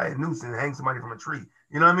fucking tie a noose and hang somebody from a tree.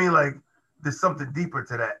 You know what I mean? Like there's something deeper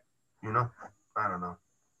to that, you know? I don't know.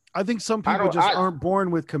 I think some people aren't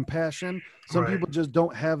born with compassion. Some people just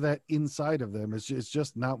don't have that inside of them. It's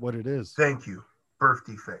just not what it is. Thank you. Birth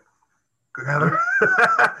defect.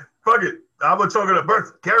 Fuck it. I'm gonna chalk it up.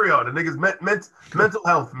 Birth. Carry on. The niggas mental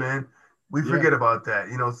health, man. We forget about that.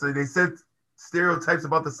 You know, so they said stereotypes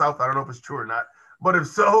about the South. I don't know if it's true or not. But if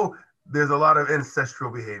so, there's a lot of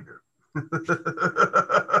ancestral behavior. I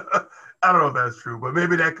don't know if that's true, but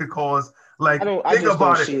maybe that could cause think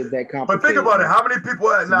about it. But think about it. How many people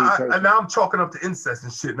now I'm chalking up to incest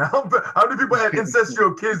and shit. Now how many people had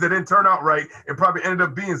ancestral kids that didn't turn out right and probably ended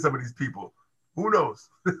up being some of these people? Who knows?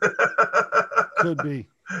 Could be.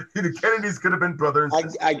 The Kennedys could have been brothers.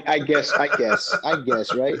 I guess,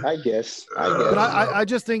 right? I guess. But I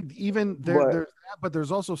just think even there's that, but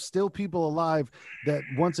there's also still people alive that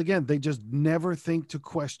once again they just never think to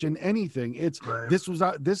question anything. It's this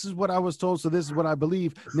is what I was told, so this is what I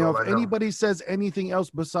believe. Now, if anybody says anything else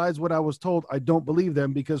besides what I was told, I don't believe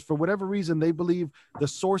them because for whatever reason they believe the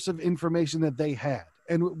source of information that they had.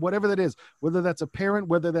 And whatever that is, whether that's a parent,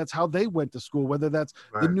 whether that's how they went to school, whether that's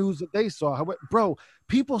the news that they saw, bro,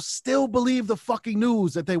 people still believe the fucking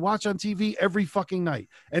news that they watch on TV every fucking night.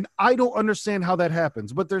 And I don't understand how that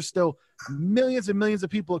happens, but there's still millions and millions of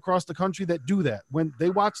people across the country that do that. When they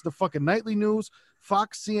watch the fucking nightly news,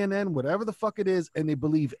 Fox, CNN, whatever the fuck it is, and they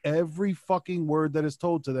believe every fucking word that is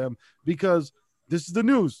told to them because this is the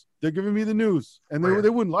news. They're giving me the news, and they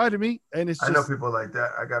wouldn't lie to me. And it's just, I know people like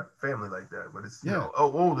that. I got family like that, but it's you know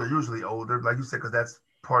older, usually older, like you said, because that's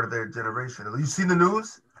part of their generation. You see the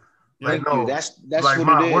news? Like no, that's like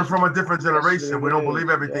Mom, we're from a different generation. We don't believe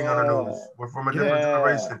everything on the news. We're from a different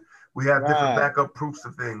generation. We have different backup proofs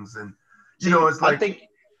of things, and you know, it's like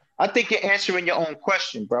I think you're answering your own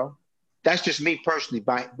question, bro. That's just me personally,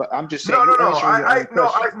 but I'm just saying.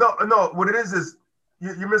 No. What it is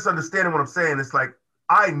you're misunderstanding what I'm saying. It's like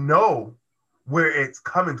I know where it's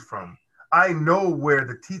coming from. I know where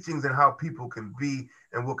the teachings and how people can be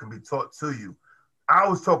and what can be taught to you. I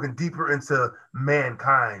was talking deeper into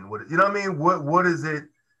mankind. You know what I mean? What is it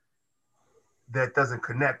that doesn't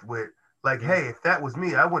connect with? Like, hey, if that was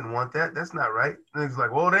me, I wouldn't want that. That's not right. And it's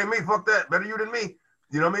like, well, it ain't me. Fuck that. Better you than me.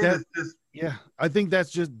 You know what I mean? Yeah, I think that's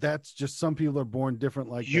just some people are born different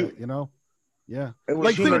like that. You know. Yeah,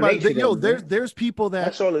 like think about it. There's people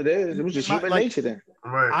that's all it is. It was just human nature then.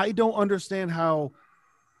 Right. I don't understand how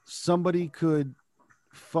somebody could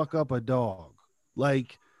fuck up a dog.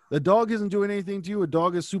 Like the dog isn't doing anything to you. A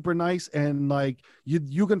dog is super nice, and like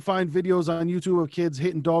you can find videos on YouTube of kids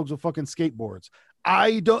hitting dogs with fucking skateboards.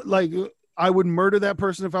 I don't like. I would murder that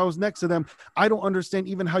person if I was next to them. I don't understand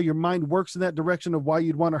even how your mind works in that direction of why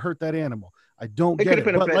you'd want to hurt that animal. I don't get it.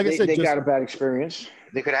 But like I said, they got a bad experience.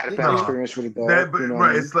 They could have had a bad experience with a dog. You know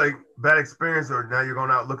right. It's like bad experience, or now you're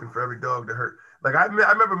going out looking for every dog to hurt. Like I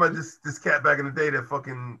remember this cat back in the day that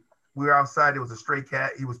fucking we were outside. It was a stray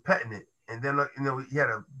cat. He was petting it, and then he had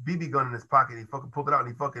a BB gun in his pocket. He fucking pulled it out and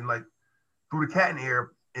he fucking like threw the cat in the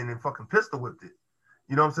air and then fucking pistol whipped it.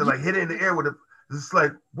 You know what I'm saying? Like hit it in the air with It's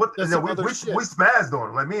like what That's you know, some other we shit. spazzed on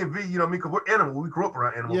him. Like me and V, you know what I mean? Because we're animals. We grew up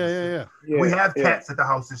around animals. Yeah. We have cats at the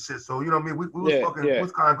house and shit. So you know what I mean? We was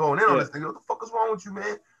was kind of going in on this thing. What the fuck is wrong with you,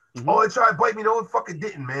 man? Oh, they tried to bite me. No, it fucking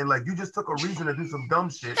didn't, man. Like you just took a reason to do some dumb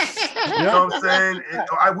shit. You know what I'm saying?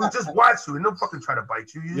 We just watched you and don't fucking try to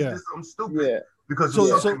bite you. You just did something stupid because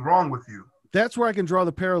there's something wrong with you. That's where I can draw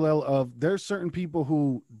the parallel of there's certain people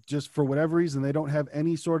who just for whatever reason, they don't have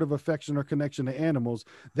any sort of affection or connection to animals.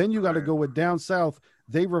 Then you got to go with down south.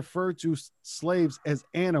 They refer to slaves as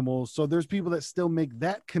animals. So there's people that still make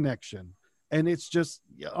that connection. And it's just,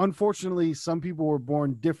 unfortunately, some people were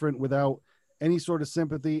born different without any sort of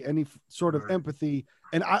sympathy, any sort of empathy.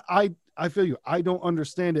 And I feel you. I don't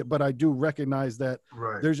understand it, but I do recognize that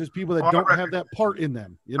there's just people that don't have that part in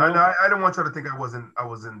them. You know, I don't want you to think I was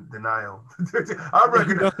in denial. I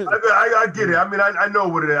reckon I get it. I mean, I know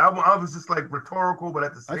what it is. I was just like rhetorical, but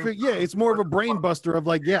at the same time, it's more of a brain buster of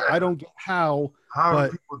like, I don't get how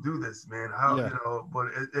do people do this, man? How you know? But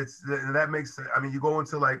that makes sense. I mean, you go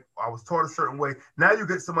into like I was taught a certain way. Now you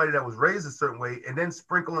get somebody that was raised a certain way, and then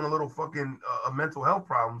sprinkle in a little fucking mental health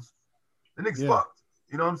problems. The nigga's fucked.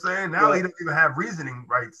 You know what I'm saying? Now he doesn't even have reasoning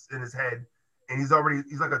rights in his head, and he's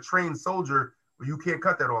like a trained soldier, but you can't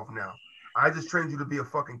cut that off now. I just trained you to be a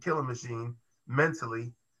fucking killing machine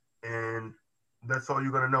mentally, and that's all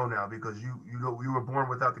you're gonna know now because you were born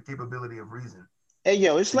without the capability of reason. Hey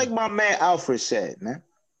yo, it's like my man Alfred said, man.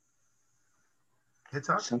 It's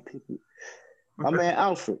hard. Some people, my man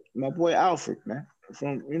Alfred, my boy Alfred, man,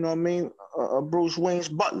 from you know what I mean, Bruce Wayne's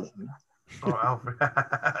butler. Man. Oh, Alfred.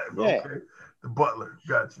 Okay. The butler,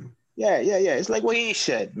 got you. Yeah. It's like what he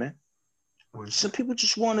said, man. Some people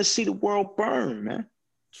just want to see the world burn, man.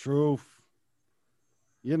 Truth.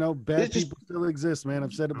 You know, bad people still exist, man.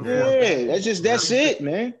 I've said it before. Yeah, that's it,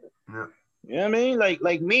 man. Yeah. You know what I mean?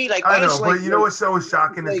 Like me, like I know, us, but like, you know what's so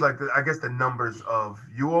shocking is like I guess the numbers of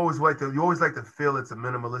you always like to feel it's a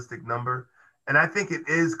minimalistic number. And I think it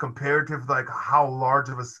is comparative, like how large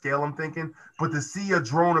of a scale I'm thinking. But to see a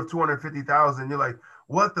drone of 250,000, you're like,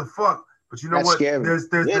 what the fuck? But you know that's what? Scary.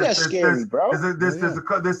 That's scary, bro.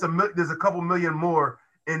 There's a couple million more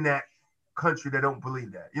in that country that don't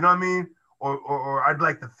believe that. You know what I mean? Or I'd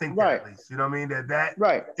like to think that at least. You know what I mean? That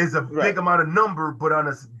is a big amount of number, but on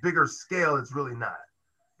a bigger scale, it's really not.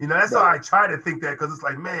 You know, that's how I try to think that because it's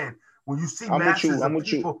like, man, when you see masses of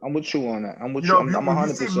people, I'm with you on that. I'm with you. I'm 100%. When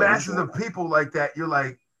you see masses of people like that, you're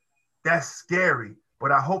like, that's scary.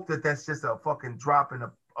 But I hope that that's just a fucking drop in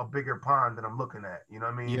a bigger pond that I'm looking at. You know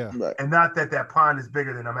what I mean? Yeah. Right. And not that pond is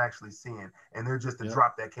bigger than I'm actually seeing, and they're just a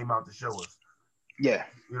drop that came out to show us. Yeah.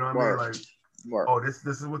 You know what I mean? Like. Oh, this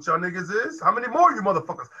is what y'all niggas is? How many more you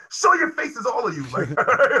motherfuckers? Show your faces, all of you. Like,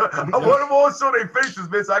 I want them all to show their faces,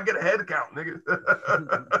 man, so I get a head count, nigga.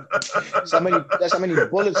 That's how many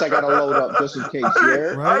bullets I gotta load up just in case.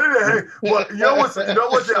 But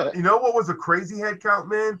you know what was a crazy head count,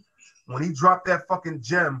 man? When he dropped that fucking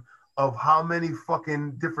gem of how many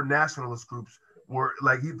fucking different nationalist groups were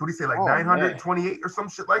like, what did he say, like 928 or some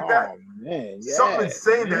shit like that? Man, yeah, something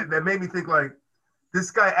insane that made me think like, this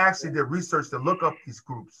guy actually did research to look up these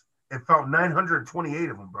groups and found 928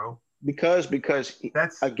 of them, bro. Because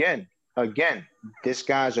that's again, this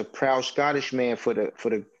guy's a proud Scottish man for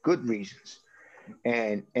the good reasons,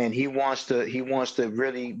 and he wants to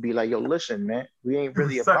really be like, yo, listen, man, we ain't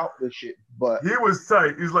really about this shit. But he was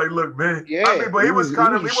tight. He's like, look, man. Yeah, I mean, but he was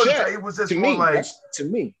just more like to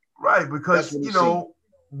me, right? Because you know,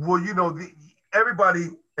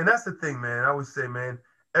 everybody, and that's the thing, man. I always say, man,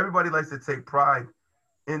 everybody likes to take pride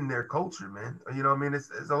in their culture, man. You know what I mean?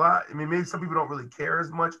 It's a lot. I mean, maybe some people don't really care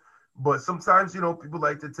as much, but sometimes, you know, people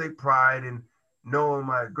like to take pride in knowing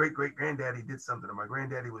my great-great-granddaddy did something or my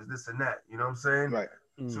granddaddy was this and that. You know what I'm saying? Right.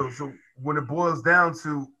 So when it boils down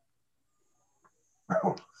to,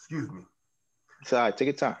 excuse me. It's all right. Take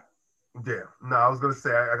your time. Yeah. No, I was going to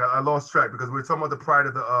say, I lost track because we were talking about the pride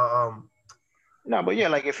of the, no, but yeah,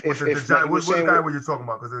 like if what guy were you talking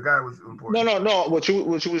about? Because the guy was important. No. What you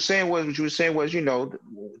were saying was, you know,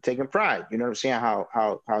 taking pride. You know what I'm saying?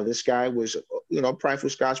 How this guy was, you know, prideful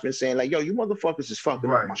Scotsman saying like, yo, you motherfuckers is fucking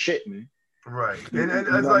up my shit, man. Right. And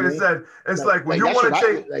it's like I said, it's like when you want to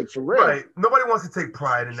take, like for real. Right. Nobody wants to take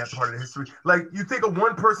pride in that part of the history. Like you think of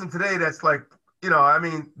one person today that's like, you know, I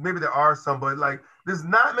mean, maybe there are some, but like, there's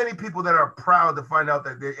not many people that are proud to find out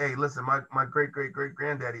that hey, listen, my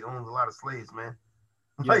great-great-great-granddaddy owns a lot of slaves, man.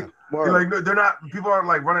 Like, they're not. People aren't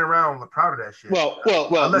like running around proud of that shit. Well.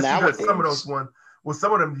 Unless nowadays, you got some of those ones. Well,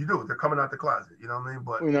 some of them you do. They're coming out the closet. You know what I mean?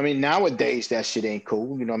 But you know what I mean. Nowadays, that shit ain't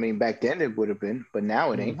cool. You know what I mean? Back then it would have been, but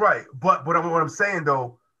now it ain't. Right. But what I'm saying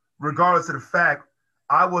though, regardless of the fact,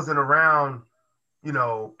 I wasn't around, you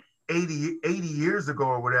know, 80 years ago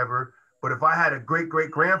or whatever. But if I had a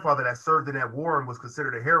great-great-grandfather that served in that war and was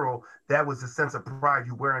considered a hero, that was the sense of pride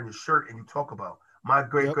you wear on your shirt and you talk about. My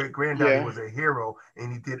great-great-granddaddy was a hero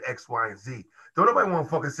and he did X, Y, and Z. Don't nobody want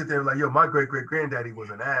to fucking sit there and like, yo, my great-great-granddaddy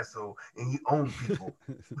was an asshole and he owned people.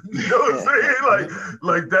 You know what I'm saying?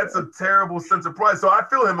 Like that's a terrible sense of pride. So I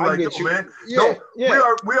feel him like, yo, man,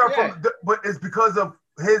 we are from, but it's because of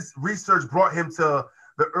his research brought him to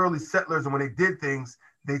the early settlers, and when they did things,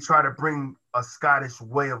 they try to bring a Scottish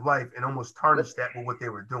way of life and almost tarnish that with what they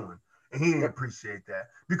were doing. And he didn't appreciate that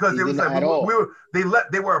because it was like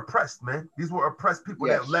they were oppressed, man. These were oppressed people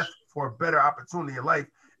that left for a better opportunity in life,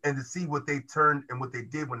 and to see what they turned and what they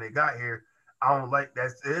did when they got here, I don't like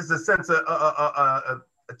that. It's a sense of a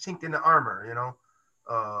chink in the armor, you know,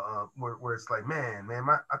 where it's like, man,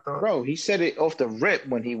 I thought, bro, he said it off the rip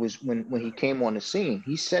when he came on the scene.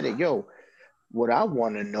 He said it, yo. What I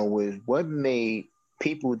want to know is what made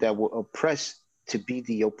people that were oppressed to be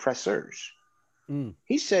the oppressors.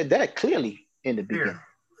 He said that clearly in the beginning.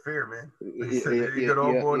 Fear, man.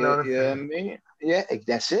 Yeah,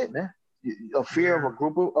 that's it, man. A fear of a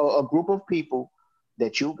group of people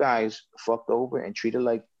that you guys fucked over and treated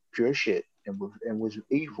like pure shit and was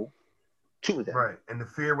evil to them. Right, and the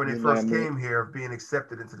fear when they first came here of being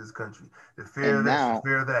accepted into this country. The fear of this, the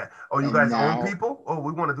fear of that. Oh, you guys own people? Oh,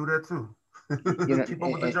 we want to do that too. You know, keep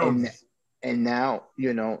up with the Joneses. And now,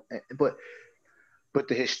 you know, but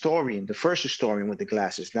the historian, the first historian with the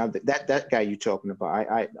glasses. Now that guy you're talking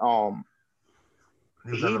about,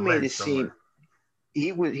 he made it seem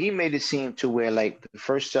he made it seem to where like the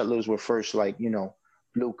first settlers were first like, you know,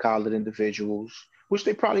 blue collared individuals, which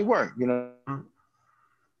they probably weren't, you know.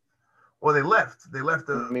 Well, they left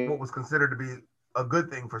what was considered to be a good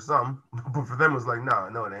thing for some, but for them it was like,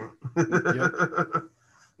 no, it ain't. Yep.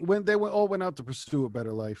 When they all went out to pursue a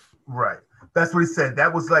better life. Right. That's what he said.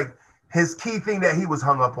 That was like his key thing that he was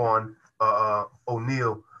hung up on,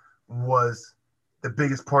 O'Neill, was the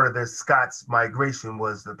biggest part of their Scots migration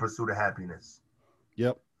was the pursuit of happiness.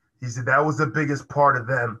 Yep. He said that was the biggest part of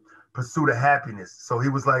them, pursuit of happiness. So he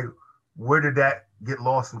was like, where did that get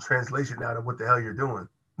lost in translation now to what the hell you're doing?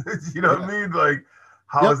 You know what I mean? Like,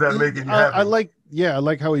 how is that making you happy? I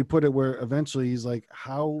like how he put it where eventually he's like,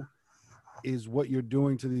 how is what you're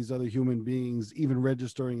doing to these other human beings even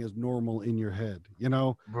registering as normal in your head, you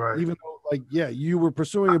know? Right. Even though, like, yeah, you were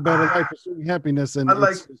pursuing a better life, pursuing happiness, and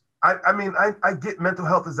I get mental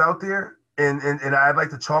health is out there, and I'd like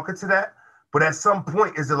to chalk it to that, but at some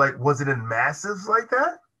point, is it like, was it in masses like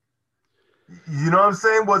that? You know what I'm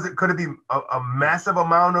saying? Could it be a massive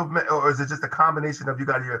amount of, or is it just a combination of you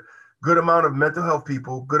got your good amount of mental health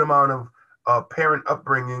people, good amount of parent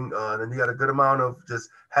upbringing, then you got a good amount of just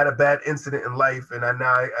had a bad incident in life, and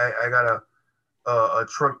I got a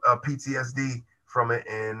PTSD from it,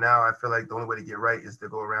 and now I feel like the only way to get right is to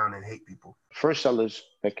go around and hate people. First settlers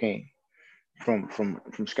that came from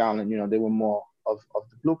Scotland, you know, they were more of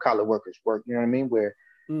the blue collar workers work, you know what I mean, where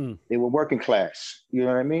they were working class, you know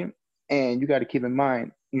what I mean, and you got to keep in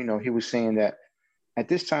mind, you know, he was saying that at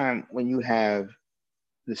this time when you have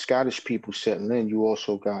the Scottish people settling in, you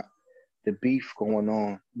also got the beef going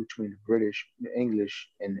on between the British, the English,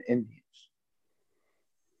 and the Indians.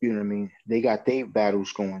 You know what I mean? They got their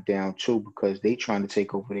battles going down too because they trying to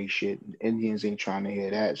take over their shit. The Indians ain't trying to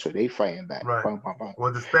hear that, so they fighting back. Right. Bum, bum, bum.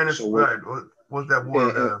 Well, the Spanish, what's that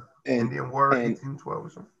war? The Indian War, 1812 or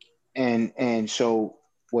something. And so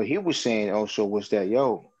what he was saying also was that,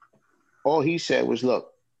 yo, all he said was,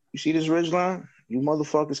 look, you see this ridge line? You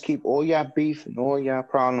motherfuckers keep all y'all beef and all y'all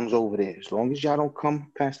problems over there. As long as y'all don't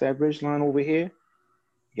come past that ridge line over here,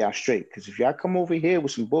 y'all straight. Because if y'all come over here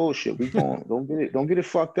with some bullshit, we going don't get it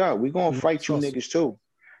fucked up. We gonna fight you niggas too.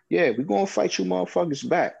 Yeah, we gonna fight you motherfuckers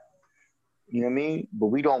back. You know what I mean? But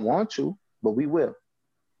we don't want to, but we will.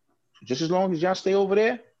 So just as long as y'all stay over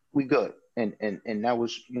there, we good. And that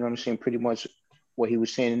was, you know what I'm saying, pretty much what he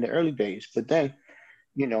was saying in the early days. But then,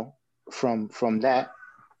 you know, from that,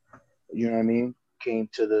 you know what I mean, came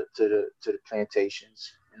to the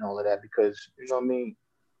plantations and all of that, because, you know what I mean,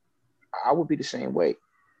 I would be the same way.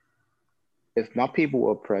 If my people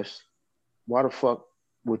were oppressed, why the fuck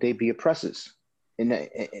would they be oppressors in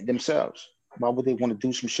themselves? Why would they want to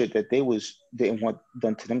do some shit that they didn't want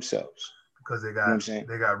done to themselves? Because they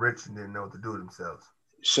got rich and didn't know what to do with themselves.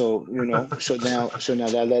 So, you know, so now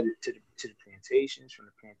that led to the plantations. From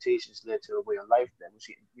the plantations led to a way of life that was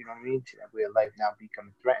getting, you know what I mean, to that way of life now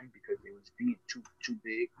becoming threatened because they was being too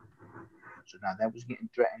big. So now that was getting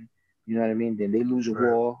threatened. You know what I mean? Then they lose a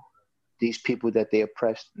war. These people that they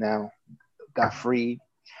oppressed now got freed.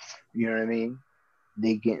 You know what I mean?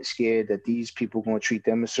 they getting scared that these people going to treat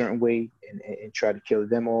them a certain way and try to kill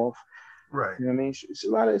them off. Right. You know what I mean? It's a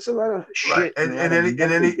lot of shit. Right. And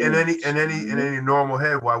in any normal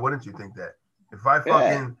head, why wouldn't you think that? If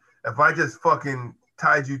I just fucking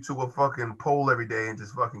tied you to a fucking pole every day and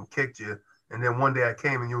just fucking kicked you, and then one day I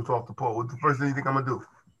came and you was off the pole, what's the first thing you think I'm gonna do?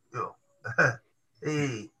 Yo,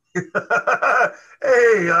 hey,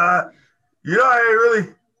 hey, I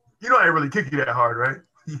ain't really kick you that hard, right?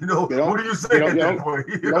 What are you saying at that point?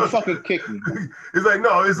 You don't fucking kick me. It's like,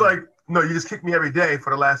 no, you just kick me every day for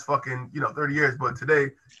the last fucking, 30 years, but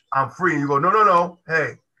today I'm free. And you go, no.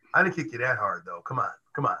 Hey, I didn't kick you that hard, though. Come on.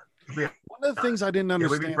 One of the things I didn't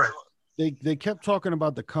understand, they kept talking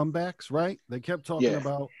about the comebacks, right? They kept talking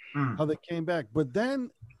about how they came back, but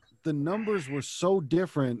then the numbers were so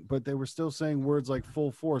different, but they were still saying words like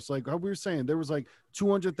full force. Like how we were saying, there was like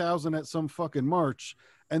 200,000 at some fucking march.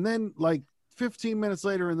 And then like 15 minutes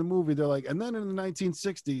later in the movie, they're like, and then in the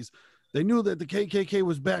 1960s, they knew that the KKK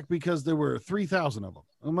was back because there were 3,000 of them.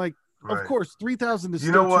 I'm like, of course, 3,000 is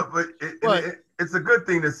still what? But it's a good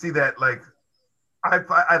thing to see that. Like,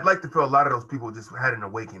 I'd like to feel a lot of those people just had an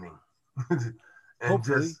awakening, and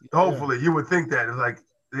hopefully, you would think that it's like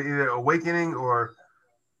either awakening or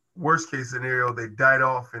worst case scenario, they died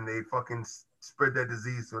off and they fucking spread that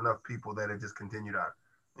disease to enough people that it just continued on.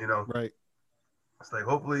 Right. It's like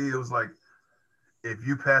hopefully it was like, if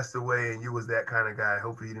you passed away and you was that kind of guy,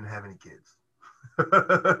 hopefully you didn't have any kids.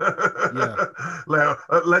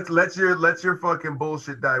 Like, let your fucking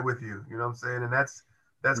bullshit die with you. You know what I'm saying? And that's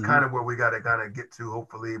kind of where we gotta kind of get to,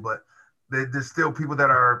 hopefully. But there's still people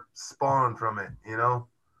that are spawned from it, and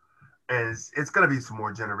it's gonna be some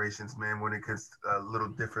more generations, man. When it gets a little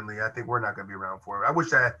differently, I think we're not gonna be around for it. I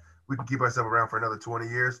wish we can keep ourselves around for another 20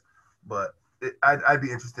 years, but I'd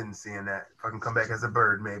be interested in seeing that. If I can come back as a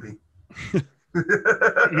bird, maybe.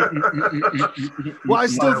 Well, I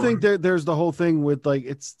still think that there's the whole thing with like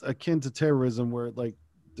it's akin to terrorism, where like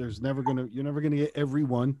you're never gonna get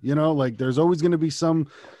everyone. Like there's always gonna be some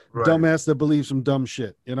dumbass that believes some dumb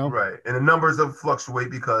shit. Right, and the numbers will fluctuate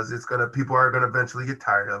because people are gonna eventually get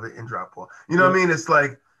tired of it and drop off. You know what I mean? It's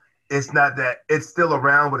like it's not that it's still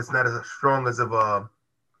around, but it's not as strong as of a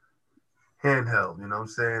handheld. You know what I'm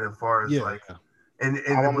saying? As far as like, and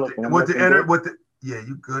with the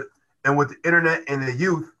you good. And with the internet and the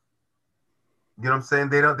youth, you know what I'm saying?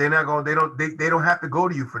 They don't have to go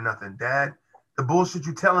to you for nothing, Dad. The bullshit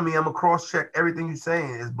you telling me, I'm gonna cross-check everything you're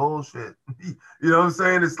saying is bullshit. You know what I'm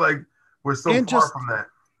saying? It's like we're so far from that.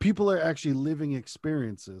 People are actually living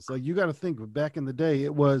experiences. Like you got to think, back in the day,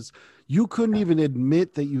 it was you couldn't even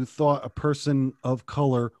admit that you thought a person of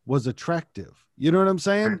color was attractive. You know what I'm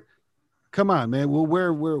saying? Right. Come on, man.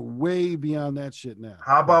 We're way beyond that shit now.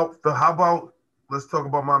 How about let's talk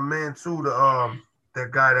about my man too,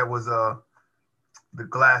 that guy that was the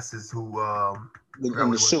glasses who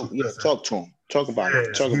in the suit. Yeah, talk to him. Talk about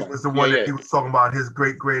it. He was the one that he was talking about his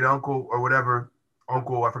great uncle or whatever.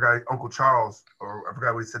 Uncle, I forgot, Uncle Charles, or I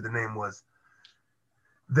forgot what he said the name was.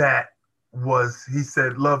 He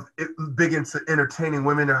said, big into entertaining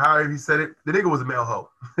women, or however he said it. The nigga was a male hoe.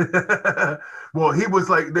 Well, he was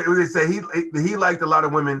like, they say he liked a lot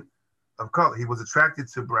of women of color. He was attracted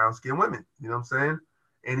to brown skinned women, you know what I'm saying?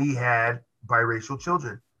 And he had biracial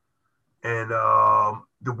children. And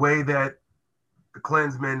the way that the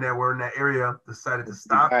Klansmen that were in that area decided to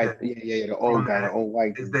stop it. The old guy, the old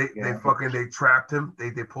white. They trapped him.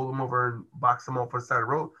 They pulled him over and boxed him off on the side of the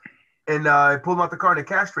road. And they pulled him out the car and they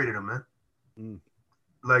castrated him, man.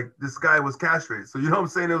 Like this guy was castrated. So you know what I'm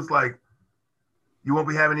saying? It was like, you won't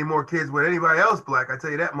be having any more kids with anybody else black, I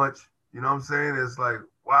tell you that much. You know what I'm saying? It's like,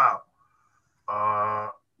 wow.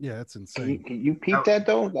 Yeah, that's insane. Can you peep that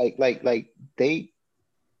though? Like they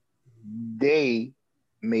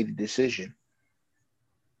made a decision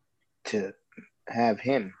to have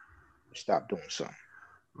him stop doing something.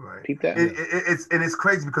 Right. Peep that. It's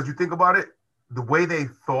crazy because you think about it, the way they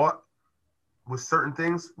thought with certain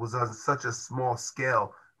things was on such a small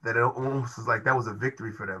scale that it almost was like that was a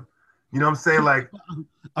victory for them. You know what I'm saying? Like,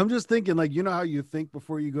 I'm just thinking, like, you know how you think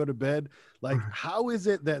before you go to bed? Like, how is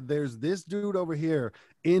it that there's this dude over here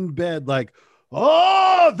in bed, like,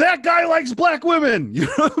 oh, that guy likes black women? You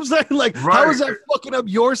know what I'm saying? Like, how is that fucking up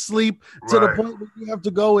your sleep to the point where you have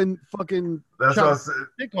to go and fucking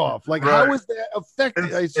dick off? Like, how is that affecting?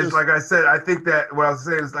 It's like I said, I think that what I was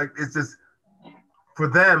saying is like, it's just for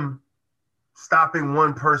them, stopping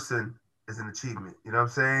one person is an achievement. You know what I'm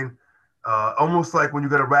saying? Almost like when you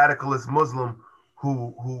get a radicalist Muslim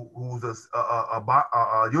who's a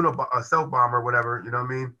self bomber or whatever, you know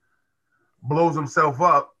what I mean, blows himself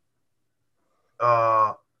up,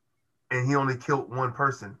 and he only killed one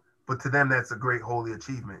person. but to them that's a great holy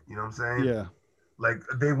achievement. You know what I'm saying? Yeah. Like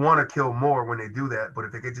they want to kill more when they do that, but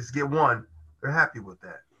if they could just get one, they're happy with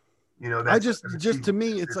that. You know, that's just to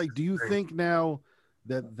me, it's like, do you think now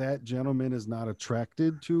that gentleman is not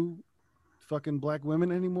attracted to fucking black women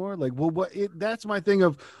anymore? Like, well, that's my thing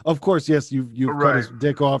of course, yes, you've cut his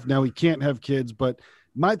dick off. Now he can't have kids, but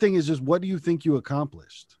my thing is just, what do you think you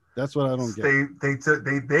accomplished? That's what I don't get. They took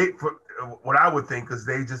what I would think, because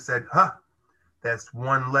they just said, huh, that's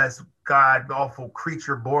one less god awful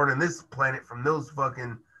creature born on this planet from those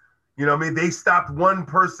fucking, you know what I mean? They stopped one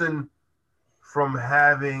person from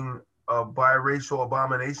having a biracial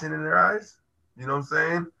abomination in their eyes. You know what I'm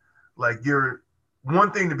saying? Like, you're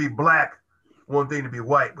one thing to be black, one thing to be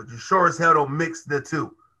white, but you sure as hell don't mix the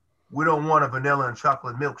two. We don't want a vanilla and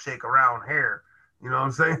chocolate milkshake around here. You know what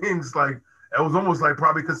I'm saying? It's like, it was almost like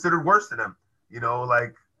probably considered worse to them. You know,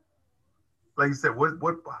 like you said, what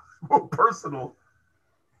personal?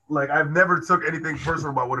 Like, I've never took anything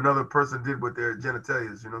personal about what another person did with their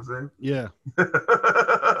genitalias. You know what I'm saying? Yeah.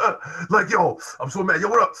 Like, yo, I'm so mad. Yo,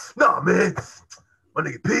 what up? Nah, man. My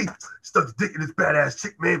nigga P stuck his dick in this badass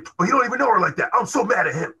chick, man. But he don't even know her like that. I'm so mad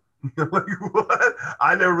at him. Like, what?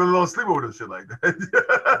 I never really lost sleep over shit like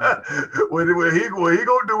that. What he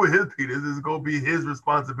gonna do with his penis is gonna be his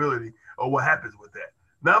responsibility, or what happens with that,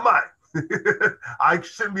 not mine. I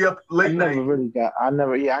shouldn't be up late night. I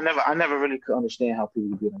never really could understand how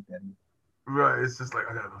people be like that. Right, it's just like,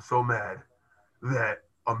 I'm so mad that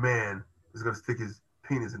a man is gonna stick his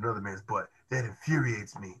penis in another man's butt. That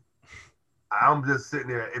infuriates me. I'm just sitting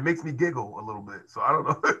there. It makes me giggle a little bit. So I don't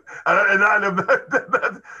know.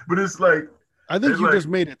 But it's like, I think you just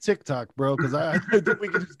made a TikTok, bro, because I think we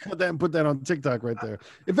can just cut that and put that on TikTok right there.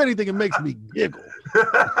 If anything, it makes me giggle.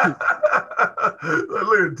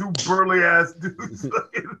 Look at two burly ass dudes.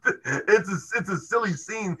 It's a silly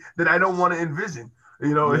scene that I don't want to envision.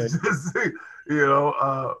 You know, it's just, you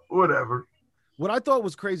know, whatever. What I thought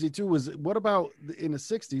was crazy too was, what about in the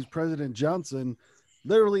 60s, President Johnson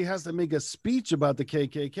literally has to make a speech about the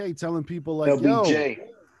KKK, telling people like, LBJ. yo,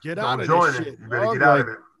 get out of this shit. You better get out of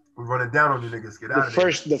it. We're running down on you niggas. Get out of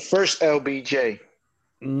it. The first LBJ.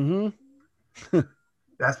 Mm-hmm.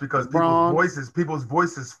 That's because people's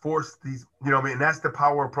voices force these, you know what I mean? And that's the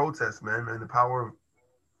power of protest, man. And the power of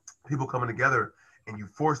people coming together, and you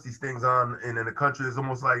force these things on. And in the country, is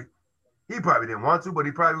almost like, he probably didn't want to, but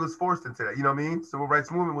he probably was forced into that. You know what I mean? Civil rights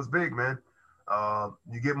movement was big, man.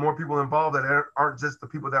 You get more people involved that aren't just the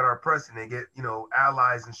people that are oppressed, and they get, you know,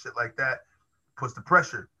 allies and shit like that. Puts the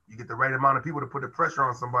pressure. You get the right amount of people to put the pressure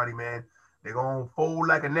on somebody, man. They're gonna fold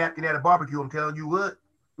like a napkin at a barbecue. I'm telling you what.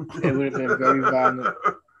 It would have been very violent.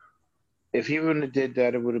 If he wouldn't have did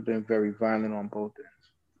that, it would have been very violent on both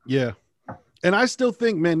ends. Yeah. And I still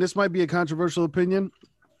think, man, this might be a controversial opinion.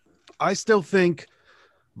 I still think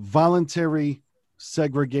voluntary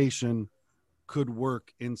segregation could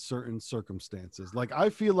work in certain circumstances. Like, I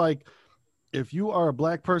feel like if you are a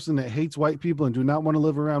black person that hates white people and do not want to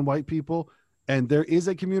live around white people, and there is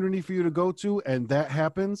a community for you to go to, and that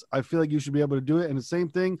happens, I feel like you should be able to do it. And the same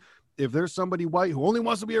thing, if there's somebody white who only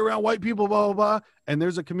wants to be around white people, blah, blah, blah, and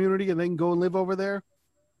there's a community and they can go and live over there,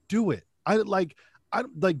 do it. I like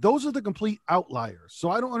those are the complete outliers. So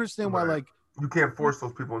I don't understand why, like, you can't force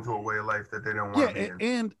those people into a way of life that they don't want to be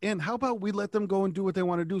in. And how about we let them go and do what they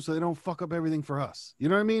want to do so they don't fuck up everything for us? You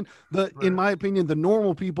know what I mean? In my opinion, the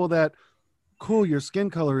normal people that, cool, your skin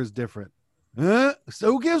color is different. So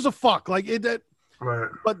who gives a fuck? Like it that right.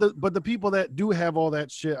 But the people that do have all that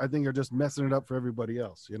shit, I think, are just messing it up for everybody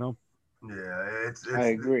else, you know? Yeah, it's I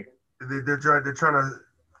agree. They're trying to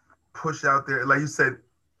push out there, like you said,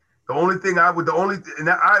 and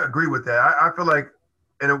I agree with that. I feel like,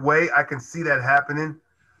 in a way, I can see that happening,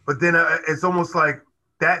 but then it's almost like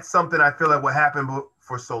that's something I feel like will happen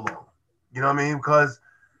for so long. You know what I mean? Because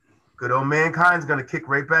good old mankind's gonna kick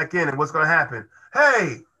right back in, and what's gonna happen?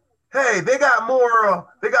 Hey, they got more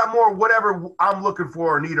whatever I'm looking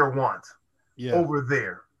for or need or want over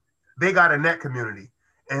there. They got in that community,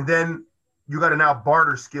 and then you got to now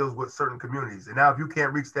barter skills with certain communities. And now if you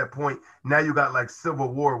can't reach that point, now you got like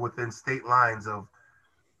civil war within state lines of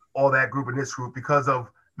all that group and this group, because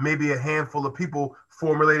of maybe a handful of people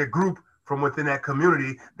formulate a group from within that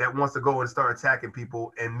community that wants to go and start attacking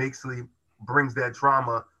people, and basically brings that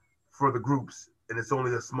drama for the groups. And it's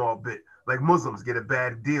only a small bit. Like Muslims get a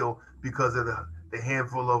bad deal because of the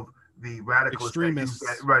handful of the radicalists extremists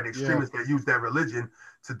that use that religion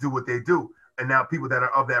to do what they do. And now people that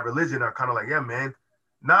are of that religion are kind of like, yeah, man,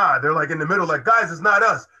 nah, they're like in the middle, like, guys, it's not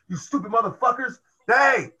us, you stupid motherfuckers.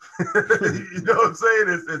 Hey, you know what I'm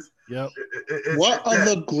saying? What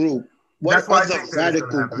other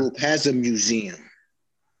radical group has a museum?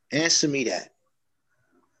 Answer me that.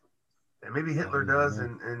 And maybe Hitler does,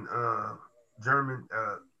 and German.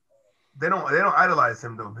 They don't idolize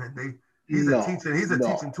him though. He's a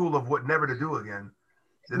teaching tool of what never to do again.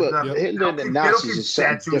 But Hitler and the Nazis is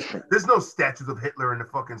something different. There's no statues of Hitler in the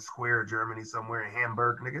fucking square of Germany somewhere in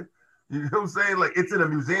Hamburg, nigga. You know what I'm saying? Like, it's in a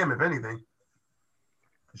museum, if anything.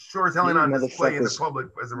 Sure as hell ain't on display in the public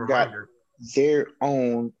as a reminder. Their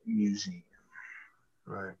own museum.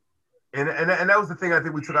 Right. And that was the thing I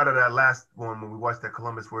think we took out of that last one when we watched that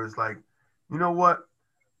Columbus, where it's like, you know what?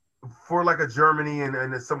 For like a Germany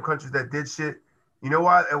and some countries that did shit, you know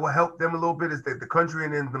what? It will help them a little bit is that the country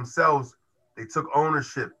and in themselves, they took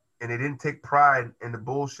ownership and they didn't take pride in the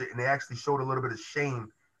bullshit, and they actually showed a little bit of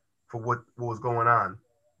shame for what was going on.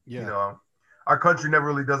 Yeah. You know, our country never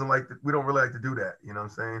really doesn't like we don't really like to do that. You know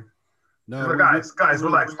what I'm saying? No, like, guys,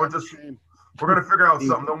 relax. We're gonna figure out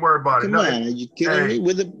something. Don't worry about it. Come on, are you kidding me?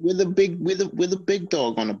 With a big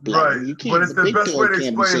dog on the block. Right. You can't, but it's the best way to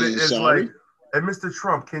explain it is like, and Mr.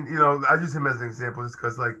 Trump I use him as an example just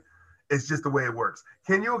because like it's just the way it works.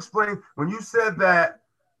 Can you explain when you said that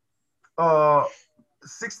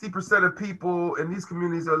 60% of people in these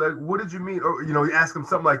communities are like, what did you mean? Or you ask them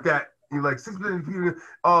something like that. You're like 60% of people,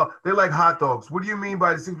 they like hot dogs. What do you mean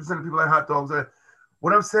by the 60% of people like hot dogs?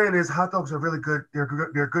 What I'm saying is hot dogs are really good.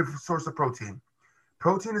 They're a good source of protein.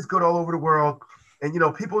 Protein is good all over the world. And,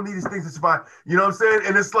 people need these things to survive. You know what I'm saying?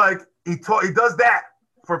 And it's like, he does that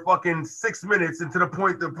for fucking 6 minutes, and to the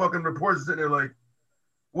point the fucking reporters sitting there like,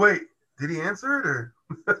 wait, did he answer it? Or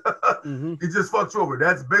he just fucks you over.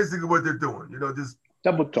 That's basically what they're doing. Just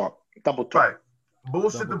double talk. Right.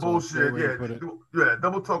 Bullshit the bullshit. Yeah,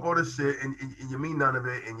 double talk all this shit, and you mean none of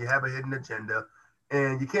it, and you have a hidden agenda.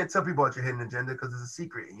 And you can't tell people about your hidden agenda because it's a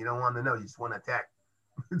secret and you don't want to know. You just want to attack.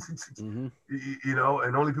 And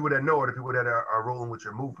only people that know are the people that are rolling with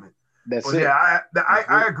your movement. That's it. Yeah,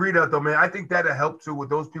 I agree that though, man. I think that'll help too with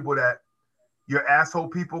those people that your asshole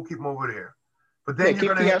people, keep them over there. But then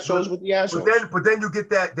you're gonna keep the assholes with the assholes. But then you get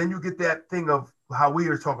that thing of how we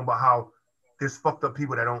are talking about how there's fucked up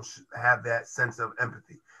people that don't have that sense of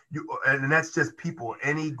empathy. And that's just people,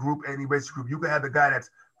 any group, any race group. You can have the guy that's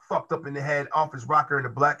fucked up in the head, office rocker in the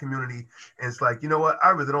black community, and it's like, you know what? I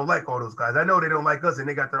really don't like all those guys. I know they don't like us and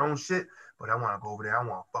they got their own shit, but I want to go over there. I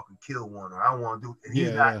want to fucking kill one, or I want to do. And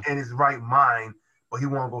he's not in his right mind, but he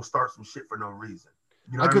want to go start some shit for no reason.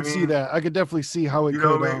 I could see that. I could definitely see how it could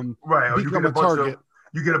right. become a target.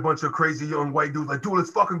 You get a bunch of crazy young white dudes like, dude,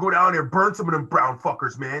 let's fucking go down there and burn some of them brown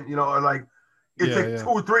fuckers, man. Or like, it takes 2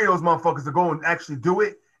 or 3 of those motherfuckers to go and actually do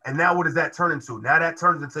it. And now what does that turn into? Now that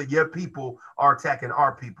turns into your people are attacking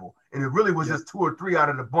our people. And it really was just 2 or 3 out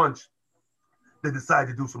of the bunch that decided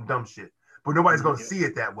to do some dumb shit. But nobody's going to see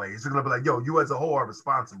it that way. It's going to be like, yo, you as a whole are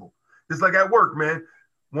responsible. Just like at work, man.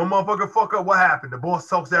 One motherfucker fuck up, what happened? The boss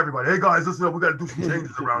talks to everybody. Hey, guys, listen up. We got to do some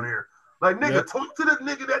changes around here. Like, nigga, talk to the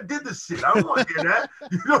nigga that did this shit. I don't want to hear that.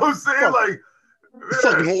 You know what I'm saying? Like,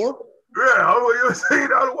 fucking whore. Yeah, I don't want you to say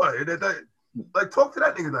it out of the way. Like, talk to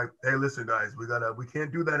that nigga like, hey, listen, guys, we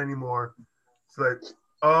can't do that anymore. It's like,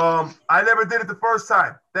 I never did it the first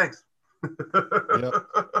time. Thanks.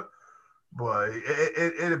 But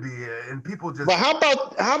it'd be, and people just. But how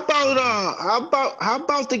about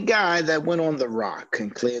the guy that went on the rock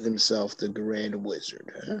and declared himself the Grand Wizard?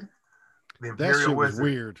 Huh? The Imperial Wizard. Was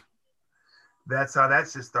weird. That's how that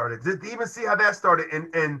shit started. Did even see how that started,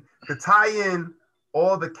 and to tie in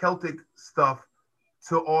all the Celtic stuff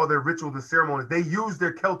to all their rituals and ceremonies, they use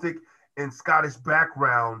their Celtic and Scottish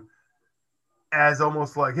background as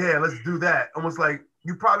almost like, yeah, let's do that. Almost like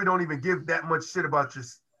you probably don't even give that much shit about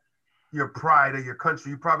your pride of your country.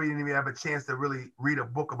 You probably didn't even have a chance to really read a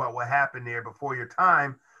book about what happened there before your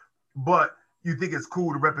time, but you think it's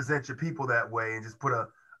cool to represent your people that way and just put a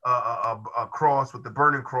cross with the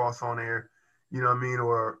burning cross on there, you know what I mean?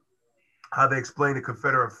 Or how they explain the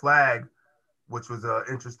Confederate flag, which was an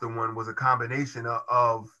interesting one, was a combination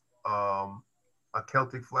of a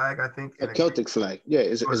Celtic flag, I think. A Celtic flag. Yeah,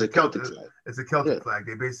 it's a Celtic flag. It's a Celtic flag.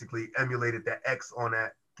 They basically emulated the X on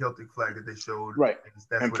that Celtic flag that they showed. Right.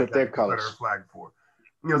 That's and what put their colors. Confederate flag for.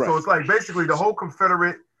 So it's like basically the whole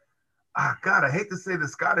Confederate, God, I hate to say the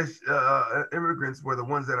Scottish immigrants were the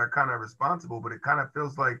ones that are kind of responsible, but it kind of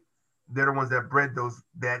feels like they're the ones that bred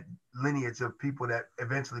that lineage of people that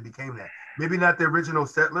eventually became that. Maybe not the original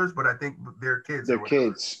settlers, but I think their kids. Their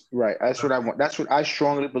kids, right? That's what I want. That's what I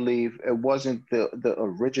strongly believe. It wasn't the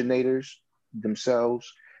originators themselves;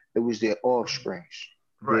 it was their offsprings,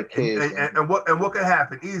 right? Kids. And what could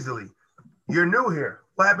happen easily? You're new here.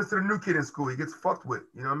 What happens to the new kid in school? He gets fucked with.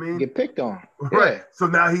 You know what I mean? Get picked on. Right. Yeah. So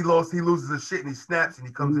now he loses his shit and he snaps and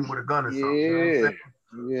he comes in with a gun or something. Yeah. You know what I'm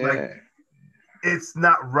saying? Yeah. it's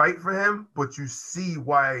not right for him, but you see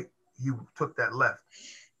why he took that left.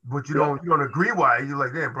 But you don't agree why. You're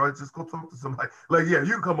like, damn, bro, just go talk to somebody. Like, yeah,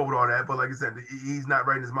 you can come up with all that, but like I said, he's not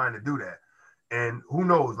right in his mind to do that. And who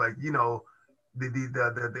knows? Like, you know,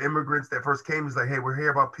 the immigrants that first came is like, hey, we're here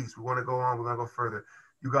about peace. We want to go on. We're gonna go further.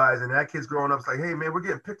 You guys, and that kid's growing up. It's like, hey, man, we're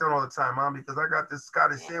getting picked on all the time, Mom, because I got this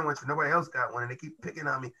Scottish sandwich and nobody else got one, and they keep picking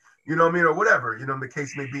on me. You know what I mean, or whatever. You know, the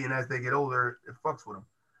case may be. And as they get older, it fucks with them.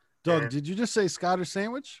 Doug, did you just say Scottish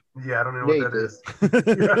sandwich? Yeah, I don't know what that is.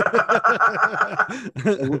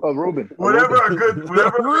 Reuben. Whatever.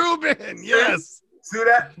 Reuben, yes. See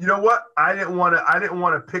that? You know what? I didn't want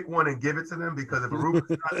to pick one and give it to them because if a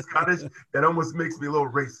Reuben's not Scottish, that almost makes me a little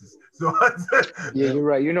racist. So yeah, you're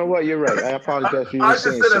right. You know what? You're right. I apologize for you. I just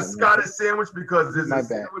said a Scottish sandwich because it's a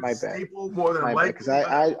sandwich staple more than likely. Because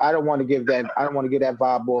I don't want to give that. I don't want to get that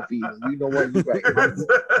vibe off either. You know what? You're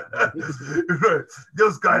right.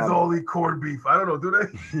 Those guys all eat corned beef. I don't know. Do they?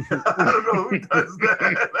 I don't know who does that.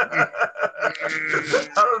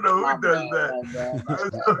 I don't know who does that.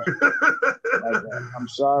 I'm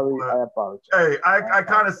sorry. I apologize. Hey,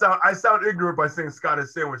 I sound ignorant by saying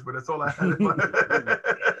Scottish sandwich, but that's all I had in my head.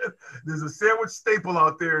 There's a sandwich staple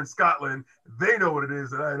out there in Scotland. They know what it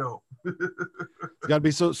is, and I know. It's got to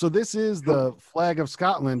be so. So this is the flag of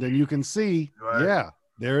Scotland, and you can see, right. Yeah,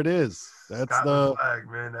 there it is. That's Scotland flag,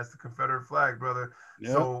 man. That's the Confederate flag, brother.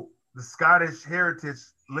 Yep. So the Scottish heritage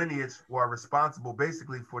lineage were responsible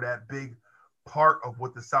basically for that big part of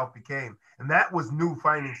what the South became, and that was new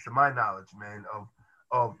findings to my knowledge, man.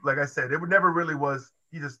 Of like I said, it never really was.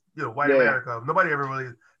 White America. Nobody ever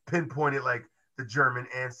really pinpointed like the German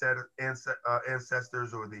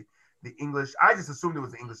ancestors or the English. I just assumed it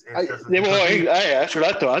was the English ancestors. That's what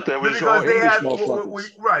I thought. That was because they had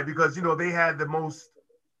right because they had the most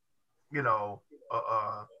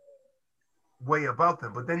way about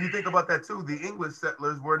them. But then you think about that too. The English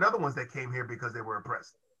settlers were another ones that came here because they were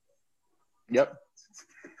oppressed. Yep.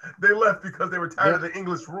 They left because they were tired of the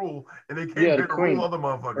English rule, and they came here to rule other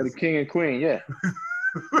motherfuckers. The king and queen, yeah.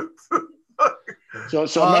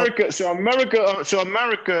 America's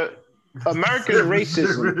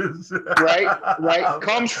racism, right,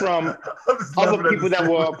 comes from other people that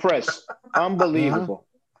were oppressed. Unbelievable.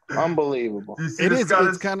 Unbelievable. It is.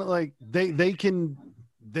 It's kind of like they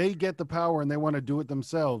get the power and they want to do it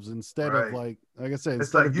themselves instead of like I said,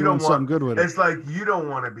 instead of doing something good with it. It's like you don't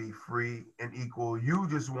want to be free and equal. You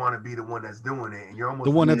just want to be the one that's doing it, and you're almost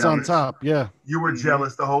the one that's on top. Yeah. You were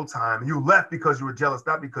jealous the whole time. You left because you were jealous,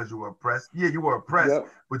 not because you were oppressed. Yeah, you were oppressed,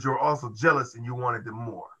 but you were also jealous and you wanted them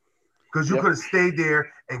more. Because you could have stayed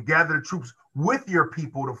there and gathered the troops with your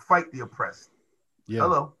people to fight the oppressed. Yeah.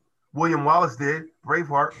 Hello. William Wallace did.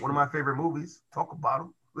 Braveheart, one of my favorite movies. Talk about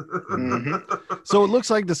him. So it looks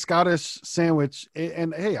like the Scottish sandwich,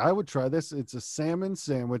 and hey, I would try this. It's a salmon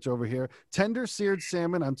sandwich over here. Tender seared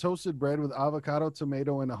salmon on toasted bread with avocado,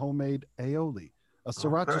 tomato, and a homemade aioli. A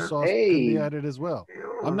sriracha sauce can be added as well.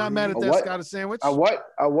 I'm not mad at that Scottish sandwich. A what?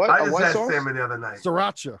 I just had sauce? salmon the other night.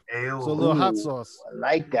 Sriracha. So a little hot sauce. I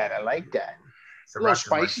like that. Sriracha's a little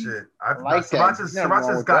spicy. I like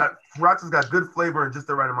Sriracha's got good flavor and just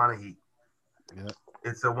the right amount of heat. Yeah.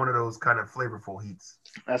 It's one of those kind of flavorful heats.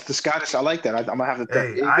 That's the Scottish. I like that. I'm gonna have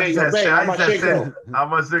to. I just had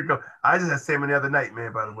salmon the other night,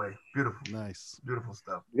 man. By the way, beautiful, nice, beautiful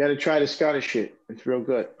stuff. You got to try the Scottish shit. It's real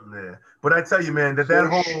good. Yeah, but I tell you, man,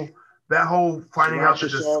 that whole finding out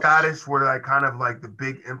that the Scottish were like kind of like the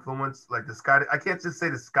big influence, like the Scottish. I can't just say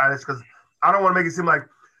the Scottish because I don't want to make it seem like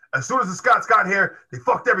as soon as the Scots got here, they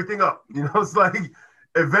fucked everything up. It's like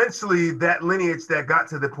eventually that lineage that got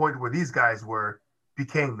to the point where these guys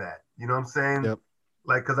became that. You know what I'm saying? Yep.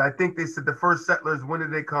 Like, because I think they said the first settlers, when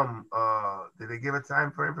did they come? Did they give a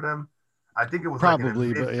time frame for them? I think it was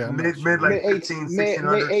probably, like but yeah, mid like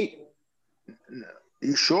 1600s.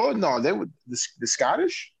 You sure? No, they were the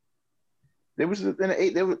Scottish. They was in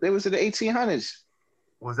the They was in the 1800s.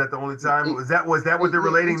 Was that the only time? Was that what they're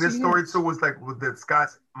relating this story to? Was like with the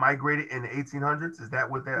Scots migrated in the 1800s? Is that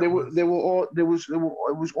what that was? It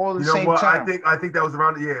was all the same time. I think that was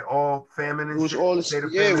around all famine and it was all the same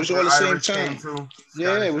time. It was all that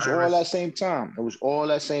same time. It was all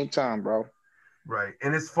that same time, bro. Right,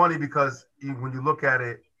 and it's funny because when you look at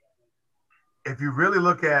it, if you really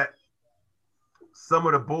look at some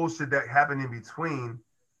of the bullshit that happened in between.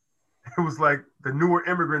 It was like the newer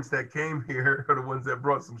immigrants that came here are the ones that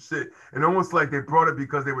brought some shit. And almost like they brought it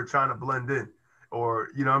because they were trying to blend in. Or,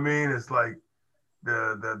 you know what I mean? It's like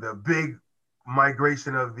the big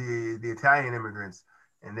migration of the Italian immigrants.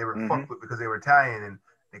 And they were fucked with because they were Italian. And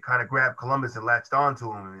they kind of grabbed Columbus and latched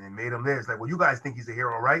onto him and made him there. It's like, well, you guys think he's a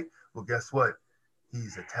hero, right? Well, guess what?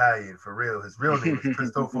 he's Italian for real. His real name is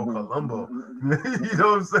Cristoforo Colombo. You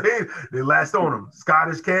know what I'm saying? They latched on him.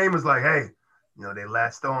 Scottish came, was like, hey, you know, they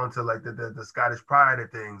latched on to like the Scottish pride of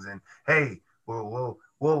things, and hey, we'll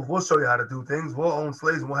show you how to do things. We'll own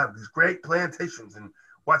slaves and we'll have these great plantations and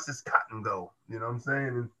watch this cotton go. You know what I'm saying?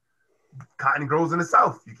 And cotton grows in the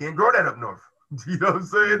South. You can't grow that up north. You know what I'm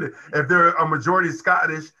saying? If they're a majority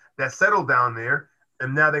Scottish that settled down there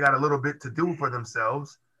and now they got a little bit to do for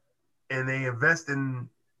themselves and they invest in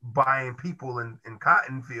buying people in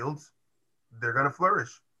cotton fields, they're going to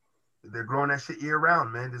flourish. They're growing that shit year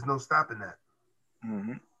round, man. There's no stopping that.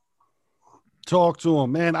 Mm-hmm. Talk to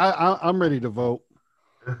him, man. I'm ready to vote.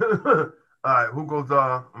 All right, who goes?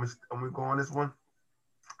 I'm gonna go on this one.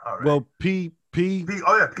 All right. Well, P.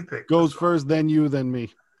 Oh yeah, P pick goes first, then you, then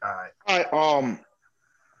me. All right.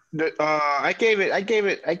 I gave it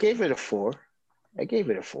a 4. I gave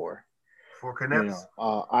it a 4. 4 connects.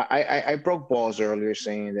 I broke balls earlier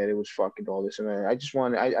saying that it was fucking all this, and I just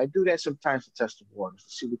want I do that sometimes to test the waters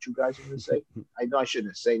to see what you guys are gonna say. I know I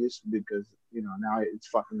shouldn't say this because now it's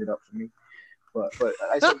fucking it up for me, but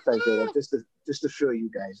I sometimes do that just to fill you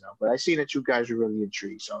guys out. But I see that you guys are really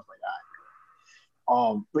intrigued, so I was like,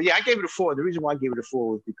 all right. But yeah, I gave it a 4. The reason why I gave it a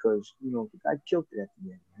 4 was because the guy killed it at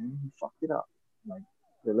the end, man. He fucked it up. Like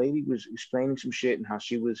the lady was explaining some shit and how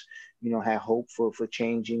she was, had hope for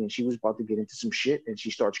changing, and she was about to get into some shit, and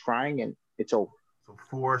she starts crying, and it's over. So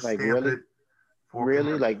 4, like really, 4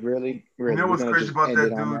 really, like really. You know what's crazy about that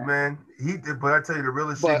dude, man? He did, but I tell you, the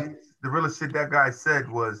realest shit that guy said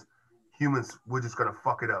was, humans, we're just gonna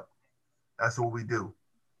fuck it up. That's what we do.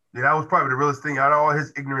 Yeah, that was probably the realest thing. Out of all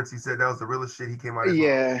his ignorance, he said that was the realest shit he came out of his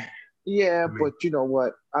mouth. Yeah, but you know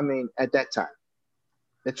what? I mean, at that time.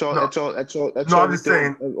 That's all. No, I'm just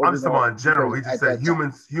saying. I'm just talking in general. He just said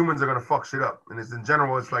humans are gonna fuck shit up, and it's in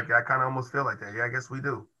general. It's like I kind of almost feel like that. Yeah, I guess we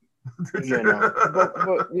do. But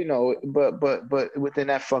within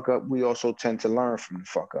that fuck up, we also tend to learn from the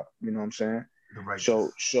fuck up. You know what I'm saying?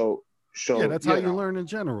 So yeah, that's how you learn in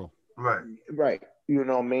general. Right. You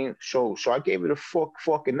know what I mean? So I gave it a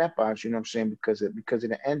fork in that box, you know what I'm saying, because of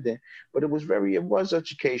the ending. But it was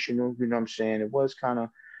educational, you know what I'm saying? It was kind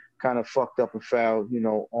of fucked up and foul,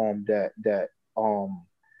 that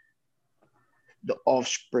the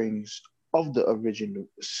offsprings of the original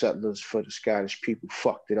settlers for the Scottish people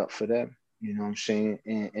fucked it up for them, you know what I'm saying?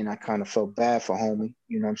 And I kind of felt bad for homie,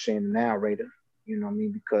 you know what I'm saying, the narrator, you know what I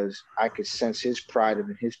mean, because I could sense his pride of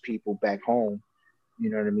his people back home. You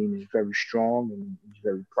know what I mean? He's very strong and he's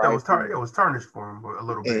very prideful. It was tarnished for him a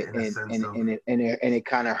little bit in a sense. And it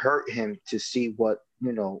kind of hurt him to see what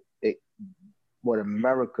what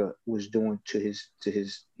America was doing to his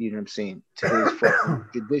you know what I'm saying, to his fucking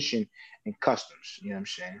tradition and customs. You know what I'm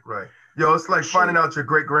saying? Right. Yo, it's like finding out your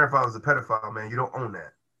great grandfather was a pedophile, man. You don't own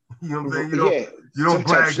that. You know what I'm saying? You don't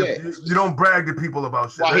brag. You don't brag to people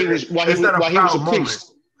about shit. While he was a priest.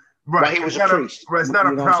 Right. He was a priest. It's not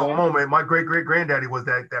a proud moment. My great granddaddy was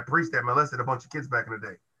that priest that molested a bunch of kids back in the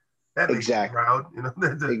day. That makes you proud.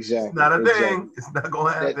 Exactly. It's not a thing. It's not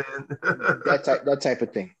gonna happen. That type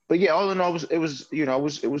of thing. But yeah, all in all, it was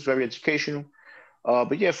very educational.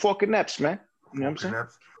 But yeah, fork and naps, man. You know what I'm saying?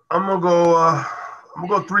 I'm gonna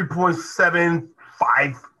go 3.75.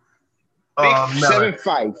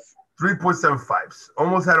 7.5. 3.75.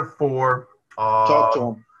 Almost had a 4. Talk to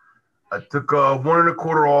him. I took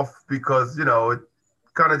 1.25 off because it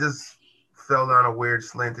kind of just fell down a weird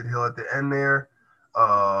slanted hill at the end there.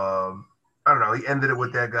 I don't know. He ended it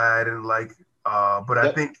with that guy I didn't like. But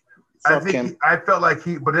yep. I felt like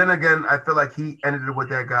but then again, I feel like he ended it with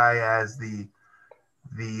that guy as the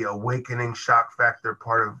awakening shock factor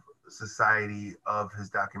part of society of his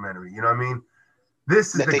documentary. You know what I mean?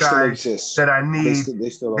 This is the guy that I need. They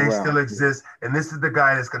still exist. And this is the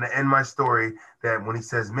guy that's going to end my story, that when he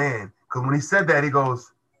says, man, because when he said that, he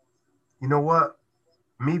goes, you know what?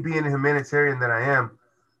 Me being the humanitarian that I am,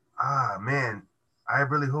 man, I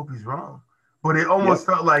really hope he's wrong. But it almost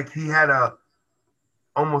felt like he had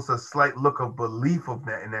almost a slight look of belief of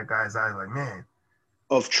that in that guy's eyes, like, man.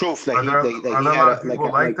 Of truth. Are there a lot of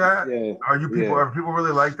people like that? Yeah. Are people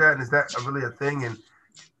really like that? And is that really a thing? And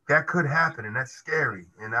that could happen, and that's scary.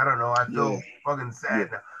 And I don't know. I feel fucking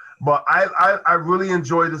sad now. But I really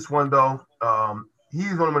enjoyed this one though.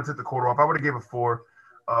 He's the one who took the quarter off. I would have gave it 4.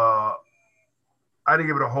 I didn't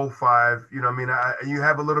give it a whole 5. You know what I mean? You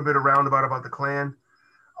have a little bit of roundabout about the Klan.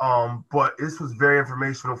 But this was very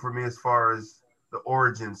informational for me as far as the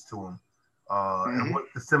origins to him, and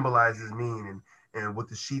what the symbolizes mean, and what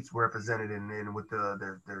the sheets represented, and with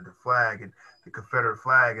their flag and the Confederate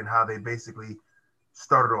flag, and how they basically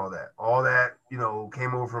started all that,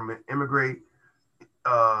 came over from immigrate,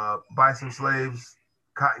 buy some slaves,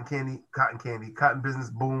 cotton business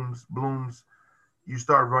blooms. You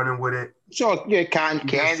start running with it. So yeah, cotton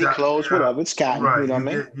candy, clothes, whatever. It's cotton. Right. You know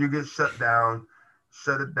what I mean? You get shut it down,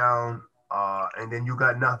 and then you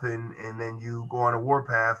got nothing, and then you go on a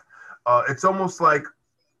warpath. It's almost like,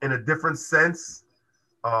 in a different sense,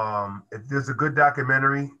 if there's a good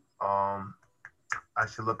documentary, I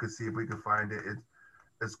should look and see if we can find it.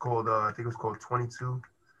 It's called, I think it was called 22.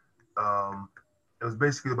 It was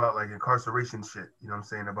basically about like incarceration shit. You know what I'm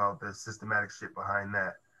saying? About the systematic shit behind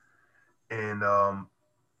that. And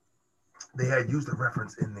they had used a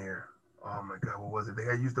reference in there. Oh my God, what was it? They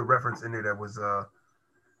had used a reference in there that was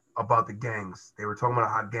about the gangs. They were talking about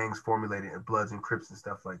how gangs formulated and Bloods and Crips and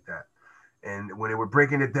stuff like that. And when they were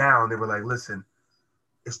breaking it down, they were like, listen,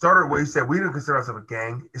 it started where you said we didn't consider ourselves a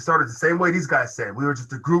gang. It started the same way these guys said. We were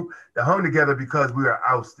just a group that hung together because we were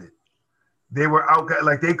ousted. They were out,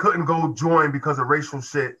 like they couldn't go join because of racial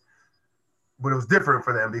shit, but it was different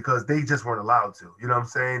for them because they just weren't allowed to. You know what I'm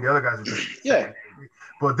saying? The other guys were just yeah.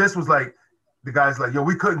 But this was like, the guys like, yo,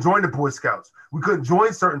 we couldn't join the Boy Scouts. We couldn't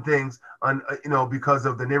join certain things on, because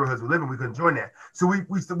of the neighborhoods we live in. We couldn't join that. So we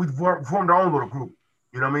formed our own little group.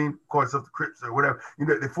 You know what I mean? Of course, of the Crips or whatever.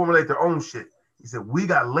 They formulate their own shit. He said, we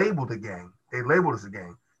got labeled a gang. They labeled us a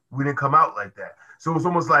gang. We didn't come out like that. So it's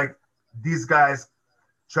almost like these guys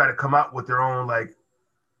try to come out with their own like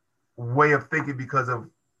way of thinking because of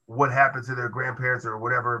what happened to their grandparents or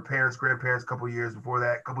whatever, parents, grandparents, a couple of years before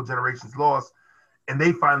that, a couple generations lost. And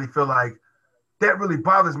they finally feel like, that really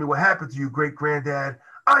bothers me. What happened to you, great granddad?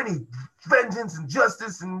 I need vengeance and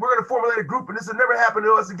justice, and we're going to formulate a group, and this will never happen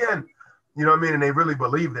to us again. You know what I mean? And they really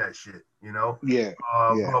believe that shit, Yeah.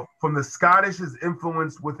 But from the Scottish's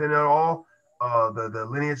influence within it all, the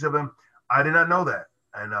lineage of them, I did not know that.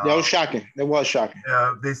 And that was shocking. It was shocking.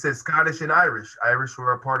 They said Scottish and Irish. Irish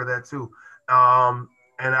were a part of that too.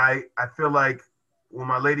 And I feel like when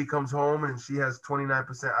my lady comes home and she has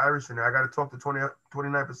 29% Irish in her, I got to talk to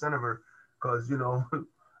 29% of her because,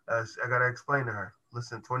 I got to explain to her,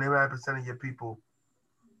 listen, 29% of your people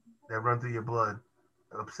that run through your blood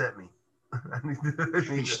upset me. I need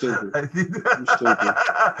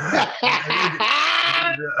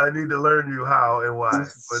to learn you how and why.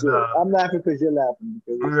 But I'm laughing because you're laughing.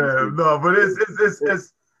 But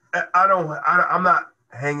it's I'm not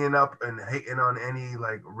hanging up and hating on any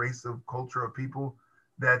like race of culture of people.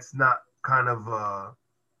 That's not kind of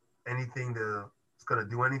anything that's gonna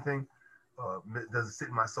do anything. Doesn't sit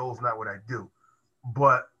in my soul. It's not what I do.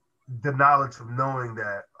 But the knowledge of knowing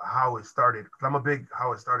that how it started, because I'm a big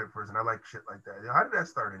how it started person. I like shit like that. How did that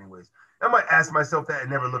start anyways? I might ask myself that and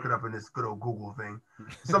never look it up in this good old Google thing.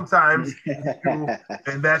 Sometimes,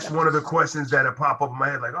 and that's one of the questions that pop up in my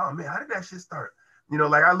head, like, oh man, how did that shit start?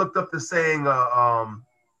 Like I looked up the saying, what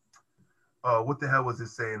the hell was it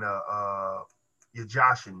saying? You're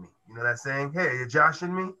joshing me. You know that saying? Hey, you're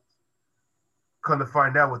joshing me? Come to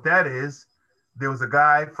find out what that is, there was a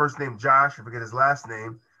guy, first name Josh, I forget his last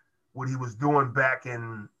name, what he was doing back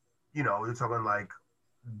in, you're talking like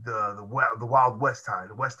the Wild West time,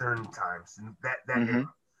 the Western times, and that era.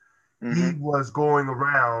 He was going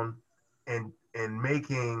around and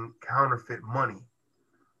making counterfeit money.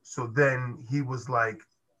 So then he was like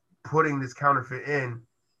putting this counterfeit in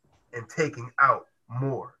and taking out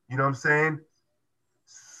more. You know what I'm saying?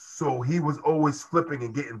 So he was always flipping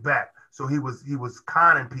and getting back. So he was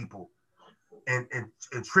conning people and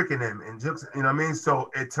tricking them and just, you know what I mean?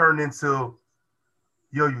 So it turned into,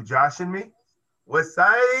 yo, you joshing me? West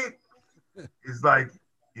Side? It's like,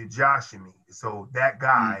 you joshing me. So that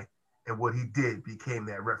guy and what he did became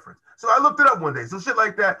that reference. So I looked it up one day. So shit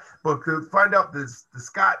like that. But to find out the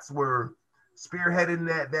Scots were spearheading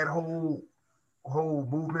that whole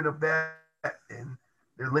movement of that, and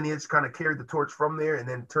their lineage kind of carried the torch from there and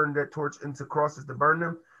then turned that torch into crosses to burn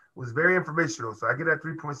them, was very informational. So I get that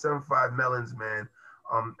 3.75 melons, man.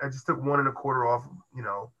 I just took 1 1/4 off,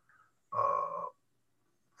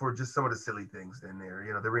 for just some of the silly things in there.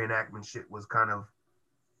 The reenactment shit was kind of,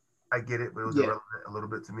 I get it, but it was irrelevant a little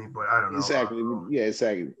bit to me. But I don't know. Exactly.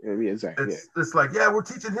 Exactly. It's like, yeah, we're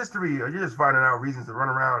teaching history, or you're just finding out reasons to run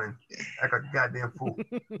around and act like a goddamn fool.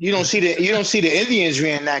 You don't see the Indians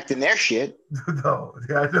reenacting their shit. No,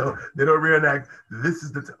 I know they don't reenact. This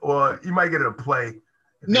is well, you might get it a play.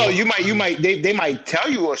 No, you might. They might tell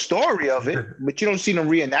you a story of it, but you don't see them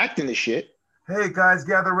reenacting the shit. Hey guys,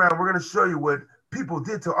 gather around. We're gonna show you what people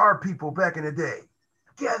did to our people back in the day.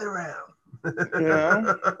 Gather around.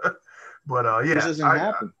 Yeah. But yeah, this doesn't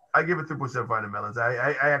happen. I give it 3.75 melons.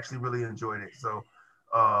 I actually really enjoyed it. So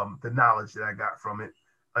the knowledge that I got from it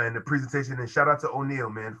and the presentation, and shout out to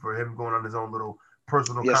O'Neal, man, for him going on his own little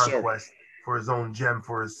personal conquest for his own gem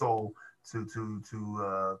for his soul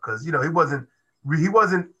because he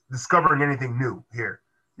wasn't discovering anything new here.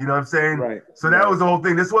 You know what I'm saying? Right. So that was the whole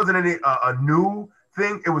thing. This wasn't any a new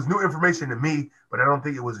thing. It was new information to me, but I don't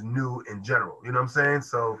think it was new in general. You know what I'm saying?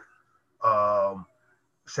 So,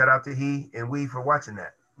 shout out to he and we for watching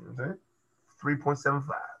that. You know what I'm saying? 3.75.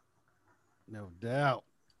 No doubt.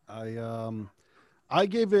 I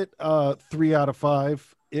gave it 3 out of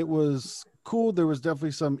 5. It was cool. There was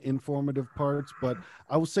definitely some informative parts, but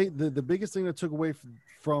I would say the biggest thing that took away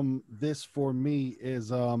from this for me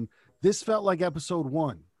is this felt like episode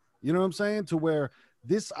 1. You know what I'm saying? To where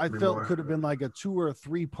this I felt could have been like a 2 or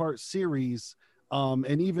 3 part series.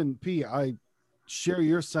 And even P, I share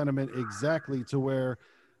your sentiment exactly, to where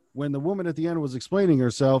when the woman at the end was explaining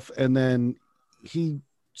herself and then he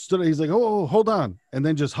stood, he's like, oh, hold on, and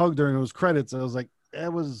then just hugged her and it was credits. I was like,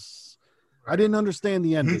 I didn't understand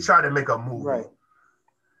the ending. He tried to make a movie. Right.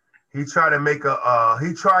 He tried to make I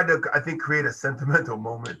think, create a sentimental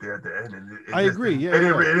moment there at the end. And I agree. Yeah. It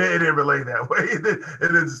didn't relate that way.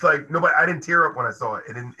 It's just like nobody. I didn't tear up when I saw it.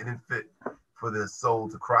 It didn't fit for the soul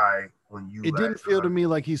to cry when you. It didn't feel to me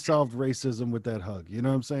like he solved racism with that hug. You know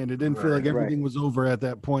what I'm saying? It didn't feel like everything was over at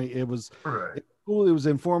that point. It was cool. It was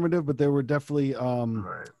informative, but there were definitely.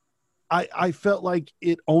 I felt like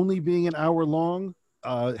it only being an hour long.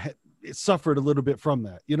 It suffered a little bit from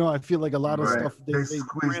that. I feel like a lot of stuff they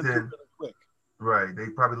squeezed in. Really quick. Right. They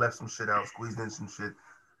probably left some shit out, squeezed in some shit.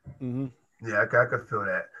 Mm-hmm. Yeah, I could feel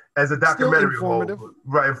that. As a documentary,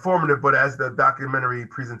 informative, but as the documentary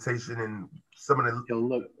presentation and some of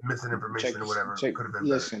the missing information or whatever could have been.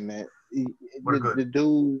 Listen, better. Man, the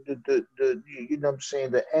dude, the you know what I'm saying,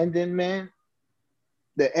 the ending, man,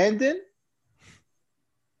 the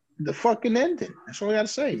fucking ending. That's all I gotta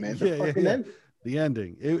say, man. The fucking ending. The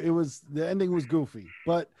ending. The ending was goofy,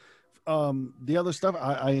 but the other stuff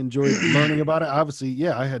I enjoyed learning about it. Obviously,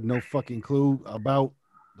 I had no fucking clue about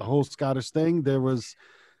the whole Scottish thing. There was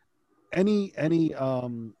any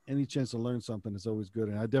chance to learn something is always good,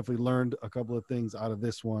 and I definitely learned a couple of things out of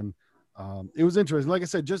this one. It was interesting. Like I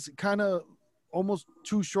said, just kind of almost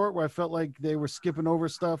too short, where I felt like they were skipping over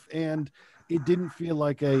stuff, and it didn't feel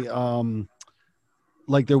like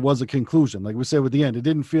like there was a conclusion. Like we said with the end, it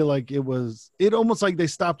didn't feel like it almost like they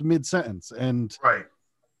stopped mid-sentence. And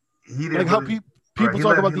he didn't like how people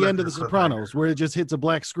talk about the end of The Sopranos, where it just hits a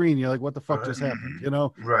black screen. You're like, what the fuck just happened?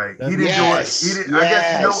 Right. He didn't do it. He didn't,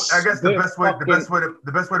 I guess the best way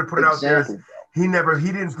to put it out there is he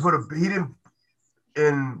didn't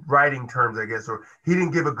in writing terms, I guess, or he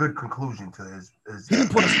didn't give a good conclusion to his he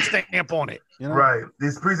didn't put a stamp on it. Right.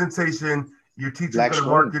 This presentation, your teacher's going to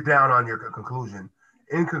mark you down on your conclusion.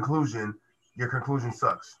 In conclusion, your conclusion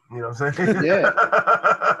sucks. You know what I'm saying? Yeah.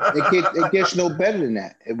 It gets no better than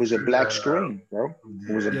that. It was a black screen, bro.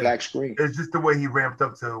 It was a black screen. It's just the way he ramped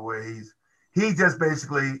up to where he just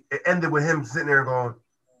basically, it ended with him sitting there going,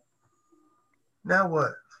 now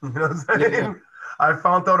what? You know what I'm saying? Yeah. I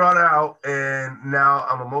found that out and now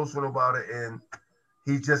I'm emotional about it. And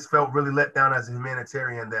he just felt really let down as a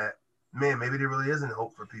humanitarian that, man, maybe there really isn't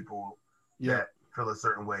hope for people that feel a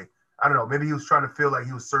certain way. I don't know. Maybe he was trying to feel like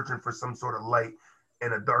he was searching for some sort of light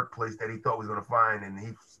in a dark place that he thought he was going to find. And he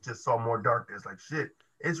just saw more darkness. Like, shit,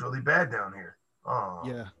 it's really bad down here. Oh.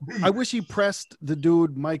 Yeah. I wish he pressed the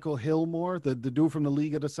dude, Michael Hill, more. The dude from the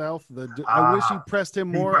League of the South. I wish he pressed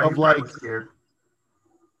him more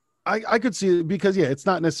I could see it because, it's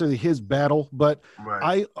not necessarily his battle. But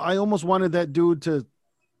I almost wanted that dude to,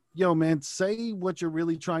 man, say what you're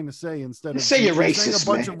really trying to say instead of saying a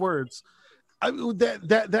bunch of words.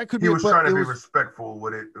 That could be. He was trying to be respectful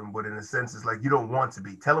with it, but in a sense, it's like you don't want to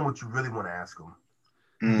be. Tell him what you really want to ask him.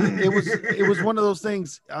 It was one of those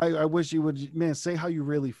things. I wish you would, man, say how you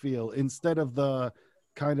really feel instead of the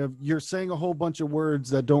kind of you're saying a whole bunch of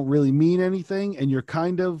words that don't really mean anything, and you're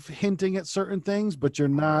kind of hinting at certain things, but you're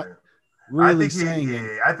not really saying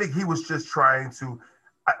it. I think he was just trying to,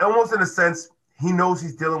 almost in a sense, he knows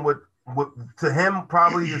he's dealing with what to him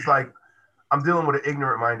probably is like I'm dealing with an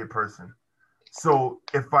ignorant-minded person. So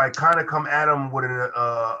if I kind of come at them with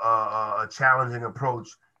a challenging approach,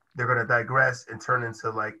 they're gonna digress and turn into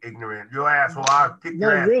like ignorant. Your asshole, I'll kick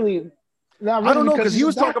your ass. I don't know because he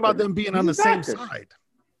was talking about them being on the same side.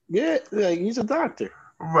 Yeah, he's a doctor.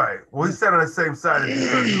 Right. Well, he sat on the same side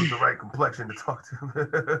because he was the right complexion to talk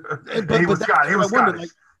to. He was Scottish.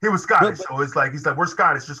 He was Scottish. So it's like he's like, we're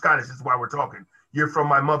Scottish. You're Scottish. This is why we're talking. You're from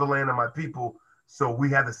my motherland and my people, so we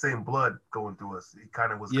have the same blood going through us. He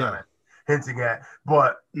kind of was hinting at,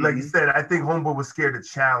 but like you said, I think Homeboy was scared to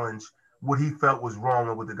challenge what he felt was wrong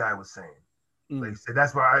and what the guy was saying. Like you said,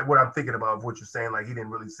 that's what I'm thinking about of what you're saying. Like he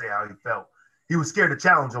didn't really say how he felt. he was scared to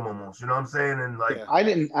challenge him almost. You know what I'm saying? And like, I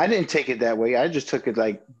didn't take it that way. I just took it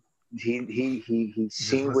like he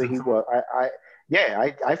seen where he was.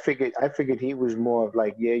 I figured he was more of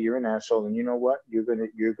like, yeah, you're an asshole, and you know what? You're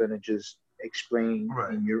gonna just explain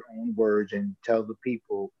in your own words and tell the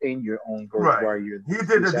people in your own words why you're. He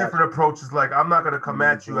did a different approach. It's like, I'm not gonna come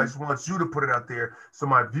at you. I just want you to put it out there so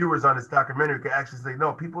my viewers on this documentary can actually say,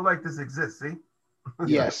 no, people like this exist. See.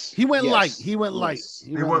 Yes. He went light. He went light.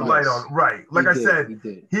 He went light on Like I said,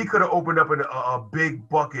 he could have opened up a big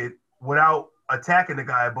bucket without attacking the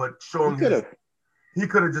guy, but showing he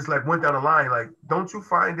could have just like went down the line. Like, don't you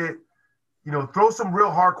find it? You know, throw some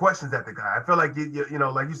real hard questions at the guy. I feel like you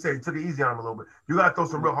know, like you said, you took it easy on him a little bit. You gotta throw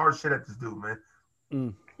some real hard shit at this dude, man.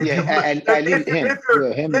 If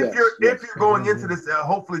you're going into this,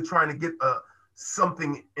 hopefully trying to get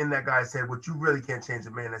something in that guy's head, which you really can't change a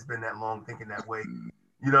man that's been that long thinking that way.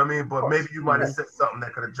 You know what I mean? But maybe you might have said something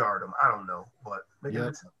that could have jarred him. I don't know, but make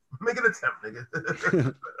an attempt,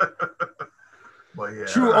 nigga. But yeah.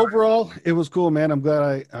 True. Overall, it was cool, man. I'm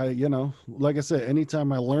glad I you know, like I said,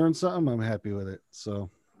 anytime I learn something, I'm happy with it. So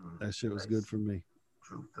that shit was good for me.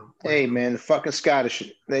 Hey man, the fucking Scottish,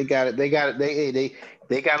 they got it. They got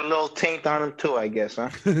a little taint on them too, I guess, huh?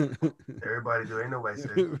 Everybody do. Ain't no way.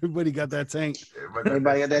 Everybody got that taint.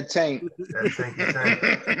 Everybody got that taint. That tanky tank.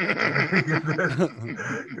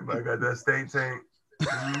 Everybody got that stank tank.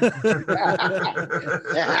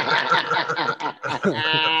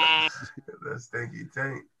 That stinky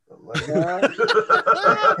tank. Yeah,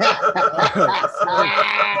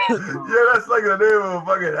 that's like the name of a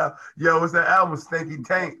fucking album. Yo, what's that album? Stinky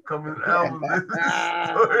Tank coming album.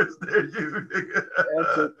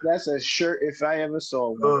 That's a shirt if I ever saw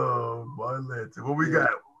one. Oh my lantern. What we got?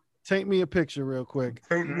 Take me a picture real quick.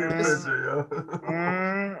 Take me a picture,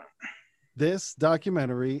 yo. This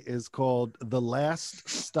documentary is called The Last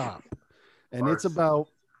Stop, and it's about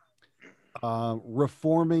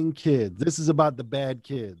reforming kids. This is about the bad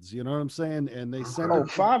kids, you know what I'm saying? And they send them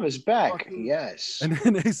father's back, yes. And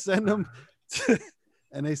then they send them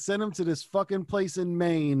to this fucking place in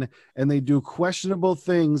Maine, and they do questionable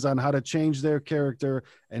things on how to change their character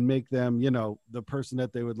and make them, you know, the person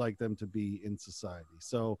that they would like them to be in society.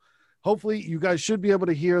 So hopefully you guys should be able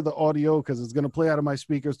to hear the audio because it's going to play out of my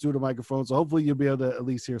speakers through the microphone. So hopefully you'll be able to at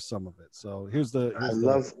least hear some of it. So here's the.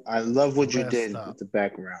 I love what you did with the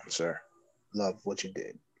background, sir. Love what you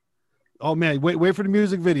did. Oh man, wait for the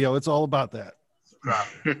music video. It's all about that.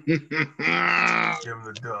 Give him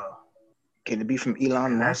the duh. Can it be from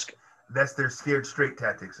Elon Musk? That's their scared straight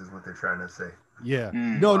tactics, is what they're trying to say. Yeah.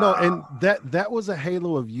 No, and that was a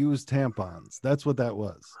halo of used tampons. That's what that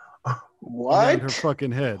was. What? Her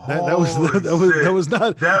fucking head. That was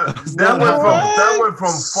not. That went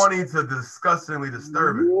from funny to disgustingly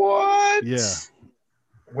disturbing. What? Yeah.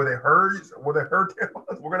 Were they her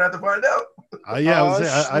tampons? We're gonna have to find out. I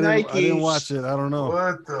didn't watch it. I don't know.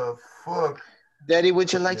 What the fuck? Daddy,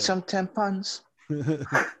 would you like some tampons? The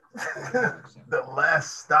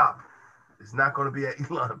last stop is not going to be at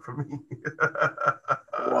Elon for me.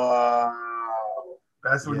 Wow.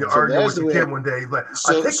 That's when you argue with your kid one day. He's like,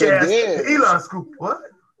 I take your ass to Elon school. What?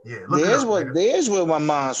 Yeah, there's where my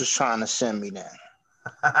mom was trying to send me then.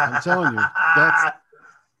 I'm telling you,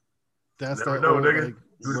 that's never know, nigga.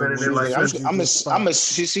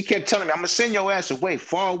 She kept telling me, I'm gonna send your ass away,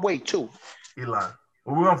 far away too. Elon.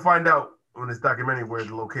 Well, we're gonna find out on this documentary where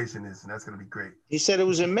the location is, and that's gonna be great. He said it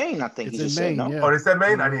was in Maine, I think. It's in Maine, said, no? yeah. Oh, they said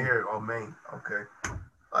Maine? I didn't hear it. Oh, Maine. Okay.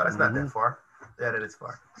 Oh, that's not that far. Yeah, that is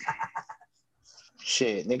far.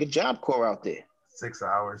 Shit, nigga, Job Corps out there. 6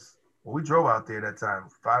 hours. Well, we drove out there that time.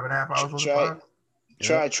 5.5 hours was fine.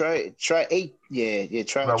 Try 8. Yeah.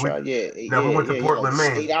 Try. We went to Portland,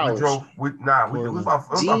 Maine. 8 hours. It was about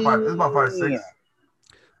 5, 6.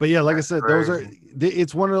 But yeah, like I said,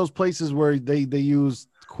 it's one of those places where they use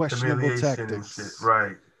questionable tactics. And shit.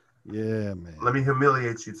 Right. Yeah, man. Let me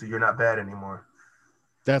humiliate you so you're not bad anymore.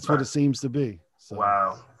 That's what it seems to be. So.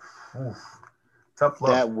 Wow. Oof. Tough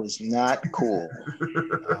love. That was not cool.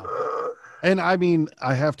 And I mean,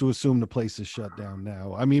 I have to assume the place is shut down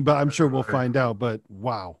now. I mean, but I'm sure we'll find out. But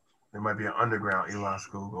wow. There might be an underground Elon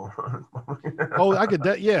school going on. Oh, I could.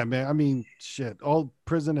 Yeah, man. I mean, shit. All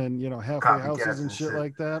prison and halfway houses and shit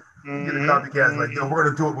like that. Get the copycats like, yo, we're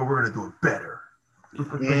gonna do it, but we're gonna do it better.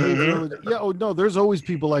 Yeah. Oh no, there's always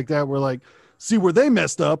people like that. Where like, see where they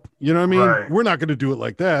messed up. You know what I mean? Right. We're not gonna do it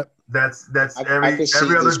like that. That's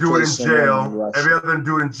every other dude in jail. Every other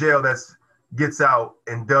dude in jail that's gets out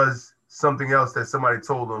and does something else that somebody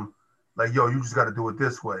told him, like, yo, you just got to do it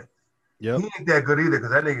this way. Yeah, he ain't that good either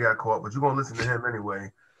because that nigga got caught, but you're gonna listen to him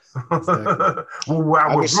anyway. Exactly. Well,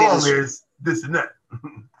 what was wrong is this and that.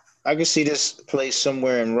 I can see this place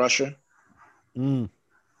somewhere in Russia.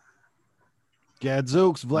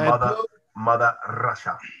 Gadzooks, Vlad. Mother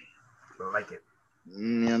Russia. Like it. You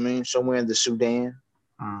know what I mean? Somewhere in the Sudan.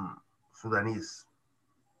 Sudanese.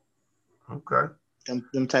 Okay.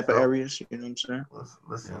 Them type of areas, you know what I'm saying?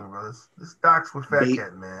 Listen, brothers. This Docs with Fat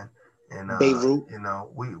Cat, man. And Beirut. you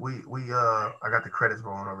know, we I got the credits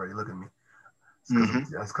rolling already. Look at me.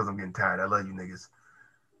 That's because I'm getting tired. I love you niggas.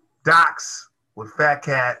 Docs with Fat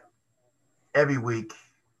Cat every week,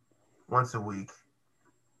 once a week.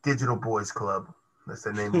 Digital Boys Club. That's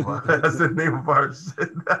the name of our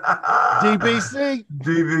shit. DBC.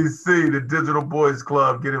 DBC, the Digital Boys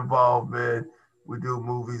Club. Get involved, man. We do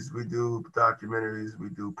movies, we do documentaries, we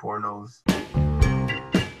do pornos.